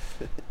 Man,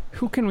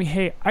 who can we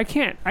hate? I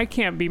can't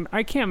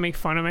make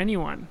fun of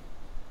anyone.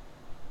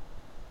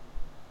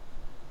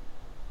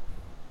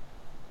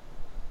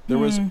 There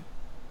was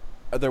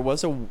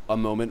a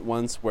moment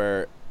once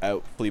where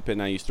Felipe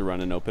and I used to run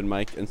an open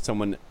mic, and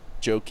someone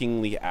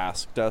jokingly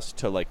asked us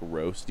to like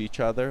roast each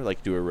other,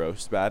 like do a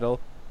roast battle,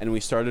 and we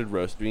started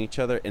roasting each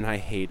other, and I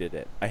hated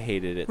it. I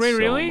hated it Ray, so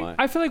really? much.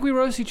 I feel like we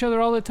roast each other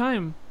all the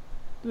time.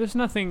 There's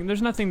nothing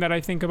that I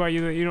think about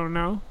you that you don't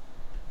know.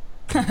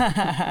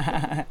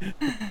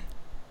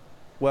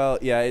 Well,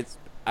 yeah, it's.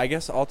 I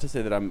guess all to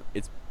say that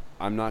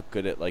I'm not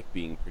good at like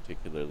being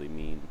particularly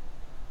mean,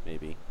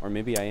 maybe, or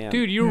maybe I am.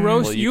 Dude, you Mm.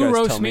 roast Well, you guys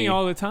roast tell me me.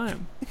 all the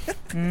time.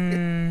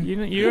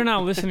 Mm. You're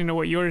not listening to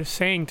what you're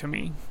saying to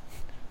me.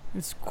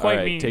 It's All quite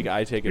right, mean.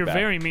 I take it You're back.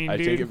 very mean, I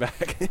dude. take it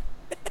back.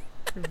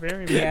 You're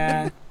very mean.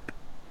 Yeah.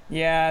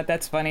 Yeah,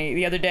 that's funny.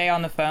 The other day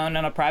on the phone,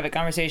 on a private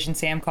conversation,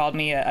 Sam called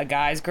me a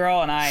guy's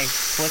girl, and I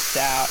flipped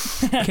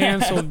out.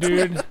 Canceled,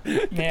 dude.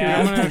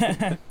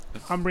 Yeah.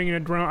 I'm bringing a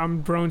drone.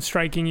 I'm drone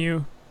striking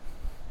you.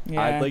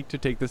 Yeah. I'd like to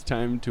take this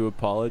time to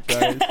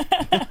apologize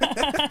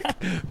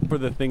for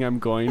the thing I'm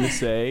going to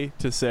say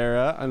to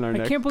Sarah on our I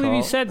next can't believe you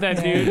call. said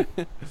that, dude.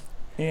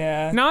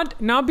 Yeah.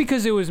 Not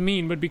because it was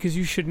mean, but because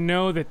you should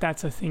know that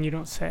that's a thing you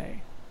don't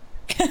say.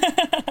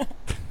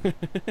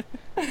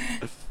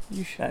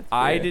 You should. That's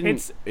I weird.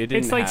 didn't. It didn't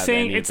It's like have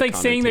saying any of it's the like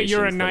saying that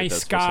you're a connotations that it nice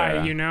does for guy,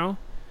 Sarah. you know?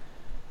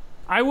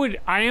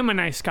 I am a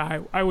nice guy.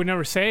 I would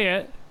never say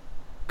it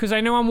cuz I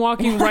know I'm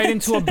walking right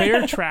into a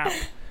bear trap.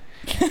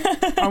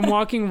 I'm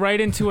walking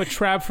right into a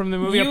trap from the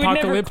movie You would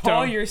never Apocalypto.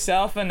 call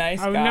yourself a nice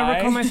guy. I would never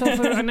call myself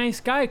a nice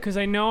guy cuz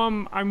I know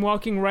I'm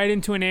walking right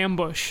into an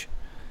ambush.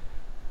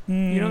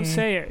 You don't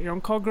say it. You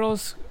don't call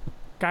girls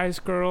guys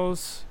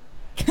girls.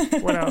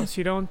 What else?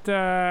 You don't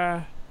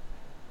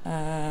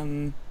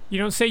you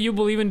don't say you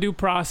believe in due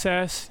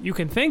process. You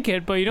can think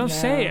it, but you don't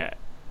say No.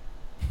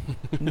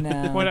 it.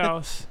 No. What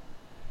else?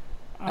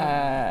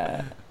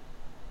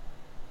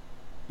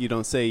 You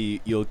don't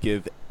say you'll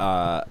give.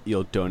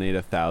 You'll donate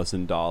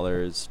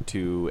 $1,000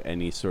 to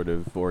any sort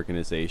of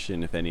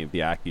organization if any of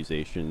the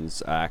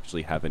accusations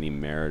actually have any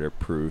merit or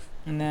proof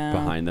No.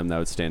 behind them that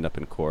would stand up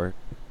in court.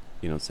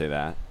 You don't say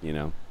that. You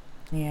know.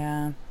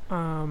 Yeah.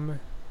 Um,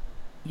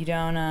 You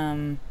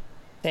don't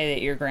say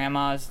that your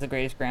grandma is the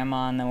greatest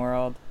grandma in the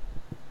world.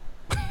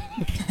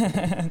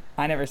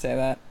 I never say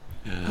that.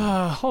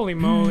 holy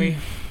moly.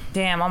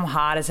 Damn, I'm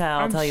hot as hell.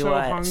 I'll I'm tell you so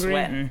what, hungry.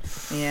 sweating.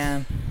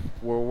 Yeah.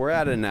 We're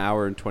at an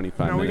hour and 25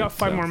 No, minutes. we got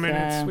 5 more so-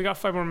 minutes. Yeah. We got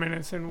 5 more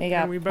minutes, and We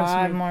got and we best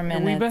 5 more and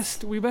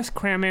minutes. we best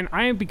cram in.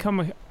 I do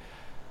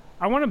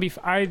want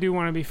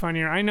to be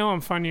funnier. I know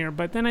I'm funnier,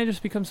 but then I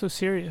just become so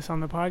serious on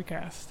the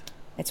podcast.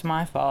 It's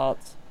my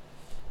fault.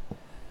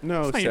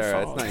 No, It's not your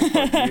Sarah, fault. it's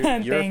not your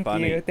fault. You're Thank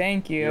funny. you.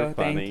 Thank you. You're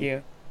Thank funny.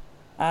 you.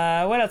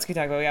 What else can we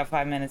talk about? We got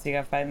 5 minutes. We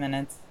got 5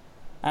 minutes.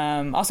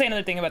 I'll say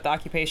another thing about the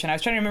occupation. I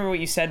was trying to remember what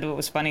you said, what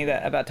was funny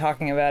about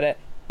talking about it.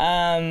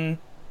 I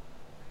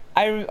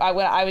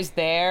was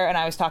there and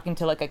I was talking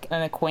to like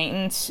an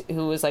acquaintance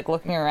who was like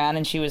looking around,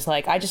 and she was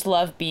like, I just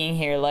love being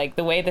here. Like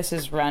the way this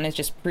is run is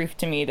just proof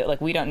to me that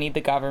like we don't need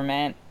the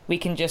government. We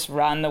can just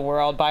run the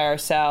world by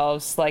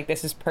ourselves. Like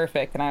this is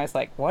perfect. And I was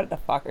like, what the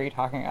fuck are you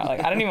talking about?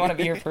 Like I don't even want to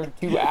be here for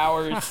 2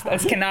 hours.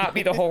 This cannot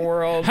be the whole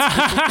world.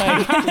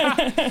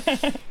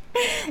 Like,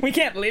 we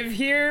can't live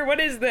here. What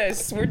is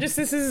this? This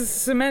is a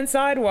cement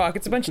sidewalk.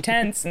 It's a bunch of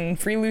tents and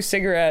free loose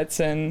cigarettes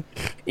and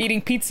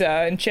eating pizza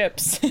and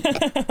chips.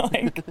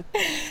 Like,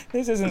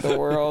 this isn't the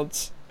world.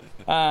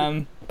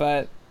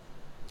 But,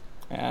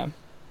 yeah.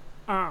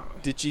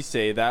 Did she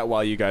say that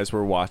while you guys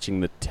were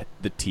watching the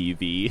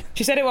TV?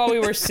 She said it while we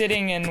were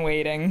sitting and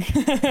waiting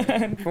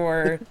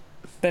for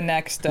the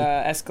next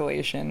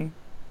escalation.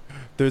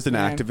 There's an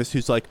Yeah. activist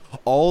who's like,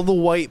 all the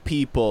white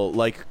people,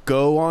 like,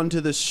 go onto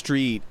the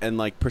street and,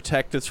 like,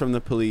 protect us from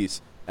the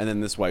police. And then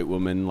this white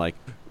woman, like,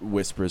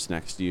 whispers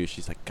next to you.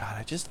 She's like, God,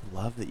 I just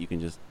love that you can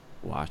just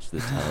watch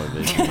the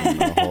television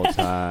the whole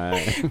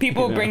time.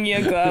 People know? bring you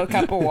a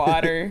cup of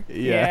water.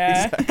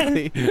 Yeah,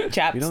 exactly.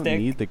 Chapstick. We don't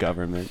need the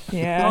government.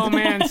 Yeah. Oh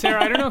man,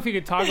 Sarah, I don't know if you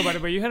could talk about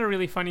it, but you had a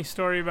really funny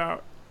story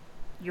about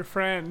your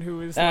friend who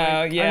was. Oh,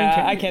 Like,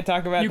 yeah. I can, can't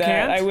talk about you that.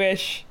 can't? I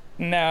wish.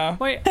 No.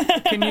 Wait,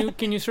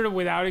 can you sort of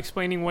without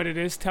explaining what it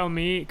is tell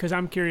me? Because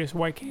I'm curious.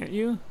 Why can't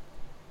you?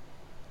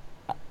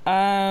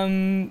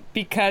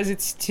 Because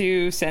it's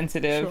too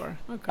sensitive. Sure.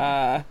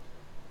 Okay.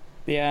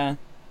 Yeah.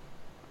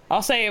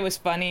 I'll say it was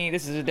funny.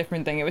 This is a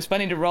different thing. It was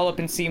funny to roll up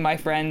and see my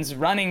friends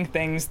running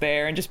things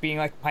there and just being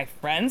like, my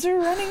friends are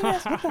running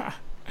this?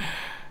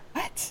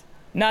 What?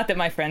 Not that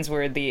my friends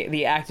were the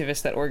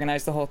activists that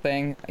organized the whole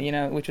thing, you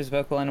know, which was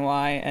Vocal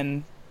NY,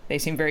 and they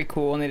seemed very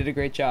cool and they did a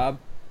great job,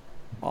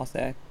 I'll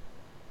say.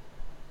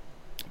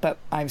 But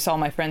I saw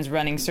my friends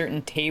running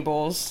certain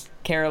tables.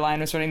 Caroline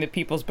was running the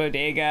People's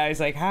Bodega. I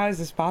was like, how is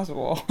this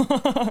possible?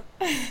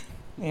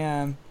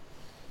 Yeah.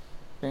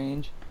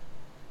 Strange.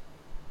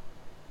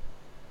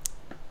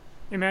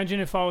 Imagine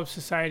if all of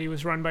society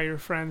was run by your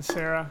friends,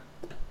 Sarah.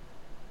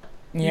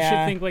 Yeah. You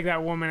should think like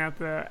that woman at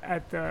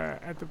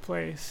the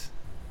place.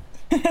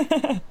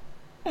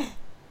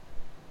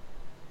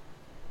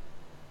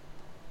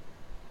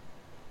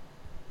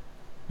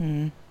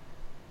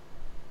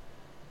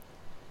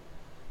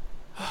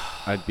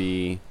 I'd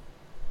be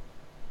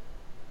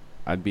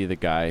I'd be the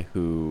guy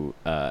who'd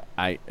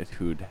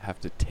have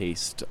to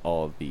taste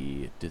all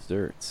the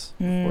desserts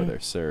before they're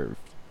served.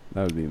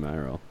 That would be my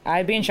role.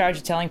 I'd be in charge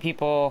of telling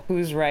people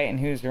who's right and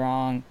who's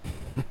wrong.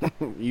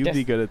 You'd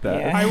be good at that.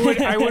 Yeah.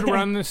 I would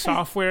run the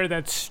software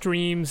that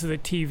streams the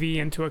TV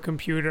into a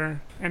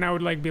computer, and I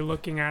would like be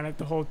looking at it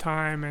the whole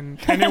time, and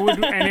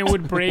it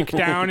would break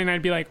down, and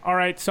I'd be like, all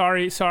right,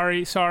 sorry,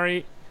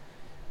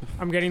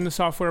 I'm getting the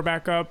software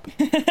back up.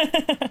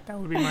 That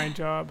would be my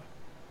job.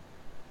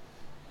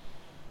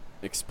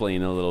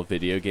 Explain a little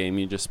video game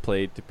you just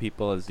played to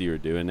people as you were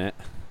doing it.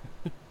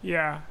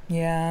 Yeah.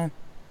 Yeah.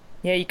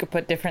 Yeah, you could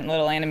put different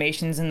little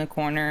animations in the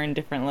corner and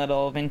different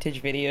little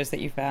vintage videos that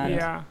you found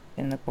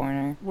in the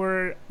corner.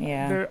 I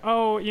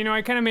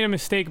kind of made a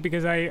mistake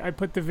because I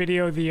put the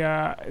video,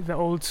 the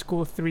old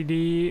school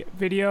 3D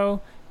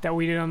video that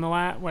we did on the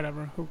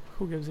whatever,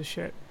 who gives a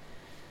shit.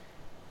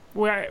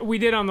 We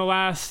did on the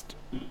last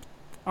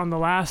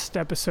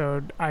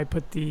episode, I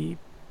put the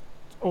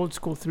old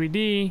school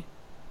 3D.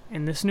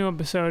 In this new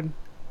episode,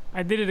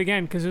 I did it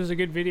again because it was a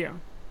good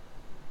video.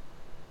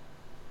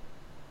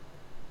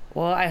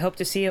 Well, I hope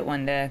to see it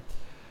one day.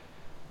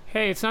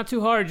 Hey, it's not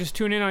too hard. Just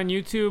tune in on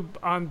YouTube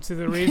onto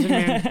the Raisin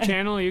Man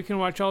channel. You can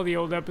watch all the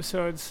old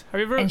episodes.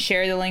 And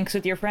share the links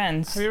with your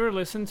friends. Have you ever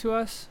listened to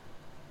us?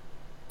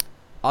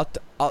 I'll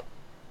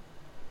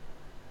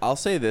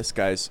say this,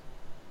 guys.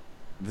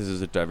 This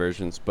is a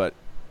divergence, but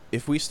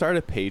if we start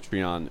a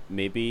Patreon,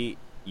 maybe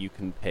you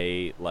can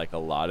pay like a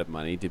lot of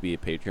money to be a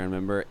Patreon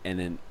member,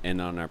 and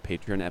on our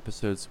Patreon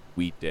episodes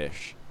we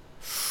dish,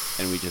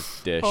 and we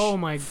just dish. Oh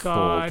my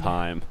god! Full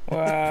time.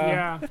 Wow.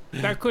 Yeah,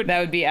 that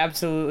would be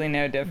absolutely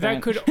no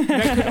different. That could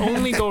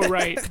only go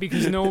right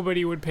because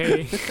nobody would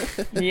pay.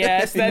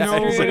 Yes, that's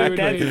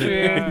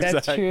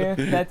true.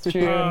 That's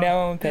true. No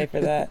one would pay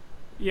for that.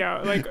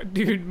 Yeah, like,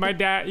 dude, my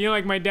dad,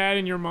 my dad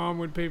and your mom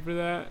would pay for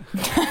that.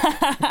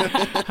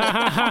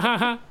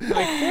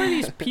 Like, who are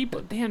these people?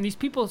 Damn, these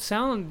people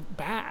sound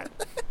bad.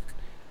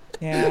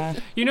 Yeah.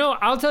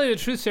 I'll tell you the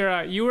truth,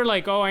 Sarah. You were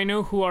like, oh, I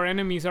know who our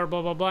enemies are,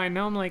 blah, blah, blah. And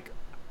now I'm like,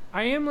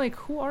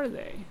 who are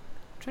they? I'm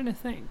trying to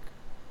think.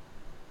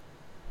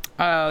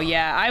 Oh,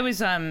 yeah. I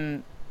was,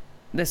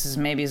 this is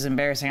maybe as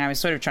embarrassing. I was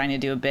sort of trying to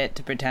do a bit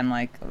to pretend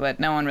but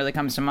no one really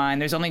comes to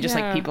mind. There's only just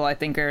like people I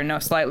think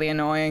are slightly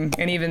annoying,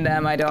 and even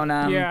them I don't.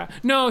 Yeah.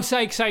 No,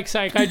 psych. I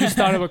just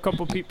thought of a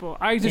couple people.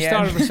 I just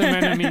thought of some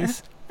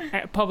enemies,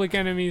 public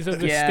enemies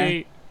of the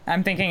state.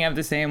 I'm thinking of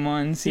the same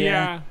ones.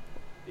 Yeah.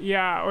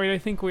 Yeah. Or I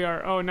think we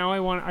are. Oh, now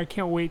I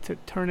can't wait to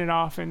turn it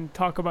off and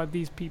talk about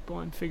these people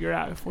and figure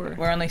out if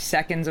we're only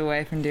seconds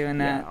away from doing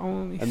that.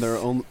 Yeah, and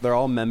they're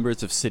all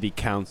members of city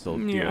council,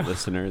 dear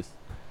listeners.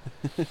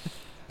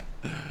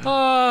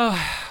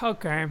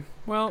 Okay.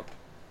 Well,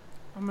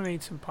 I'm gonna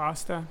eat some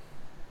pasta.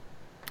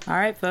 All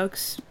right,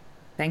 folks.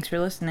 Thanks for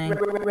listening.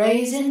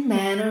 Raisin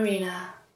Man Arena.